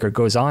hitchhiker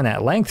goes on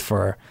at length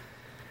for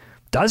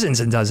dozens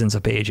and dozens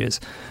of pages.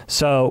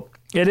 So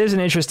it is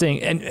an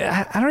interesting, and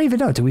I don't even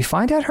know. Do we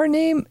find out her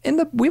name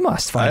we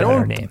must find out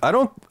her name. I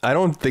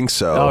don't think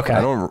so. Okay.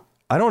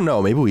 I don't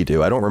know. Maybe we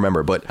do. I don't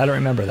remember, but I don't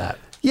remember that.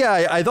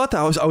 Yeah. I thought that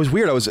I was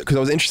weird. Because I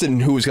was interested in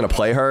who was going to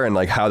play her and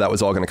like how that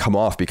was all going to come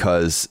off,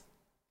 because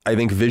I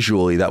think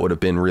visually that would have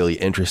been really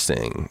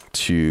interesting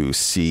to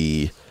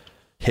see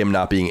him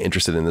not being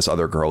interested in this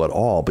other girl at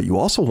all. But you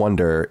also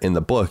wonder in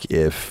the book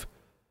if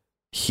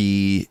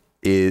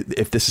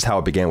this is how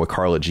it began with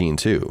Carla Jean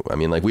too. I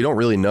mean, like, we don't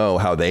really know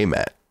how they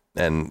met.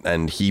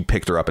 And he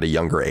picked her up at a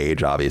younger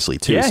age, obviously,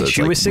 too. Yeah, so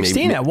she was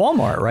 16 at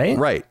Walmart, right?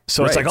 Right.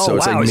 So it's like, oh,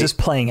 wow, is this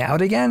playing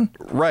out again?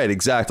 Right,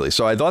 exactly.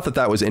 So I thought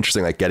that was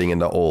interesting, like getting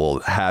into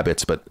old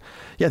habits. But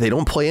yeah, they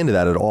don't play into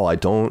that at all. I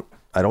don't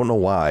know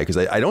why, because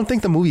I don't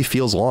think the movie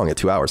feels long at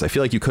 2 hours. I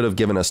feel like you could have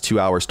given us 2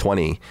 hours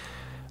 20.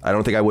 I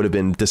don't think I would have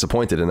been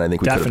disappointed, and I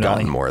think we could have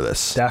gotten more of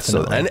this.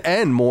 Definitely. So,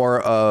 and more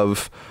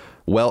of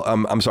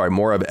I'm sorry,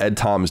 more of Ed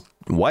Tom's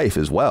wife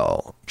as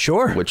well.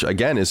 Sure. Which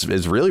again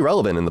is really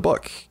relevant in the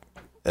book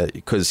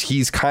because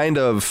he's kind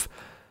of,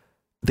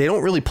 they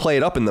don't really play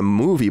it up in the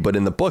movie, but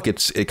in the book,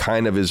 it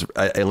kind of is,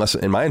 unless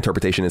in my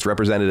interpretation, it's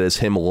represented as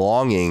him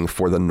longing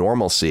for the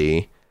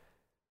normalcy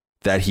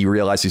that he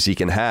realizes he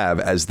can have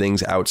as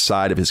things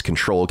outside of his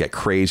control get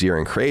crazier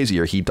and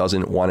crazier. He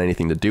doesn't want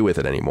anything to do with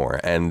it anymore.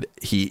 And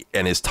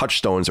his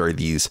touchstones are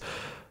these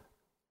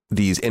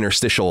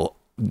interstitial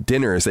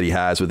dinners that he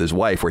has with his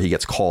wife where he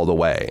gets called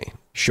away.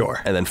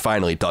 Sure. And then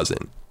finally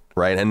doesn't.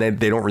 Right. And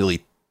they don't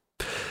really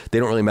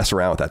mess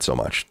around with that so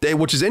much,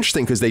 which is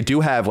interesting because they do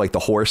have like the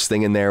horse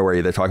thing in there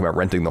where they're talking about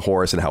renting the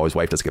horse and how his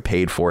wife doesn't get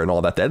paid for it and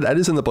all that. That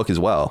is in the book as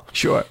well.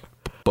 Sure.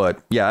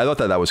 But yeah, I thought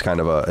that was kind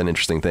of an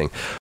interesting thing.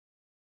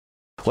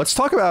 Let's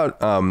talk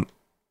about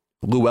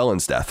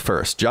Llewellyn's death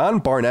first. John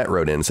Barnett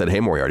wrote in and said,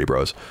 "Hey, Moriarty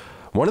Bros.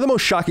 One of the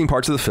most shocking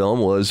parts of the film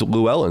was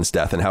Llewellyn's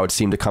death and how it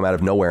seemed to come out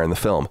of nowhere in the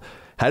film.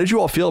 How did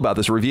you all feel about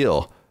this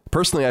reveal?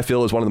 Personally, I feel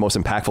it was one of the most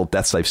impactful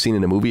deaths I've seen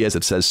in a movie as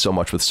it says so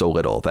much with so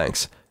little.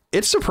 Thanks."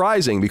 It's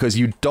surprising because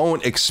you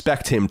don't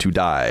expect him to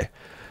die.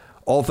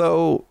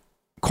 Although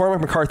Cormac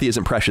McCarthy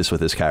isn't precious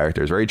with his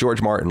characters, very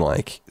George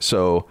Martin-like.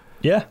 So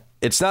yeah,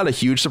 it's not a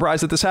huge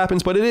surprise that this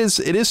happens, but it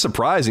is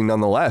surprising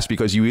nonetheless,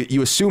 because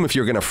you assume if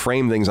you're going to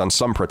frame things on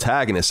some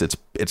protagonist,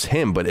 it's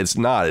him, but it's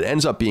not. It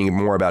ends up being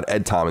more about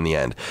Ed Tom in the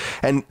end.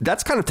 And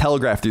that's kind of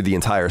telegraphed through the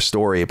entire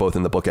story, both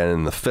in the book and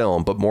in the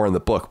film, but more in the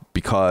book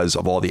because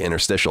of all the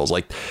interstitials.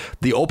 Like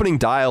the opening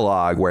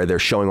dialogue where they're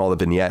showing all the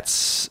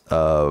vignettes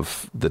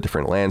of the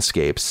different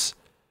landscapes,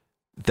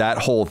 that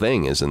whole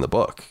thing is in the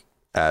book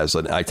as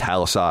an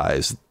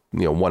italicized,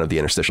 one of the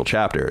interstitial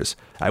chapters.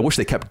 I wish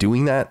they kept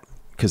doing that,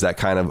 because that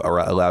kind of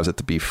allows it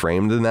to be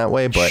framed in that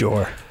way. But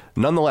sure.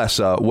 Nonetheless,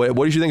 what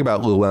did you think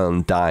about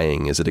Llewellyn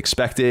dying? Is it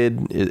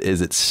expected? Is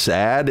it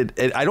sad?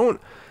 I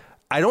don't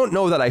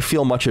know that I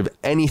feel much of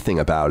anything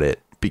about it,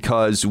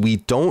 because we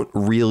don't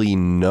really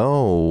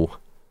know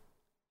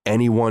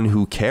anyone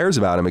who cares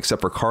about him except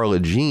for Carla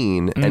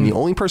Jean. And the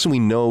only person we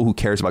know who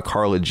cares about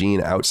Carla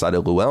Jean outside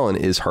of Llewellyn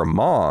is her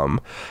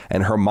mom,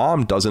 and her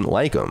mom doesn't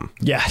like him.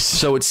 Yes.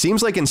 So it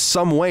seems like in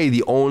some way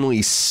the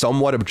only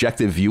somewhat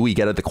objective view we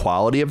get of the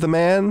quality of the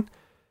man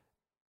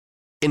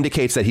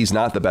indicates that he's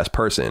not the best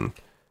person.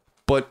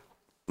 But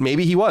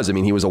maybe he was. I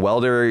mean, he was a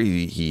welder.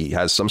 He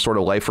has some sort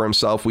of life for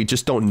himself. We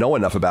just don't know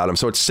enough about him.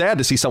 So it's sad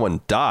to see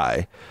someone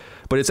die.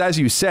 But it's, as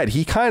you said,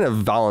 he kind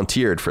of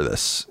volunteered for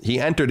this. He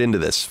entered into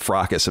this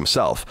fracas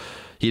himself.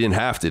 He didn't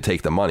have to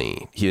take the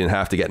money. He didn't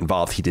have to get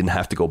involved. He didn't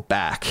have to go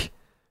back,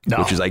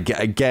 which is,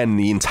 again,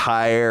 the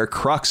entire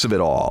crux of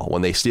it all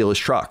when they steal his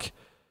truck.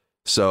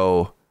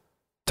 So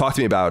talk to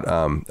me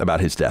about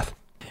his death.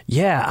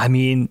 Yeah, I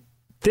mean,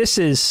 this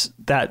is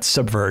that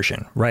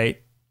subversion,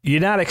 right? You're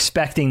not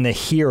expecting the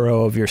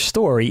hero of your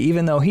story,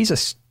 even though he's a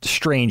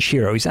strange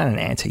hero. He's not an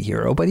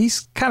anti-hero, but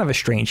he's kind of a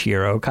strange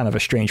hero, kind of a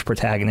strange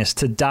protagonist,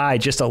 to die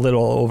just a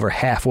little over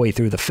halfway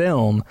through the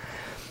film.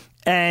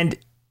 And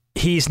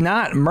he's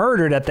not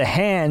murdered at the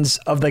hands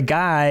of the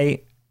guy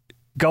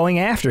going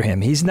after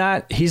him. He's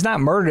not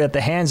murdered at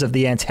the hands of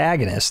the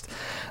antagonist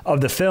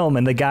of the film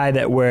and the guy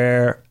that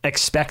we're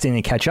expecting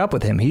to catch up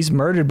with him. He's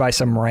murdered by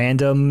some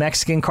random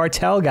Mexican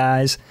cartel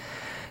guys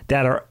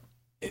that are,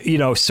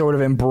 sort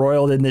of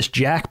embroiled in this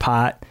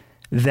jackpot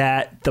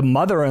that the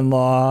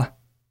mother-in-law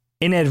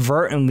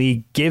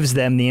inadvertently gives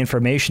them the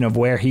information of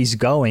where he's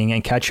going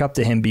and catch up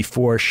to him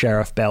before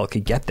Sheriff Bell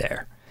could get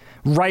there.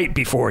 Right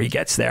before he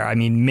gets there. I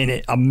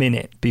mean, a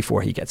minute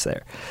before he gets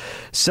there.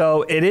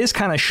 So it is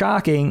kind of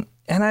shocking.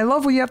 And I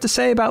love what you have to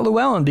say about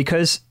Llewellyn,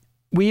 because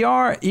we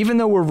are, even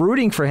though we're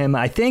rooting for him,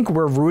 I think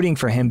we're rooting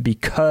for him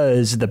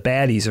because the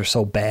baddies are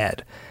so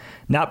bad,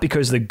 not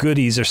because the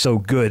goodies are so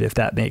good, if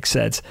that makes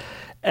sense.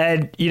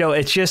 And,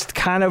 it's just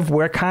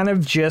we're kind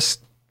of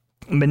just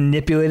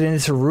manipulated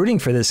into rooting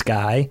for this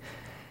guy.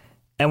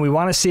 And we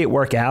want to see it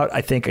work out.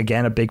 I think,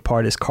 again, a big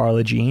part is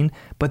Carla Jean.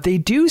 But they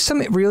do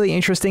some really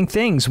interesting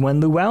things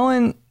when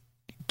Llewellyn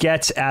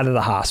gets out of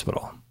the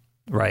hospital,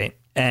 right?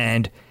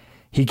 And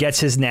he gets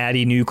his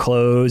natty new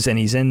clothes, and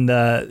he's in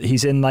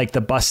like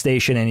the bus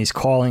station, and he's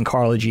calling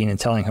Carla Jean and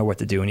telling her what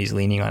to do, and he's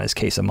leaning on his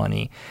case of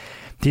money.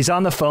 He's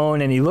on the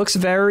phone, and he looks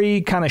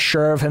very kind of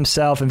sure of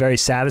himself and very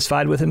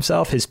satisfied with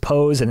himself, his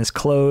pose and his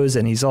clothes,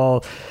 and he's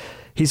all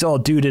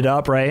duded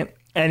up, right?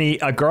 And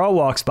a girl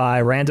walks by,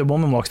 a random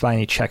woman walks by, and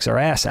he checks her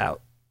ass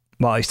out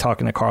while he's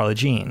talking to Carla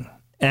Jean.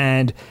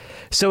 And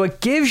so it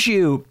gives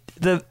you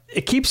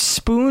it keeps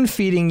spoon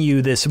feeding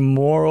you this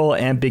moral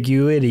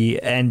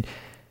ambiguity and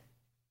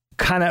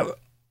kind of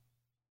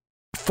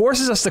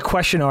forces us to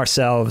question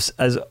ourselves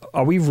as,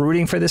 are we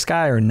rooting for this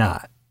guy or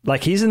not?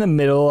 Like, he's in the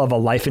middle of a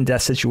life and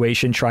death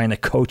situation trying to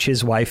coach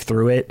his wife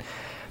through it.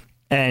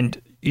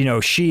 And,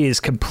 she is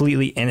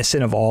completely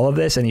innocent of all of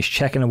this. And he's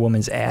checking a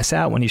woman's ass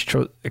out when he's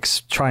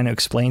trying to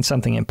explain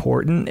something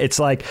important. It's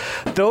like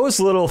those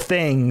little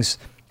things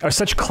are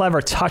such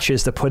clever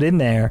touches to put in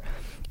there.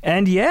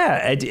 And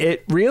yeah,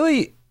 it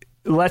really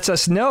lets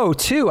us know,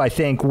 too, I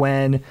think,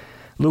 when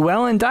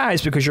Llewellyn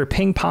dies because you're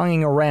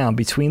ping-ponging around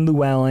between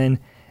Llewellyn,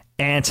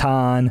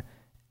 Anton,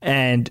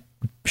 and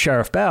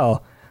Sheriff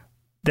Bell.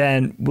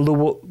 Then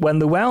when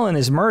Llewellyn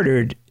is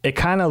murdered, it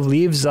kind of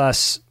leaves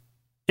us...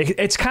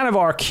 It's kind of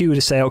our cue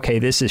to say, okay,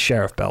 this is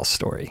Sheriff Bell's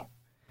story.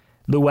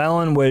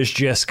 Llewellyn was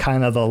just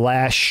kind of the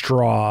last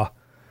straw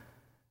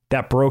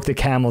that broke the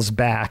camel's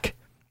back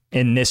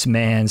in this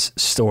man's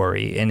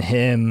story, and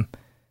him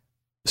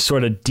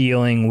sort of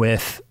dealing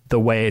with the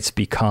way it's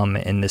become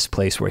in this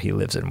place where he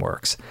lives and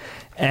works.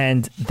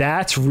 And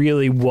that's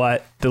really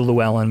what the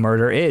Llewellyn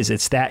murder is.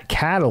 It's that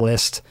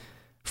catalyst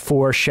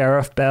for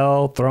Sheriff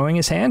Bell throwing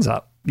his hands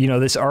up. You know,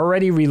 this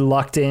already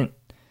reluctant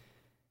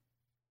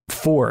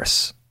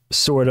force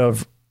sort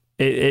of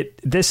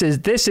this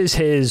is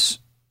his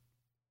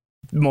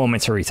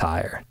moment to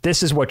retire.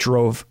 This is what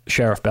drove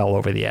Sheriff Bell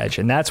over the edge,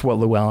 and that's what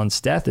Llewellyn's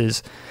death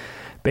is.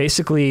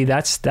 Basically,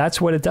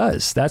 that's what it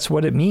does. That's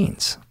what it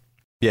means.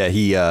 Yeah,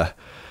 he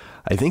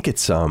I think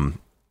it's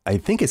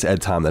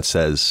Ed Tom that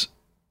says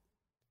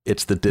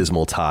it's the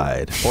dismal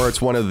tide, or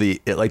it's one of the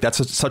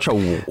such a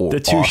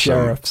the two awesome,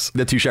 sheriffs.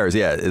 The two sheriffs,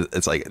 yeah.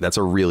 It's like that's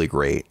a really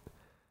great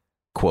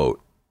quote,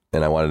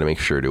 and I wanted to make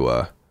sure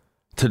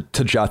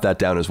to jot that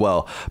down as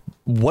well.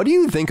 What do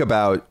you think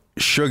about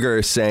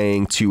Sugar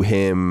saying to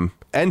him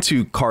and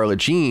to Carla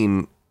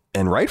Jean,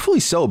 and rightfully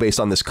so, based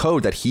on this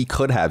code, that he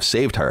could have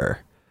saved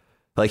her?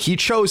 Like, he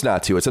chose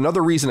not to. It's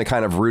another reason to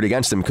kind of root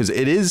against him, because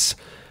it is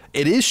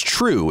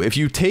true. If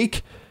you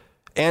take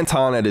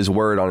Anton at his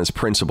word on his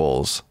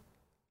principles,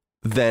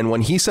 then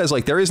when he says,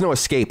 like, there is no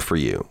escape for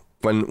you,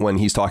 when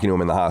he's talking to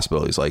him in the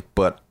hospital, he's like,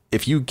 but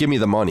if you give me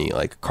the money,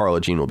 like,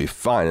 Carla Jean will be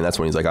fine. And that's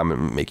when he's like, I'm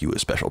going to make you a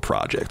special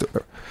project.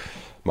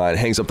 Mine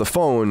hangs up the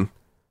phone.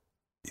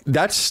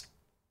 That's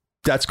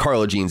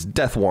Carla Jean's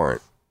death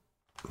warrant,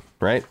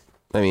 right?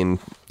 I mean,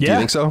 do you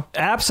think so?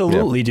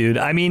 Absolutely, dude.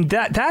 I mean,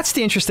 that's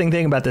the interesting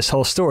thing about this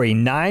whole story.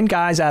 9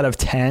 guys out of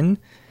 10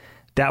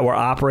 that were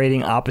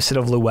operating opposite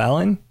of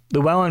Llewellyn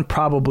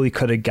probably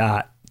could have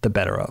got the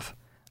better of.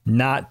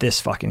 Not this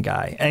fucking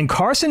guy. And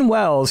Carson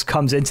Wells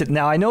comes into...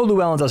 Now, I know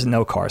Llewellyn doesn't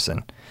know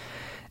Carson.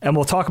 And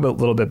we'll talk a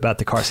little bit about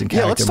the Carson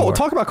character. Yeah, let's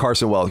talk about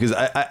Carson Wells, because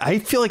I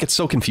feel like it's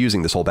so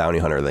confusing. This whole bounty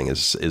hunter thing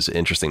is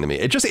interesting to me.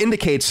 It just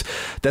indicates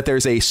that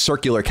there's a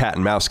circular cat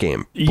and mouse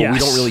game, but we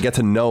don't really get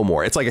to know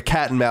more. It's like a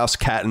cat and mouse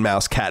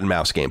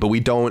game, but we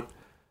don't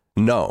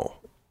know.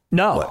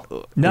 No.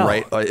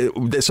 Right.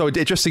 So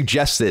it just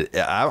suggests it.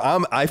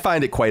 I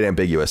find it quite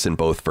ambiguous in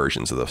both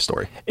versions of the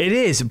story. It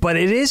is, but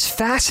it is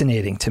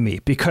fascinating to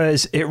me,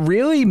 because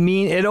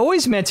it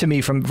always meant to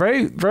me from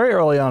very, very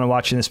early on in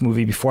watching this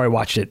movie, before I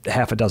watched it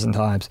half a dozen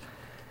times,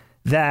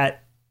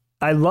 that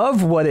I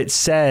love what it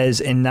says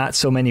in not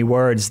so many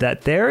words,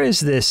 that there is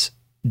this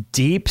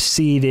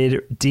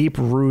deep-seated,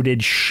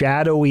 deep-rooted,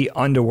 shadowy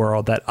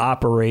underworld that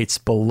operates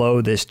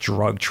below this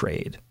drug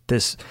trade,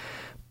 this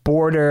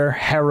border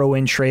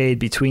heroin trade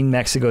between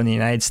Mexico and the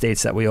United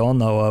States that we all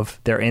know of.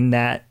 They're in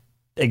that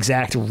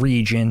exact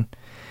region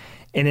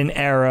in an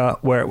era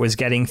where it was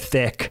getting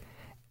thick.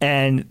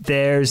 And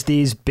there's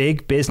these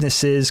big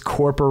businesses,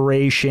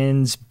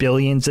 corporations,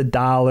 billions of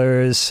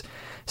dollars,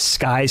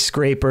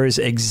 skyscrapers,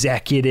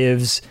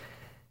 executives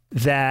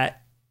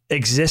that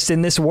exist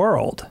in this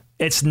world.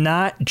 It's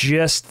not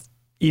just,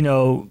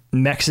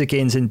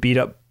 Mexicans in beat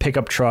up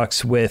pickup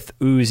trucks with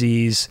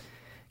Uzis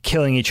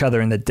killing each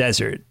other in the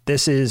desert.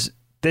 This is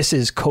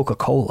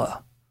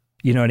Coca-Cola.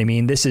 You know what I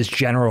mean? This is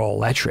General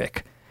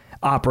Electric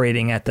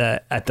operating at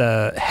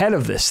the head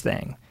of this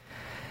thing.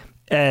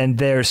 And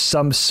there's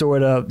some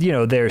sort of,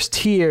 there's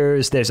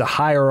tiers, there's a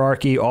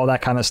hierarchy, all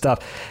that kind of stuff.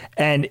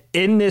 And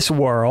in this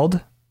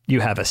world, you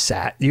have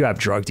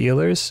drug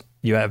dealers,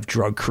 you have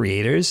drug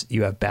creators,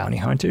 you have bounty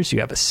hunters,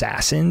 you have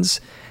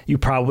assassins, you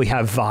probably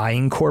have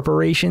vying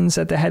corporations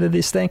at the head of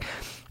this thing.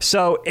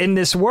 So in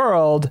this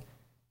world,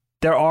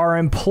 there are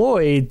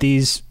employed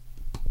these,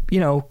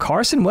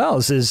 Carson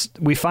Wells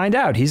we find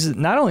out he's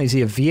not only is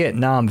he a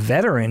Vietnam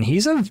veteran,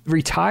 he's a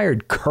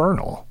retired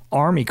colonel,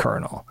 Army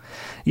colonel.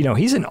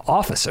 He's an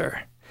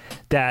officer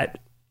that,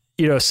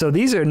 so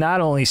these are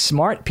not only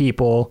smart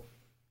people,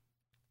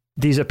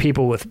 these are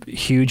people with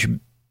huge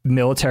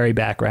military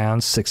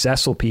backgrounds,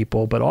 successful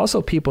people, but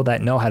also people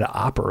that know how to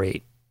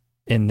operate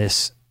in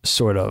this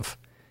sort of,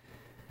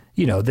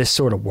 this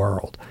sort of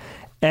world.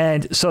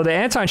 And so the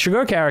Anton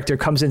Chigurh character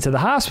comes into the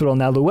hospital.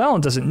 Now, Llewellyn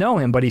doesn't know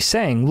him, but he's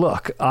saying,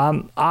 look,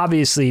 I'm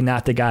obviously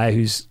not the guy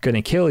who's going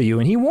to kill you.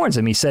 And he warns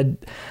him. He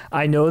said,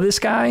 I know this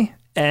guy,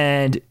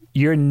 and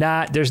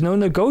there's no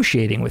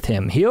negotiating with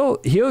him. He's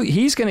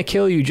going to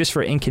kill you just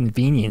for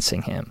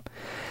inconveniencing him.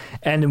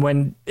 And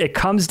when it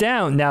comes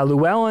down, now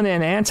Llewellyn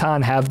and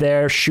Anton have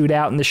their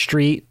shootout in the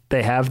street.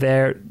 They have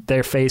their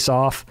face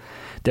off.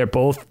 They're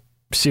both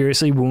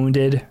seriously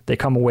wounded. They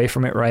come away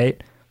from it right.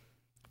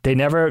 They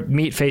never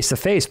meet face to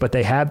face, but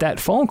they have that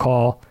phone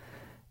call.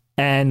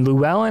 And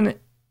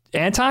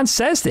Anton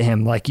says to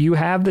him, like, you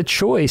have the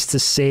choice to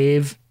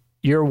save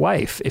your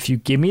wife. If you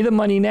give me the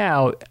money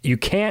now, you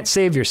can't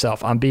save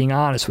yourself. I'm being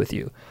honest with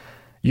you.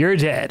 You're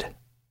dead,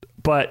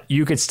 but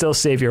you could still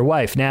save your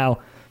wife. Now,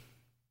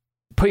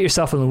 put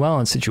yourself in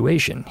Llewellyn's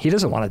situation. He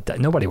doesn't want to die.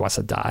 Nobody wants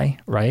to die,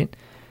 right?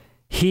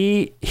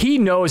 He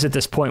knows at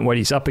this point what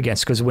he's up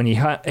against, because when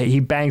he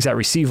bangs that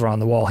receiver on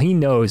the wall, he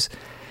knows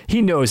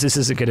this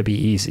isn't going to be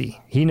easy.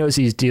 He knows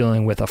he's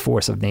dealing with a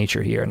force of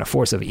nature here, and a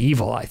force of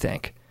evil, I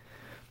think.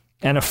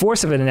 And a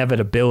force of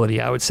inevitability,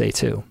 I would say,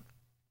 too.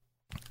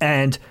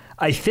 And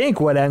I think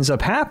what ends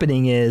up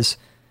happening is,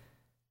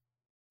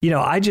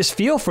 I just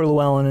feel for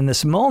Llewellyn in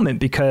this moment,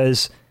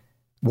 because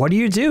what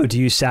do? Do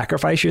you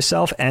sacrifice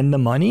yourself and the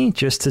money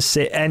just to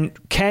say, and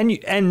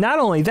not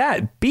only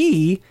that,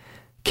 B,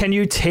 can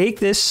you take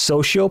this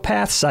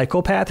sociopath,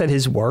 psychopath at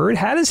his word?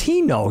 How does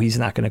he know he's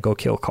not going to go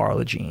kill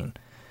Carla Jean?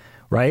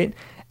 Right?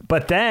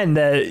 But then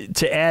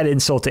to add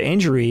insult to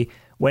injury,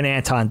 when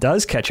Anton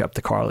does catch up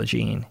to Carla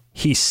Jean,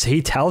 he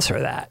tells her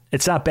that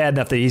it's not bad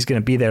enough that he's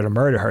going to be there to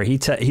murder her.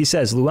 He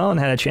says, Llewellyn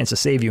had a chance to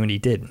save you and he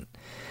didn't.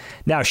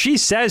 Now she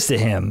says to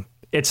him,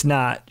 it's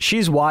not,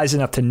 she's wise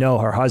enough to know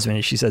her husband.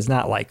 And she says,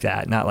 not like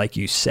that, not like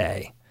you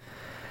say.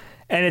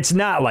 And it's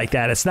not like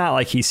that. It's not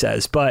like he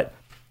says, but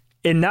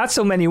in not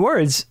so many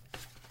words,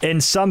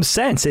 in some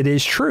sense, it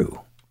is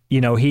true.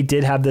 He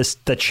did have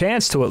the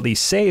chance to at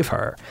least save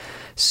her.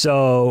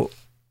 So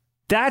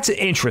that's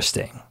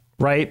interesting,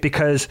 right?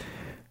 Because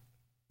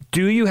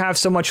do you have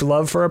so much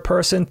love for a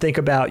person? Think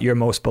about your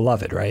most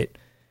beloved, right?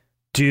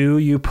 Do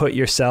you put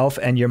yourself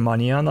and your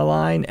money on the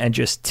line and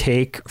just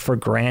take for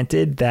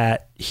granted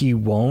that he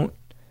won't,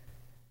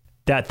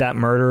 that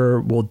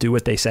murderer will do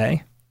what they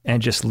say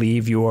and just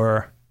leave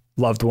your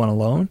loved one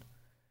alone?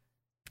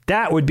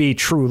 That would be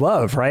true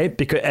love, right?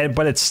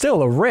 But it's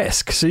still a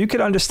risk. So you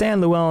could understand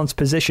Llewellyn's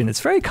position.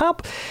 It's very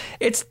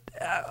it's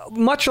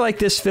much like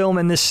this film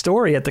and this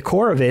story at the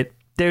core of it.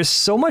 There's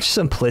so much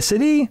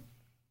simplicity,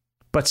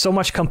 but so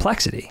much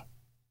complexity.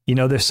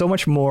 There's so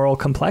much moral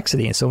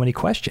complexity and so many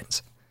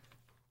questions.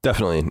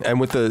 Definitely. And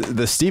with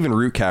the Stephen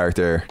Root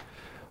character,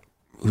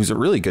 who's a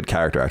really good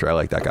character actor. I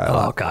like that guy a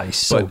lot. Oh, God, he's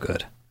so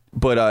good.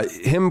 But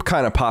him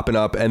kind of popping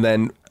up, and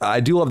then I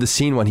do love the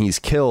scene when he's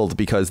killed,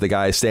 because the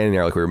guy is standing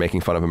there, like we were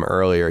making fun of him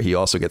earlier. He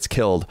also gets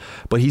killed,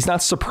 but he's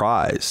not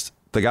surprised.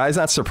 The guy's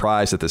not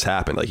surprised that this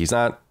happened. Like he's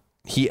not.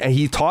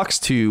 He talks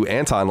to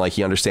Anton like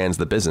he understands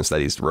the business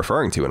that he's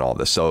referring to and all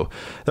this. So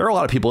there are a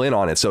lot of people in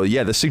on it. So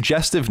yeah, the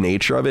suggestive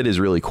nature of it is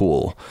really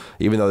cool,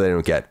 even though they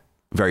don't get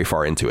very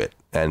far into it,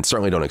 and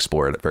certainly don't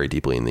explore it very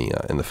deeply in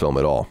the film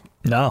at all.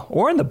 No,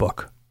 or in the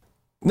book.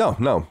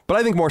 No, but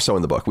I think more so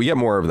in the book. We get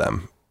more of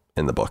them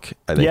in the book,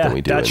 I think, than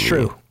we do. That's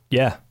true.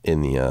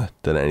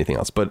 Than anything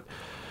else. But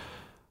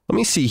let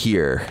me see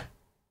here.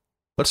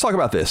 Let's talk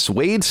about this.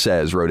 Wade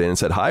wrote in and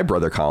said, "Hi,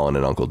 Brother Colin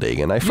and Uncle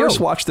Dagan. I first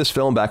watched this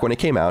film back when it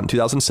came out in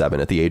 2007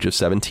 at the age of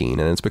 17,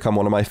 and it's become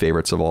one of my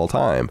favorites of all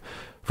time.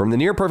 From the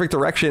near perfect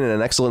direction and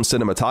an excellent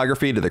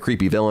cinematography to the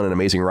creepy villain and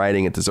amazing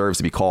writing, it deserves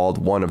to be called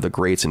one of the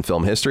greats in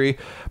film history.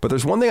 But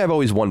there's one thing I've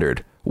always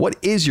wondered. What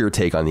is your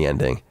take on the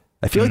ending?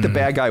 I feel like the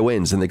bad guy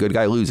wins and the good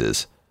guy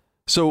loses.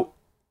 So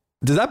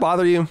does that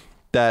bother you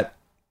that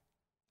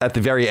at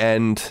the very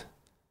end,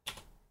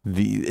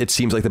 it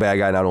seems like the bad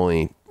guy not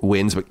only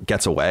wins but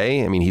gets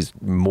away? I mean, he's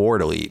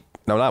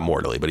not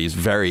mortally, but he's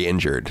very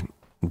injured,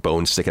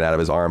 bones sticking out of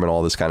his arm and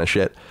all this kind of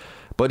shit.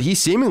 But he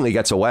seemingly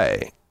gets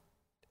away,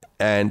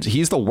 and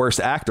he's the worst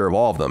actor of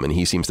all of them, and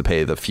he seems to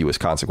pay the fewest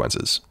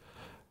consequences.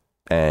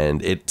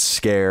 And it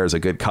scares a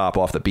good cop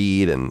off the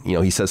beat, and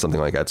he says something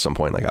like at some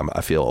point, like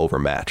I feel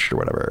overmatched or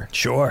whatever.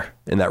 Sure.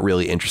 In that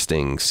really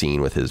interesting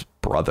scene with his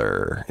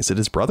brother. Is it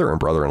his brother or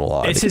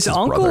brother-in-law? It's his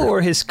uncle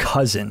or his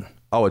cousin.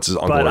 Oh, it's his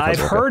uncle. But I've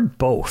heard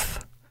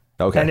both.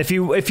 Okay. And if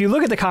you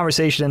look at the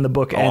conversation in the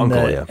book and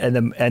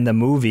the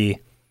movie,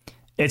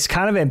 it's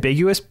kind of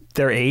ambiguous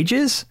their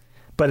ages,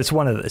 but it's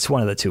one of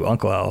the two,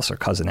 Uncle Ellis or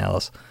Cousin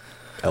Ellis.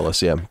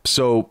 Yeah.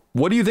 So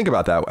what do you think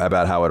about that?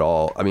 About how it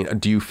all? I mean,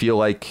 do you feel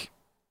like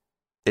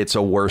it's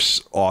a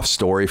worse off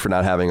story for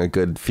not having a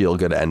good feel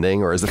good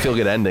ending, or is the feel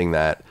good ending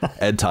that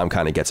Ed Tom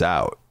kind of gets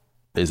out?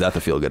 Is that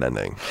the feel good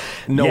ending?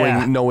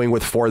 Knowing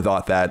with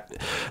foresight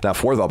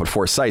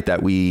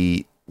that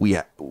we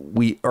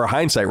or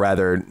hindsight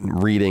rather,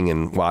 reading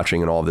and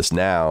watching and all of this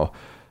now,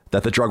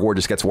 that the drug war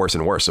just gets worse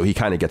and worse. So he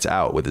kind of gets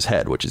out with his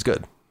head, which is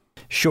good.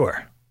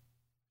 Sure.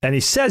 And he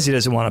says he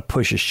doesn't want to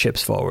push his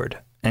chips forward.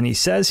 And he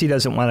says he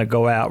doesn't want to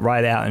go out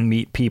and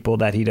meet people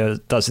that he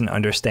doesn't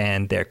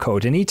understand their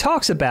code. And he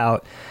talks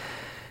about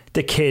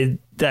the kid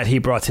that he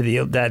brought to the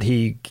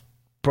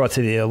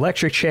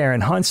electric chair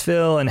in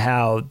Huntsville, and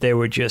how they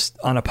were just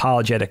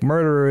unapologetic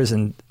murderers,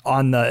 and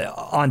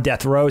on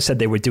death row said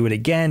they would do it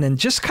again. And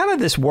just kind of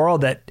this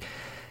world that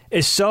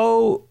is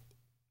so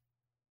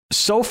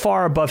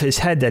far above his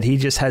head that he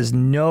just has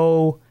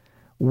no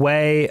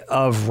way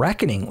of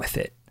reckoning with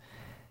it.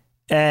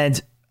 And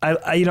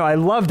I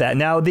love that.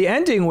 Now, the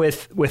ending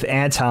with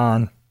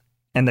Anton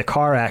and the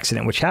car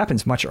accident, which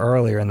happens much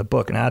earlier in the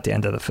book, not at the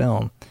end of the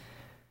film,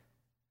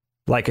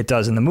 like it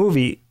does in the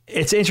movie,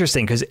 it's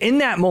interesting because in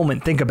that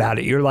moment, think about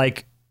it. You're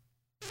like,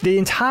 the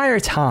entire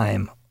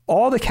time,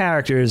 all the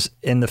characters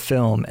in the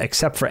film,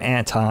 except for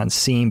Anton,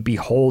 seem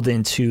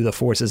beholden to the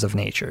forces of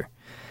nature,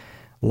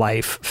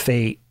 life,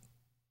 fate,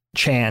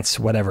 chance,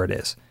 whatever it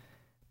is.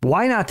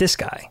 Why not this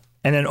guy?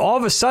 And then all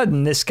of a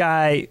sudden, this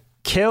guy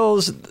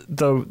kills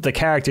the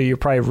character you're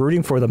probably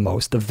rooting for the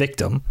most, the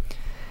victim.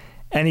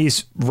 And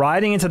he's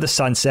riding into the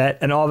sunset,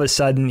 and all of a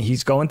sudden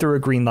he's going through a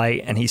green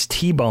light and he's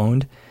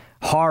T-boned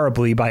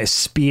horribly by a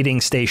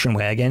speeding station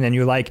wagon. And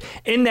you're like,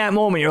 in that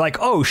moment, you're like,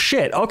 oh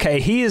shit, okay,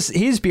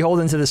 he's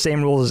beholden to the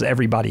same rules as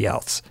everybody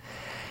else.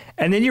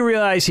 And then you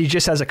realize he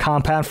just has a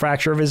compound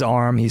fracture of his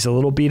arm. He's a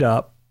little beat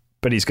up,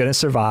 but he's going to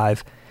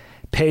survive.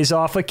 Pays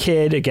off a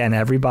kid. Again,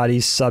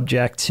 everybody's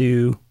subject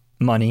to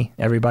money.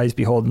 Everybody's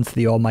beholden to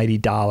the almighty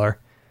dollar.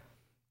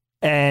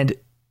 And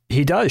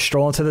he does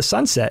stroll into the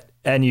sunset.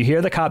 And you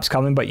hear the cops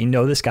coming, but you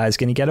know this guy's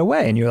going to get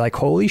away. And you're like,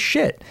 holy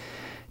shit,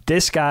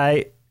 this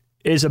guy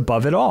is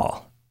above it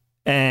all.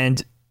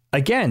 And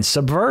again,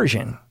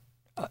 subversion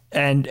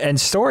and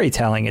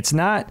storytelling. It's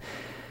not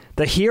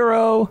the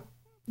hero,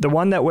 the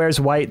one that wears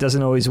white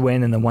doesn't always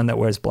win, and the one that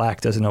wears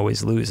black doesn't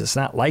always lose. It's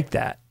not like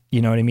that.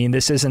 You know what I mean?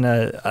 This isn't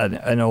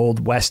an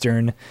old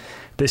Western.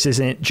 This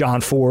isn't John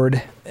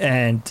Ford.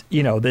 And,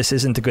 you know, this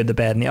isn't the good, the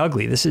bad, and the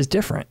ugly. This is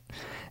different.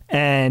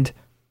 And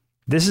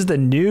this is the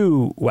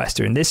new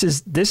Western. This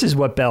is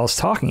what Bell's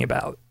talking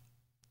about.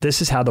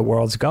 This is how the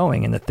world's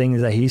going and the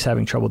things that he's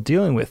having trouble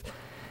dealing with.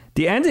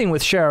 The ending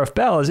with Sheriff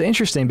Bell is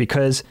interesting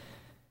because,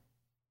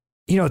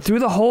 you know, through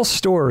the whole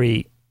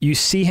story, you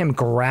see him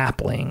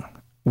grappling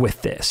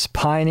with this,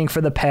 pining for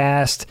the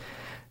past,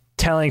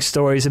 telling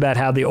stories about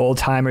how the old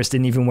timers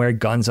didn't even wear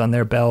guns on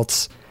their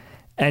belts,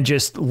 and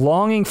just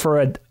longing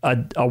for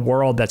a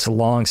world that's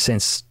long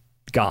since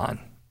gone,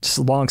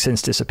 long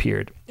since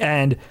disappeared.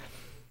 And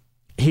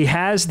he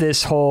has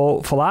this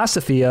whole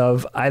philosophy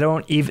of,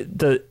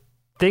 the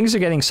things are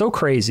getting so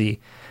crazy,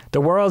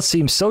 the world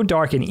seems so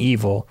dark and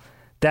evil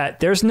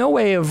that there's no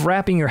way of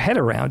wrapping your head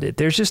around it.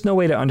 There's just no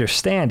way to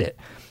understand it.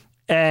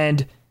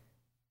 And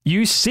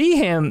you see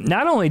him,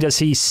 not only does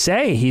he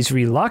say he's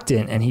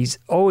reluctant and he's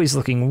always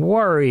looking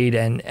worried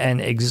and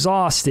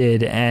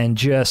exhausted and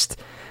just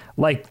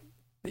like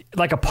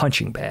a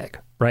punching bag,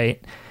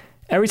 right?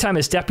 Every time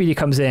his deputy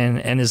comes in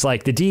and is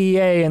like, the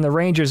DEA and the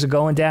Rangers are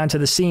going down to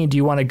the scene. Do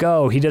you want to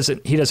go? He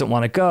doesn't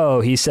want to go.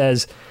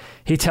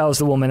 He tells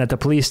the woman at the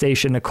police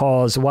station to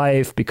call his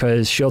wife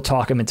because she'll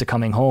talk him into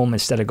coming home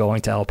instead of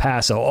going to El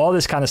Paso, all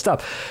this kind of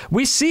stuff.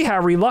 We see how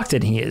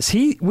reluctant he is.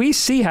 We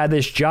see how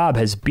this job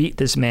has beat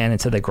this man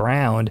into the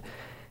ground,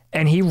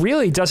 and he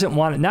really doesn't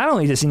want it. Not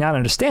only does he not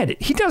understand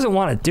it, he doesn't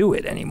want to do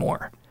it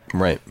anymore.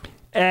 Right.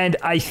 And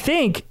I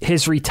think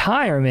his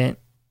retirement,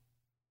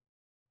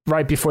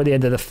 right before the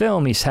end of the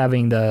film, he's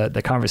having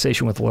the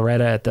conversation with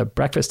Loretta at the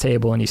breakfast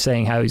table, and he's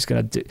saying how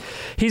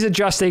he's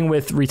adjusting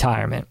with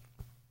retirement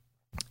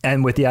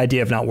and with the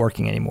idea of not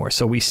working anymore.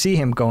 So we see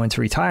him go into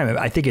retirement.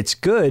 I think it's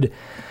good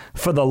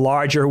for the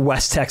larger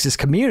West Texas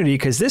community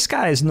because this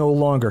guy is no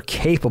longer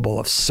capable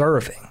of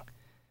serving.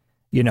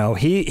 You know,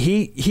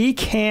 he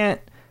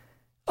can't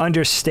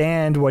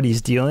understand what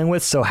he's dealing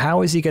with. So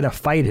how is he going to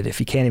fight it if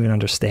he can't even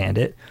understand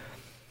it?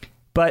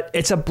 But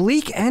it's a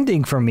bleak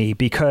ending for me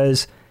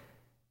because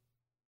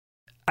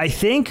I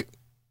think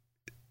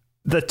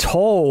the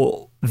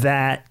toll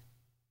that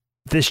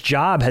this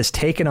job has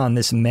taken on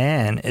this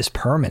man is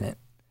permanent.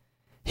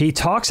 He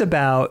talks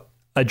about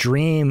a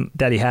dream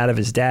that he had of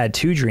his dad,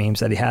 two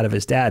dreams that he had of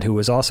his dad, who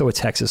was also a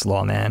Texas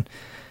lawman,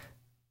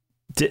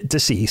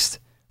 deceased,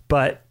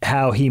 but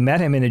how he met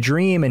him in a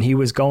dream and he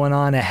was going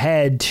on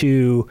ahead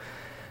to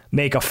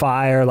make a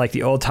fire like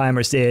the old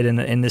timers did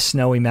in the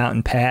snowy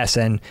mountain pass.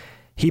 And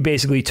he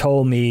basically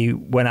told me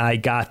when I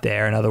got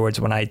there, in other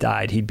words, when I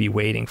died, he'd be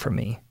waiting for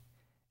me.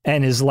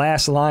 And his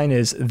last line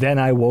is, then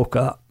I woke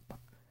up.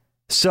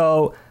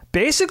 So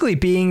basically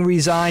being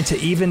resigned to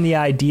even the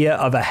idea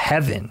of a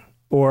heaven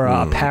or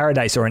a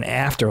paradise or an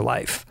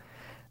afterlife,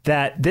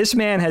 that this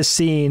man has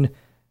seen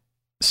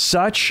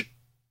such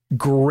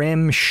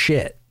grim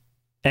shit.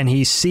 And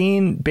he's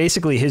seen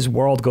basically his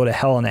world go to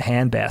hell in a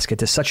handbasket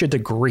to such a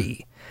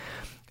degree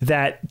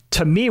that,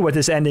 to me, what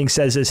this ending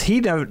says is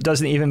he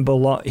doesn't even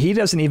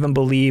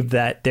believe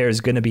that there's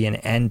going to be an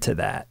end to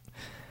that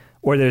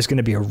or there's going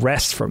to be a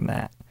rest from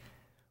that,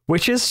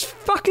 which is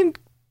fucking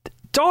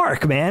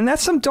dark, man.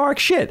 That's some dark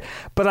shit.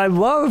 But I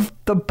love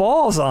the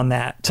balls on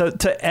that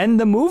to end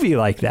the movie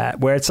like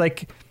that, where it's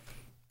like,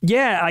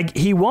 yeah,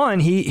 he won.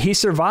 He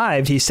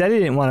survived. He said he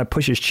didn't want to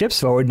push his chips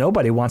forward.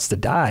 Nobody wants to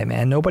die,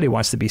 man. Nobody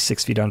wants to be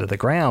 6 feet under the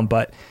ground.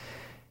 But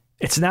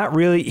it's not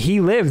really, he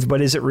lived, but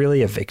is it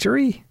really a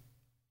victory?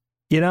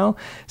 You know?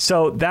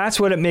 So that's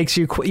what it makes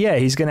you, yeah,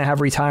 he's going to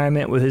have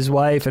retirement with his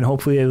wife and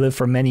hopefully they live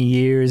for many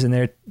years in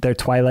their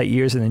twilight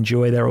years and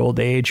enjoy their old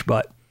age.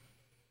 But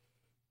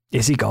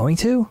is he going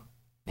to?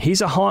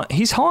 He's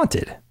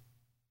haunted,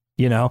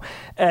 you know?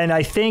 And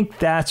I think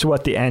that's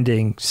what the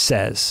ending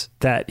says,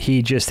 that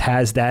he just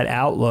has that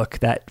outlook,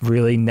 that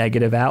really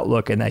negative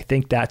outlook. And I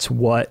think that's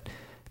what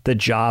the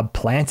job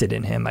planted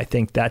in him. I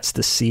think that's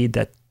the seed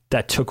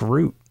that took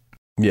root.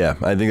 Yeah,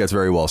 I think that's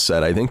very well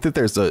said. I think that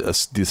there's the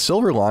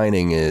silver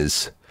lining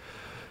is,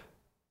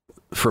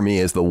 for me,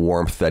 is the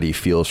warmth that he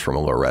feels from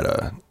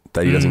Loretta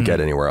that he doesn't get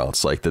anywhere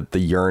else. Like the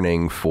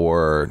yearning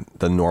for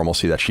the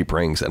normalcy that she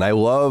brings. And I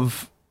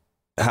love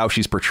how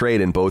she's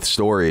portrayed in both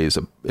stories,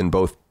 in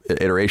both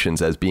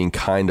iterations, as being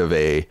kind of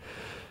a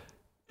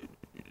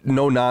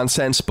no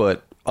nonsense,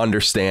 but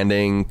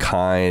understanding,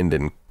 kind,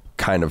 and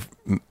kind of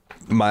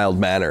mild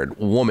mannered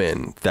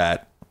woman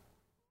that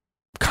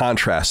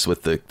contrasts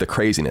with the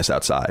craziness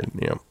outside,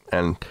 you know,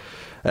 and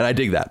I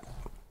dig that.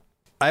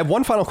 I have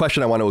one final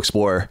question I want to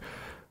explore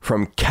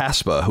from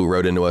Caspa, who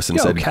wrote into us and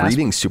said,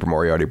 "Greetings, Super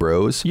Moriarty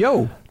Bros.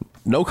 Yo.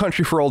 No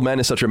Country for Old Men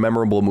is such a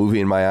memorable movie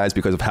in my eyes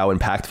because of how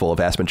impactful a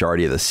vast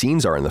majority of the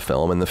scenes are in the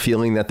film and the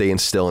feeling that they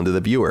instill into the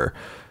viewer.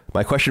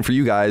 My question for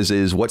you guys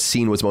is, what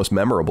scene was most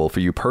memorable for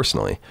you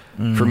personally?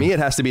 For me, it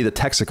has to be the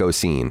Texaco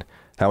scene.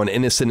 How an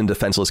innocent and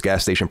defenseless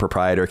gas station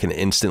proprietor can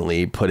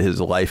instantly put his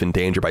life in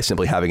danger by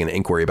simply having an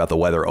inquiry about the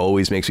weather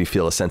always makes me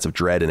feel a sense of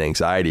dread and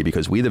anxiety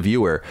because we, the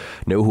viewer,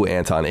 know who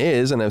Anton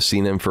is and have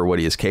seen him for what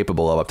he is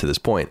capable of up to this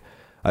point.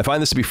 I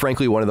find this to be,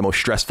 frankly, one of the most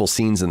stressful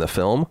scenes in the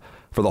film.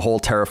 For the whole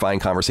terrifying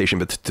conversation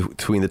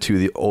between the two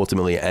that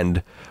ultimately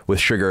end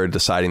with Sugar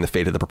deciding the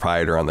fate of the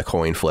proprietor on the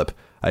coin flip,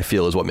 I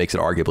feel is what makes it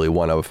arguably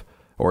one of,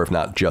 or if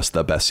not just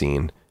the best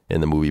scene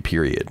in the movie,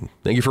 period.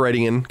 Thank you for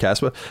writing in,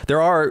 Caspa.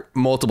 There are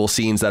multiple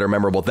scenes that are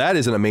memorable. That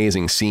is an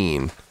amazing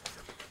scene,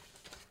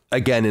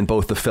 again, in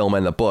both the film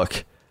and the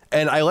book.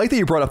 And I like that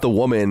you brought up the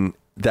woman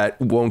that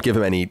won't give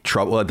him any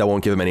trouble, that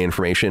won't give him any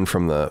information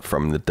from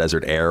the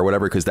desert air or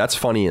whatever, because that's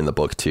funny in the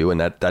book too, and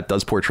that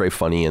does portray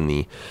funny in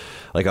the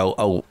like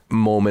a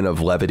moment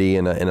of levity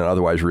in an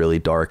otherwise really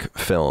dark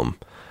film.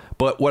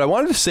 But what I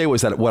wanted to say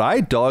was that what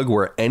I dug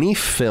were any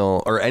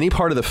film or any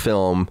part of the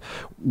film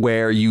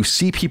where you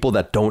see people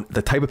that don't,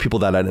 the type of people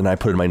that and I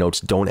put in my notes,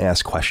 don't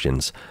ask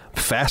questions.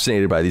 I'm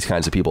fascinated by these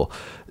kinds of people.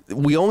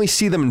 We only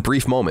see them in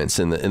brief moments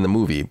in the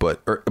movie,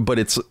 but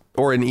it's,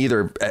 or in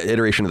either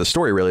iteration of the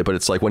story really, but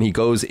it's like when he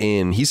goes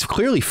in, he's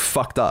clearly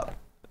fucked up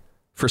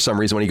for some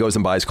reason when he goes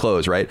and buys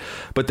clothes, right?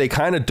 But they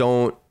kind of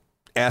don't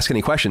ask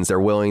any questions. They're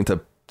willing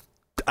to,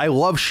 I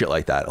love shit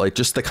like that. Like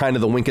just the kind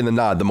of the wink and the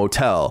nod, the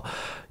motel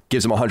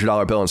gives him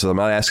 $100 bill and says, I'm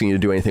not asking you to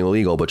do anything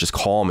illegal, but just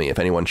call me if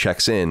anyone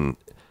checks in.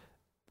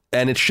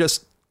 And it's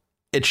just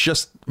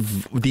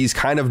these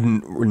kind of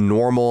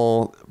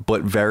normal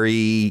but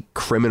very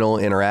criminal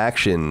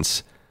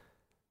interactions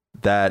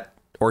that,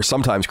 or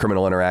sometimes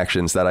criminal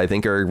interactions that I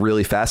think are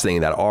really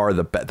fascinating, that are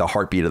the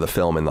heartbeat of the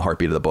film and the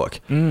heartbeat of the book.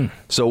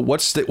 So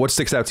what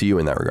sticks out to you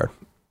in that regard?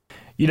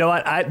 You know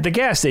what? The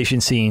gas station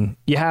scene,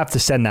 you have to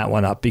send that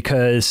one up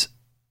because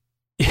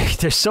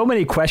there's so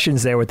many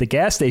questions there with the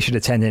gas station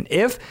attendant.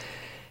 If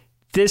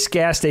this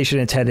gas station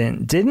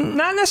attendant didn't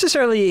not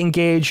necessarily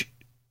engage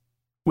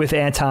with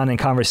Anton in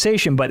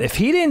conversation, but if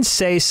he didn't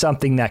say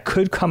something that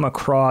could come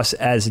across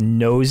as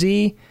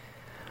nosy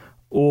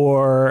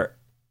or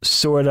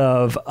sort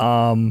of,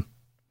 I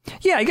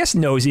guess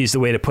nosy is the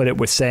way to put it,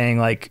 with saying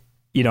like,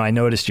 you know, I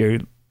noticed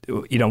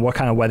what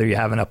kind of weather you're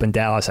having up in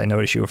Dallas. I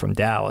noticed you were from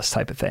Dallas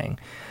type of thing,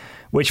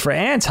 which for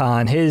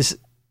Anton, his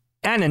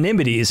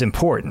anonymity is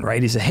important,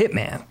 right? He's a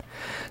hitman.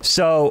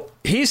 So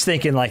he's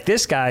thinking like,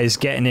 this guy's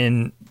getting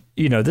in,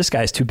 you know, this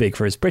guy's too big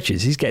for his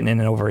britches. He's getting in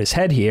and over his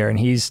head here. And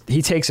he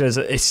takes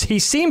it he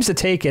seems to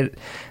take it,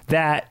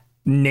 that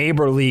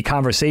neighborly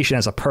conversation,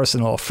 as a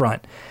personal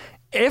affront.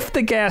 If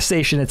the gas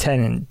station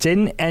attendant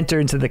didn't enter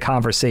into the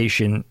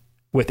conversation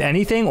with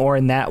anything or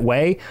in that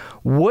way,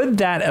 would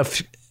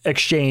that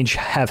exchange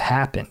have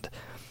happened?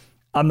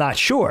 I'm not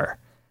sure,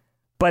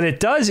 but it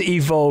does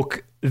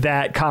evoke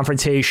that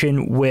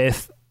confrontation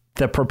with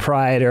the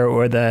proprietor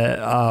or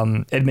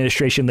the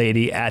administration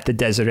lady at the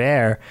Desert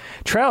Air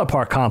trailer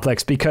park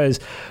complex, because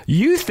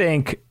you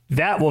think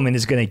that woman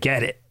is going to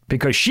get it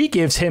because she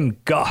gives him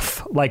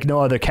guff like no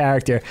other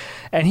character,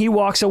 and he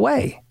walks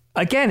away.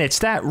 Again, it's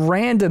that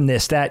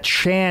randomness, that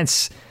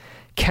chance,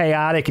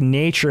 chaotic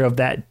nature of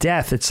that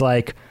death. It's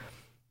like,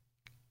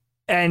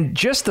 and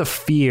just the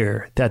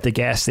fear that the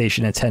gas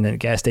station attendant,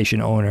 gas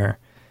station owner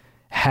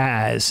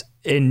has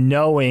in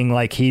knowing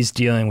like he's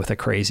dealing with a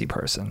crazy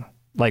person.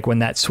 Like when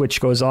that switch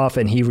goes off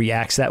and he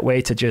reacts that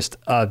way to just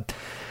a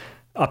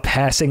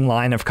passing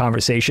line of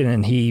conversation,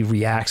 and he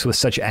reacts with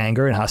such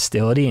anger and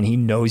hostility, and he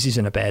knows he's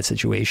in a bad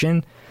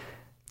situation.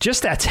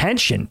 Just that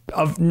tension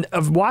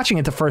of watching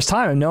it the first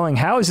time and knowing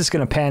how is this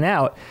going to pan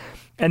out.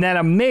 And that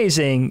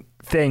amazing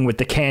thing with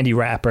the candy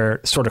wrapper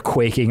sort of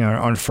quaking or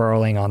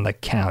unfurling on the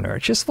counter.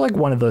 It's just like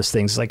one of those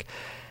things like,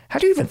 how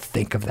do you even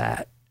think of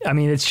that? I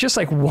mean, it's just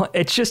like,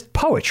 it's just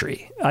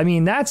poetry. I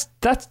mean, that's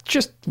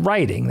just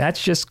writing.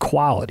 That's just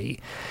quality.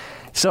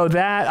 So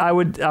that I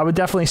would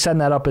definitely send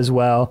that up as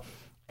well.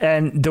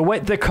 And the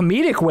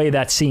comedic way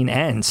that scene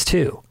ends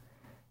too.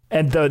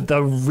 And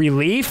the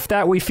relief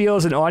that we feel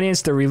as an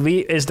audience, the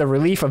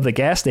relief of the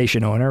gas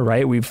station owner,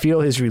 right? We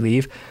feel his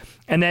relief.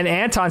 And then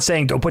Anton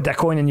saying, don't put that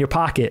coin in your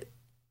pocket.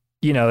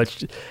 You know,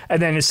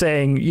 and then it's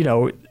saying,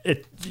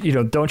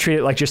 don't treat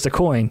it like just a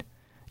coin,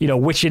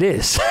 which it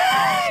is.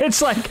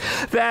 It's like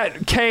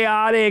that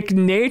chaotic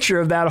nature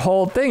of that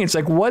whole thing. It's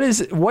like, what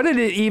did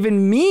it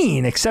even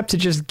mean except to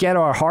just get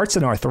our hearts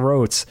in our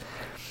throats?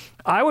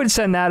 I would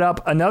send that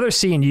up. Another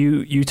scene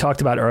you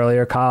talked about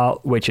earlier,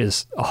 Kyle, which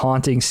is a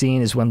haunting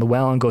scene, is when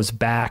Llewellyn goes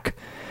back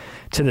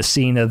to the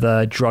scene of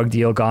the drug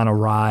deal gone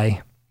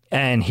awry,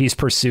 and he's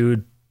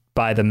pursued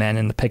by the men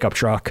in the pickup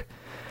truck,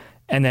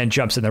 and then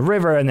jumps in the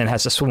river, and then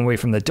has to swim away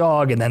from the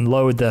dog, and then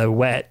load the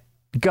wet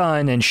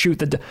gun and shoot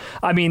the...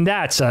 I mean,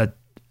 that's a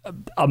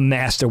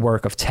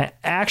masterwork of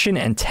action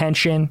and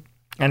tension.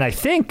 And I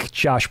think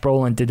Josh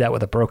Brolin did that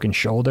with a broken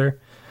shoulder,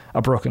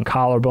 a broken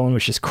collarbone,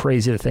 which is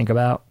crazy to think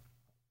about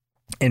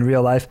in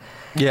real life.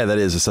 Yeah, that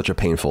is such a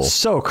painful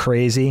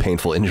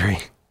injury.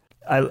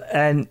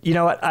 And you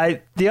know what?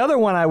 The other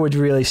one I would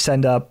really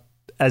send up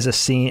as a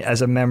scene,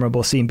 as a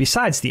memorable scene,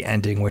 besides the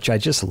ending, which I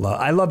just love.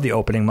 I love the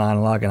opening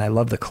monologue, and I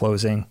love the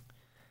closing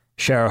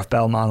Sheriff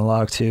Bell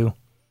monologue too.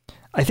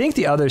 I think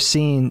the other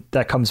scene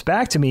that comes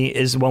back to me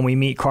is when we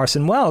meet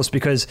Carson Wells,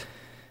 because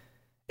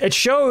it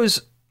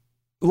shows,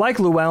 like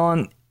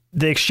Llewellyn,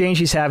 the exchange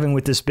he's having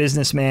with this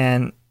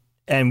businessman,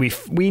 and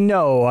we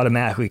know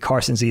automatically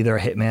Carson's either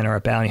a hitman or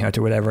a bounty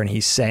hunter or whatever, and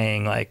he's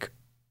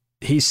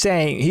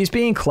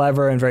being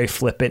clever and very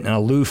flippant and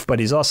aloof, but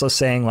he's also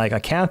saying, like,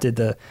 I counted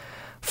the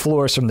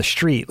floors from the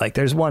street, like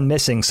there's one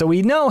missing. So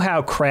we know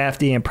how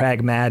crafty and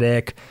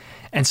pragmatic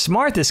and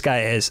smart this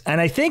guy is.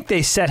 And I think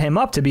they set him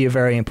up to be a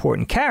very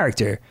important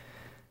character,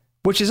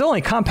 which is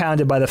only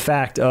compounded by the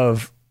fact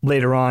of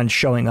later on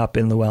showing up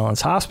in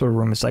Llewellyn's hospital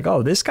room. It's like,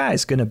 oh, this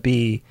guy's going to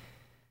be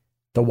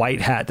the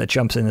white hat that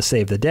jumps in to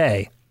save the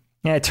day.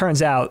 And it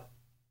turns out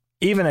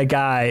even a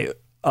guy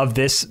of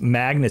this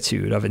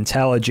magnitude of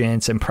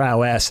intelligence and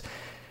prowess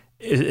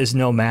is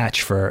no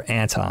match for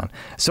Anton.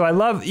 So I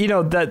love,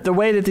 the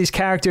way that these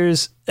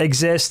characters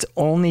exist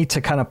only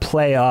to kind of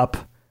play up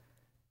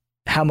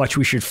how much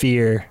we should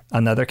fear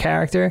another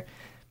character.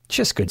 It's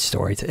just good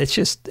story. It's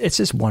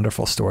just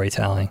wonderful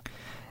storytelling.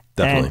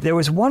 Definitely. And there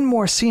was one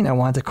more scene I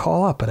wanted to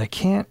call up, but I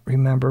can't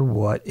remember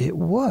what it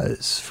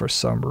was for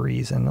some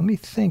reason. Let me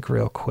think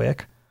real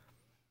quick.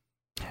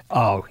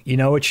 Oh,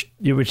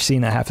 which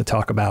scene I have to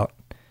talk about.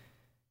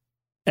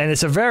 And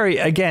it's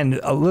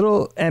a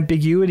little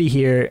ambiguity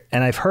here,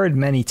 and I've heard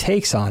many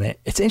takes on it.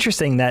 It's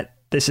interesting that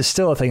this is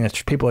still a thing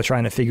that people are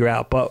trying to figure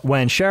out. But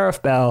when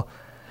Sheriff Bell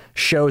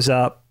shows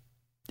up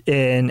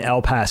in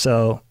El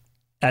Paso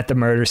at the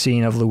murder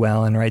scene of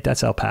Llewellyn, right?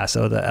 That's El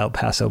Paso, the El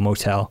Paso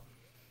motel.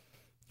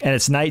 And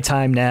it's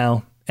nighttime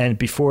now, and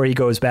before he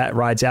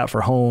rides out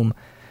for home,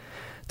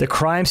 the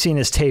crime scene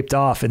is taped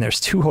off, and there's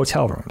two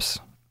hotel rooms.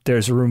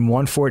 There's room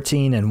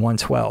 114 and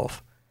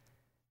 112.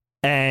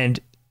 And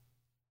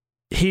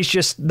he's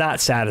just not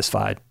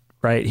satisfied,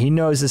 right? He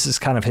knows this is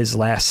kind of his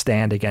last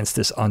stand against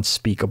this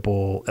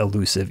unspeakable,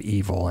 elusive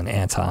evil in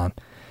Anton.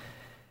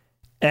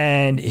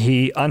 And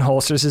he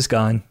unholsters his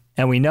gun,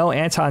 and we know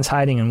Anton's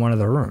hiding in one of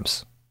the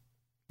rooms.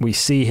 We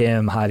see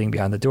him hiding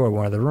behind the door of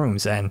one of the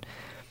rooms, and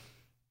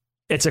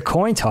it's a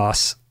coin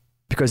toss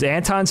because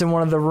Anton's in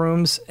one of the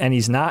rooms and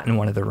he's not in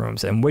one of the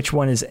rooms. And which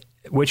one is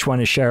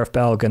Sheriff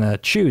Bell going to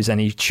choose? And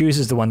he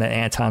chooses the one that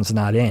Anton's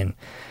not in.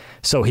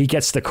 So he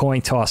gets the coin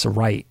toss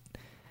right.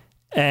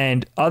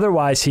 And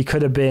otherwise he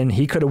could have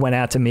went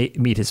out to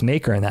meet his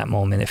maker in that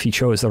moment if he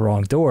chose the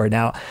wrong door.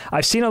 Now,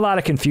 I've seen a lot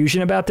of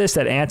confusion about this,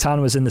 that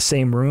Anton was in the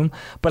same room,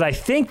 but I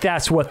think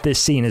that's what this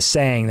scene is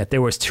saying, that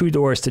there was two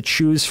doors to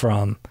choose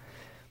from.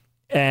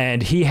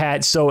 And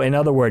so in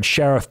other words,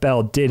 Sheriff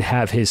Bell did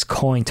have his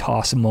coin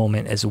toss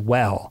moment as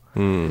well.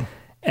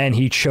 And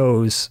he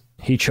chose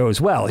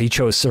well. He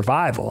chose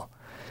survival.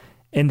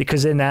 And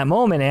because in that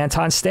moment,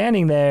 Anton's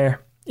standing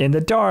there in the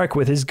dark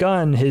with his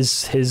gun,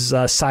 his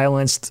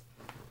silenced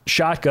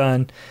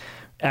shotgun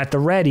at the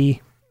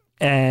ready.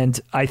 And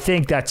I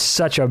think that's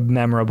such a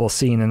memorable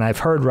scene. And I've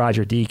heard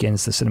Roger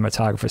Deakins, the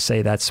cinematographer,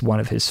 say that's one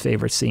of his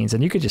favorite scenes.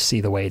 And you could just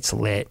see the way it's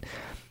lit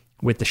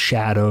with the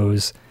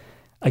shadows.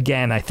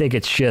 Again, I think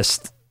it's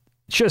just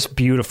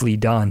beautifully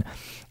done.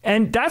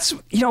 And that's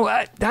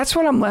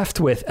what I'm left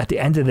with at the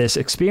end of this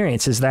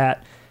experience, is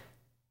that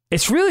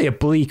it's really a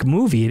bleak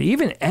movie. It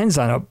even ends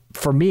on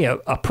for me,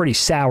 a pretty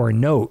sour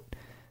note.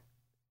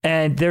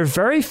 And there are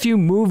very few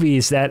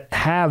movies that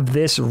have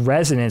this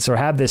resonance or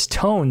have this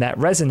tone that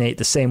resonate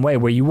the same way,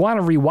 where you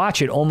want to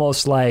rewatch it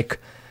almost like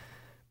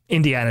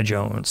Indiana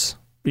Jones,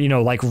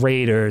 like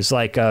Raiders,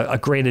 like a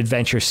great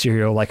adventure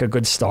serial, like a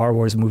good Star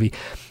Wars movie.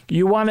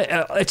 You want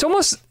to,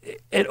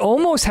 it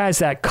almost has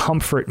that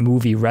comfort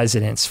movie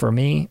resonance for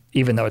me,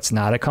 even though it's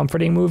not a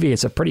comforting movie.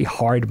 It's a pretty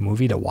hard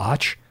movie to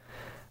watch,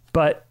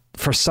 but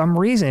for some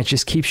reason, it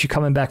just keeps you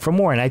coming back for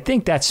more. And I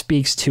think that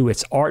speaks to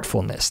its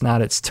artfulness,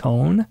 not its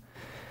tone.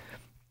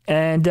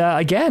 And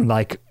again,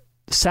 like,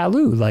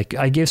 salut, like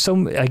I give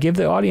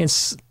the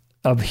audience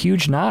a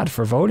huge nod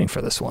for voting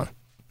for this one.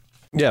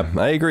 Yeah,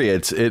 I agree.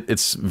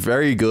 It's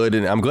very good.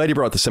 And I'm glad you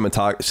brought the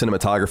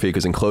cinematography,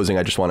 because in closing,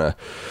 I just want to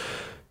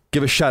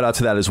give a shout out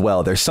to that as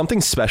well. There's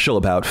something special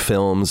about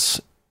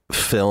films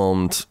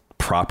filmed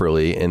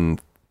properly in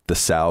the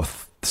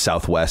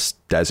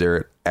Southwest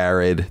desert,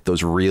 arid,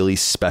 those really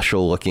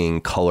special looking,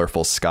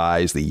 colorful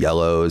skies, the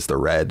yellows, the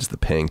reds, the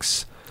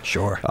pinks.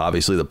 Sure.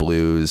 Obviously the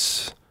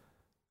blues.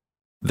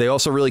 They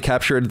also really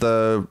captured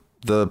the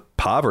the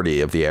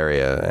poverty of the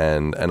area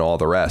and all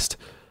the rest.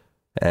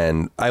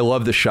 And I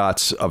love the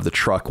shots of the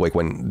truck, like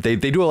when they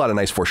do a lot of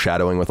nice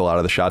foreshadowing with a lot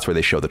of the shots where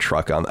they show the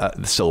truck on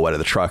the silhouette of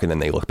the truck, and then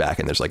they look back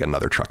and there's like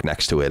another truck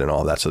next to it and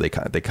all that. So they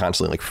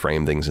constantly like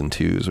frame things in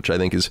twos, which I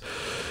think is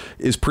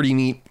pretty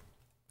neat.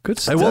 Good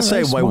stuff. I will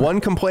say my one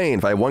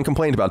complaint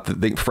about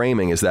the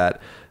framing is that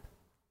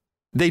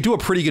they do a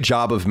pretty good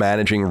job of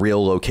managing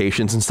real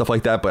locations and stuff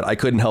like that, but I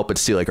couldn't help but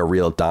see like a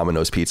real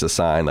Domino's pizza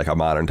sign, like a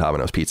modern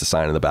Domino's pizza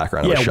sign in the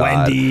background. Yeah, of a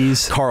shot.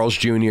 Wendy's. Carl's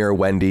Jr.,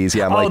 Wendy's.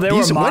 Yeah, I'm they were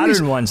modern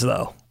Wendy's, ones,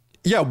 though.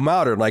 Yeah,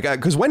 modern. Like,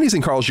 because Wendy's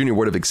and Carl's Jr.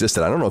 would have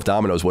existed. I don't know if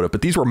Domino's would have,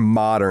 but these were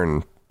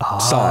modern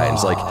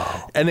signs. Like,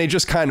 and they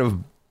just kind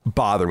of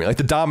bother me. Like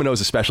the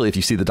Domino's, especially if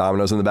you see the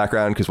Domino's in the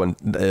background, because when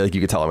like you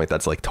could tell, like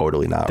that's like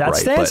totally not right. That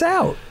stands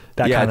out.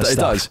 That kind of stuff.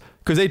 It does.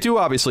 Because they do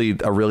obviously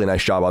a really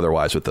nice job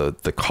otherwise with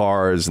the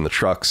cars and the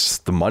trucks.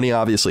 The money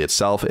obviously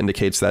itself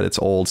indicates that it's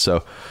old.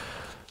 So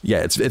yeah,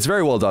 it's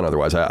very well done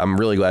otherwise. I'm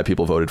really glad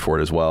people voted for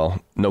it as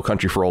well. No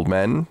Country for Old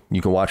Men.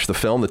 You can watch the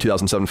film, the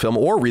 2007 film,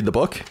 or read the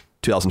book,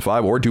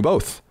 2005, or do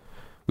both.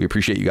 We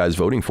appreciate you guys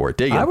voting for it.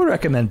 Dig in. I would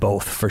recommend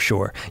both for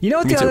sure. You know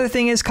what the other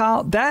thing is,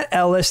 Kyle? That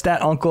Ellis,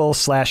 that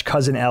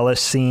uncle/cousin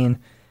Ellis scene,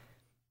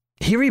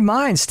 he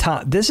reminds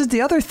Tom. This is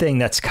the other thing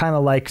that's kind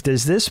of like,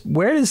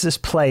 where does this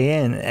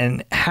play in,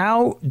 and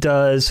how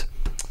does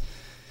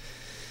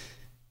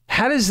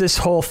this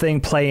whole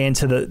thing play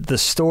into the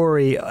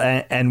story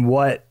and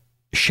what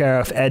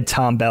Sheriff Ed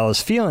Tom Bell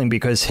is feeling?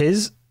 Because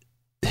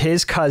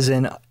his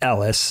cousin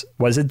Ellis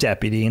was a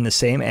deputy in the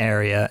same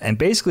area and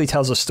basically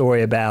tells a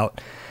story about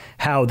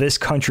how this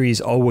country's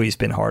always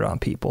been hard on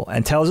people,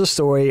 and tells a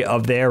story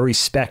of their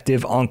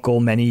respective uncle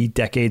many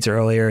decades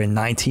earlier in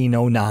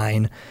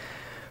 1909,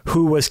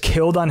 who was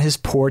killed on his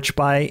porch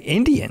by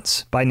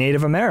Indians, by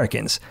Native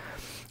Americans,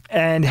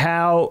 and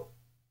how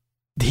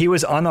he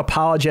was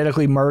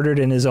unapologetically murdered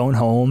in his own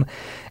home,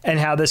 and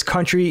how this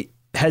country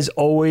has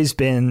always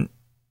been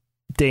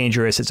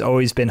dangerous. It's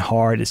always been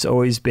hard. It's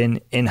always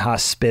been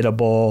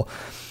inhospitable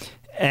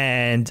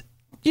and,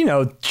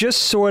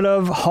 just sort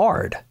of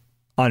hard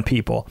on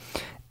people.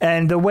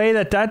 And the way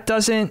that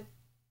doesn't,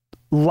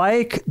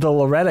 like the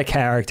Loretta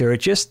character, it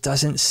just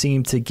doesn't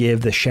seem to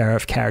give the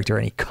sheriff character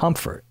any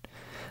comfort.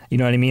 You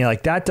know what I mean?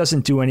 Like that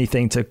doesn't do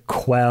anything to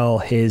quell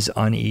his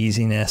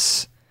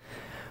uneasiness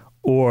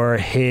or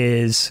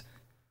his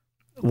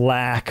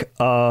lack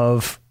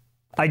of,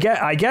 I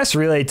guess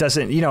really it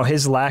doesn't,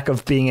 his lack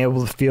of being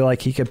able to feel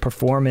like he could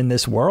perform in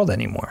this world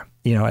anymore,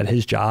 at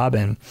his job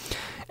and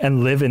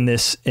live in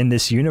this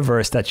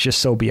universe that's just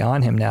so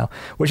beyond him now,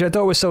 which I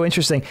thought was so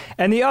interesting.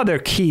 And the other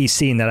key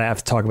scene that I have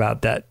to talk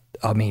about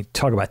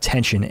talk about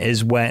tension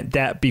is when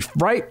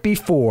right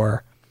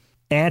before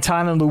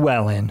Anton and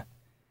Llewellyn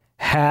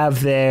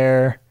have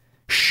their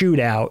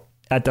shootout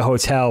at the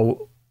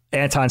hotel,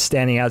 Anton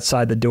standing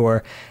outside the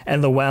door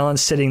and Llewellyn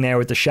sitting there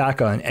with the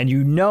shotgun. And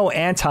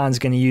Anton's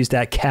going to use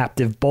that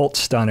captive bolt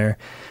stunner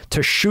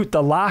to shoot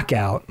the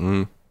lockout.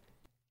 Mm.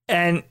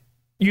 And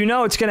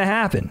it's going to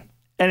happen.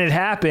 And it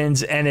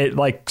happens, and it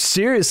like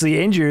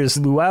seriously injures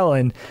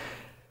Llewellyn,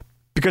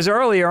 because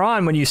earlier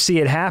on when you see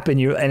it happen,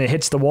 and it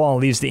hits the wall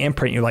and leaves the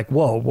imprint, you're like,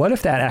 whoa, what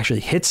if that actually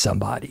hits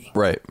somebody?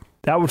 Right.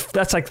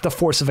 That's like the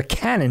force of a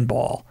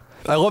cannonball.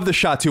 I love the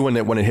shot too when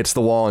it hits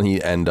the wall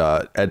and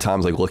Ed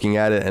Tom's like looking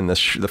at it, and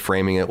the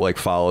framing it like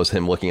follows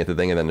him looking at the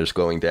thing and then just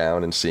going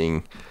down and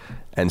seeing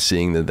the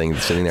thing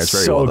sitting there. It's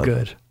very well done. So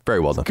good. Very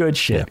well done. Good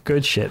shit. Yeah.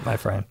 Good shit, my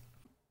friend.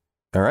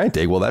 All right,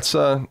 Dave. Well, that's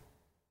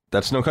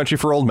No Country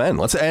for Old Men.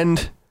 Let's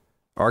end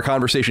our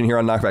conversation here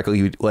on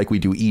Knockback like we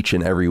do each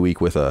and every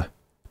week with a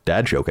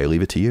dad joke. I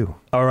leave it to you.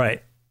 All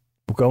right.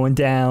 We're going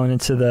down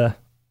into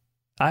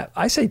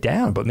I say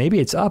down, but maybe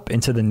it's up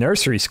into the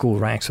nursery school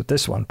ranks with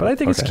this one. But I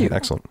think it's cute.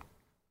 Excellent.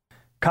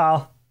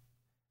 Kyle,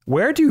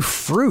 where do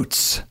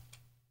fruits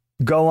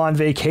go on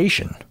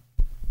vacation?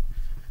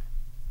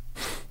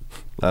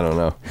 I don't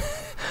know.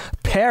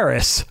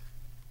 Paris.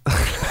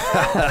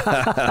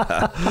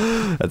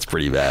 That's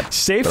pretty bad.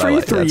 Safe for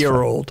your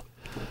 3-year-old.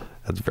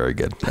 That's very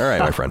good. All right,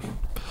 my friend.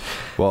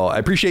 Well, I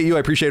appreciate you. I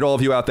appreciate all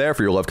of you out there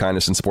for your love,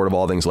 kindness, and support of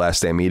all things Last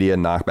Stand Media,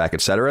 Knockback,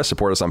 etc.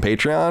 Support us on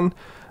Patreon.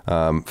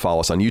 Follow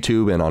us on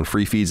YouTube and on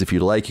free feeds if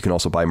you'd like. You can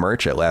also buy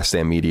merch at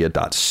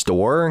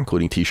laststandmedia.store,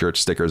 including t-shirts,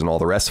 stickers, and all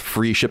the rest.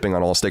 Free shipping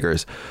on all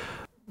stickers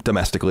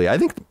domestically. I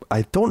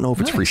don't know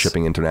if it's free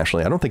shipping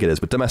internationally. I don't think it is,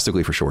 but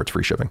domestically for sure it's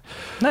free shipping.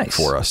 Nice.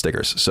 For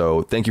stickers.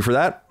 So thank you for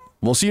that.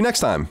 We'll see you next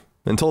time.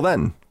 Until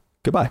then,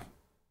 goodbye.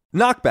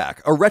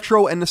 Knockback, a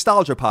retro and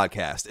nostalgia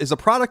podcast, is a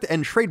product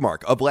and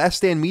trademark of Last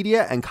Stand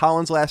Media and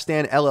Collins Last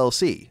Stand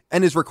LLC,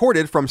 and is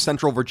recorded from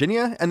Central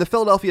Virginia and the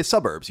Philadelphia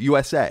suburbs,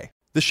 USA.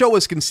 The show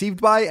was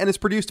conceived by and is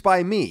produced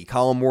by me,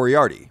 Colin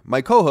Moriarty.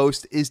 My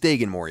co-host is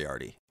Dagan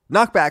Moriarty.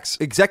 Knockback's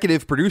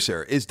executive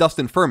producer is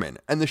Dustin Furman,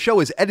 and the show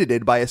is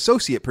edited by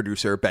associate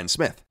producer Ben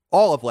Smith.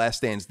 All of Last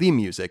Stand's theme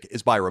music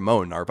is by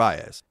Ramon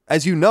Narvaez.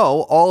 As you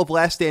know, all of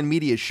Last Stand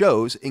Media's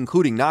shows,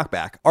 including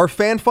Knockback, are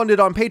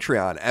fan-funded on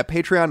Patreon at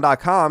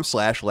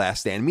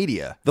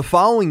patreon.com/laststandmedia. The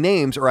following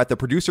names are at the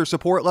producer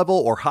support level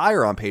or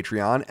higher on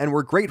Patreon, and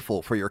we're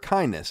grateful for your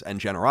kindness and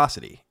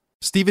generosity.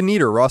 Stephen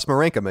Nieder, Ross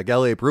Marenka,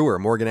 Miguel A. Brewer,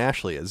 Morgan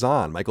Ashley,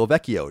 Azan, Michael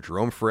Vecchio,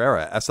 Jerome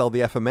Ferreira, SL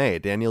the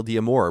FMA, Daniel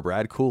Diamore,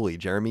 Brad Cooley,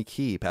 Jeremy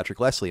Key, Patrick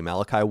Leslie,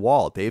 Malachi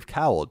Wall, Dave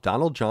Cowell,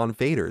 Donald John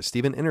Vader,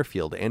 Stephen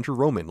Innerfield, Andrew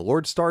Roman,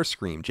 Lord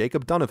Starscream,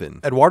 Jacob Donovan,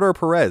 Eduardo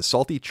Perez,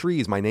 Salty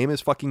Trees, My Name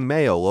is Fucking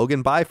Mayo,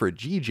 Logan Byford,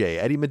 GJ,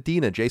 Eddie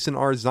Medina, Jason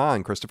R.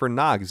 Zahn, Christopher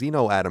Nog,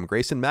 Zeno Adam,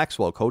 Grayson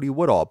Maxwell, Cody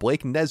Woodall,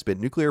 Blake Nesbitt,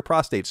 Nuclear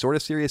Prostate, Sorta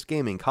Serious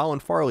Gaming, Colin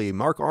Farley,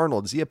 Mark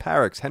Arnold, Zia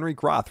Parix, Henry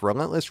Groth,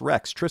 Relentless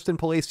Rex, Tristan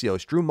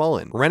Palacios, Drew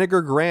Mullen, Reniger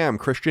Graham,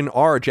 Christian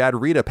R., Jad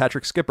Rita,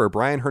 Patrick Skipper,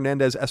 Brian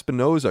Hernandez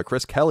Espinoza,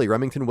 Chris Kelly,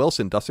 Remington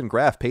Wilson, Dustin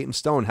Graff, Peyton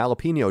Stone,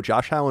 Jalapeno,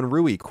 Josh Allen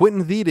Rui,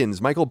 Quentin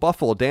Thiedens, Michael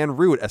Buffalo, Dan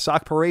Root,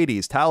 Asak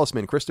Paredes,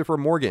 Talisman, Christopher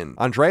Morgan,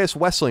 Andreas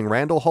Wessling,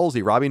 Randall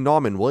Halsey, Robbie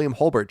Nauman, William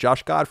Holbert,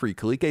 Josh Godfrey,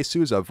 Kalike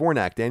Souza,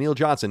 Vornak, Daniel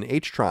Johnson,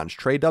 H-Tronch,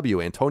 Trey W.,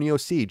 Antonio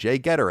C., Jay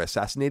Getter,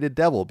 Assassinated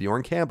Devil,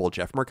 Bjorn Campbell,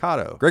 Jeff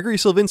Mercado, Gregory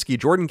Silvinsky,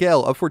 Jordan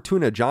Gale, Of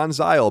Fortuna, John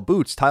Zile,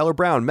 Boots, Tyler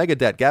Brown,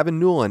 Megadet, Gavin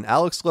Newland,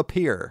 Alex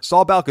Lapierre,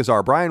 Saul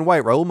Balcazar, Brian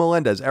White, Raul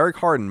Melendez, Eric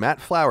Harden,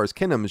 Matt Flowers,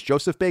 Kinnams,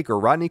 Joseph Baker,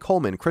 Rodney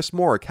Coleman, Chris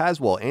Moore,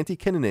 Caswell, Auntie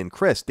Kinnanen,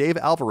 Chris, Dave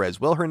Alvarez,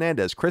 Will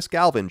Hernandez, Chris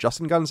Galvin,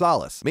 Justin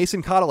Gonzalez,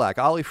 Mason Cadillac,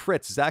 Ollie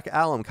Fritz, Zach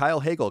Allum,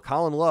 Kyle Hagel,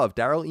 Colin Love,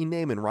 Daryl E.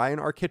 Naiman, Ryan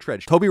R.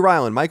 Kittredge, Toby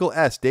Ryland, Michael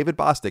S., David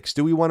Bostic,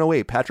 Stewie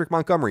 108, Patrick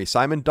Montgomery,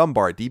 Simon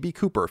Dunbar, DB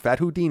Cooper, Fat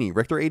Houdini,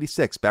 Richter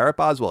 86, Barrett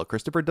Boswell,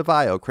 Christopher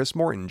DeVio, Chris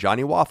Morton,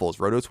 Johnny Waffles,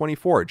 Roto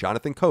 24,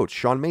 Jonathan Coates,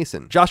 Sean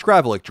Mason, Josh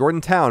Gravelick,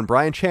 Jordan Town,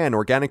 Brian Chan,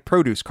 Organic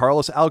Produce,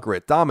 Carlos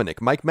Algrit,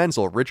 Dominic, Mike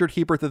Menzel, Richard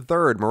Hebert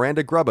III,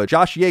 Miranda Grubba,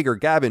 Josh Yeager,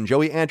 Gavin,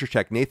 Joey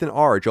Andrzejczyk, Nathan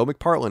R., Joe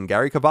McPartlin,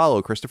 Gary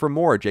Cavallo, Christopher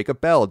Moore,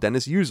 Jacob Bell,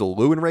 Dennis Uzel,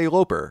 Lou and Ray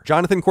Loper,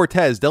 Jonathan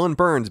Cortez, Dylan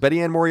Burns,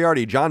 Betty Ann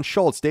Moriarty, John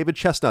Schultz, David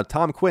Chestnut,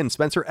 Tom Quinn,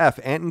 Spencer F.,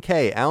 Anton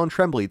K., Alan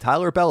Tremblay,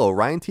 Tyler Bello,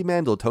 Ryan T.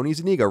 Mandel, Tony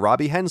Zuniga,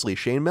 Robbie Hensley,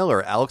 Shane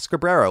Miller, Alex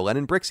Cabrera,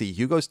 Lennon Brixey,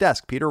 Hugo's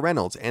Desk, Peter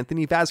Reynolds,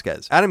 Anthony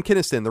Vasquez, Adam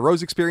Kinniston, The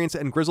Rose Experience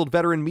and Grizzled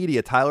Veteran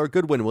Media, Tyler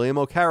Goodwin, William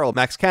O'Carroll,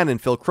 Max Cannon,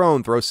 Phil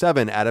Crone, Throw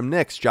 7, Adam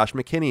Nix, Josh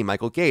McKinney,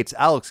 Michael Gates,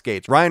 Alex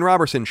Gates, Ryan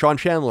Robertson, Sean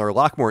Chandler,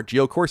 Lockmort,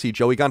 Gio Corsi,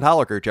 Joey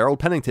Gondoliker, Gerald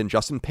Pennington,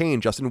 Justin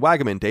Payne, Justin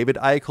Wagaman, David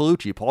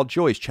Iacolucci, Paul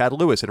Joyce, Chad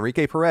Lewis,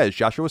 Enrique Perez,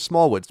 Joshua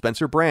Smallwood,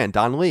 Spencer Brand,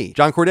 Don Lee,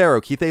 John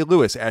Cordero, Keith A.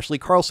 Lewis, Ashley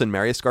Carlson,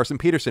 Marius Garson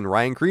Peterson,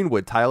 Ryan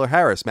Greenwood, Tyler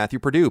Harris, Matthew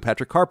Purdue,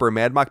 Patrick Harper,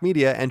 Mad Mock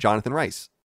Media, and Jonathan Rice.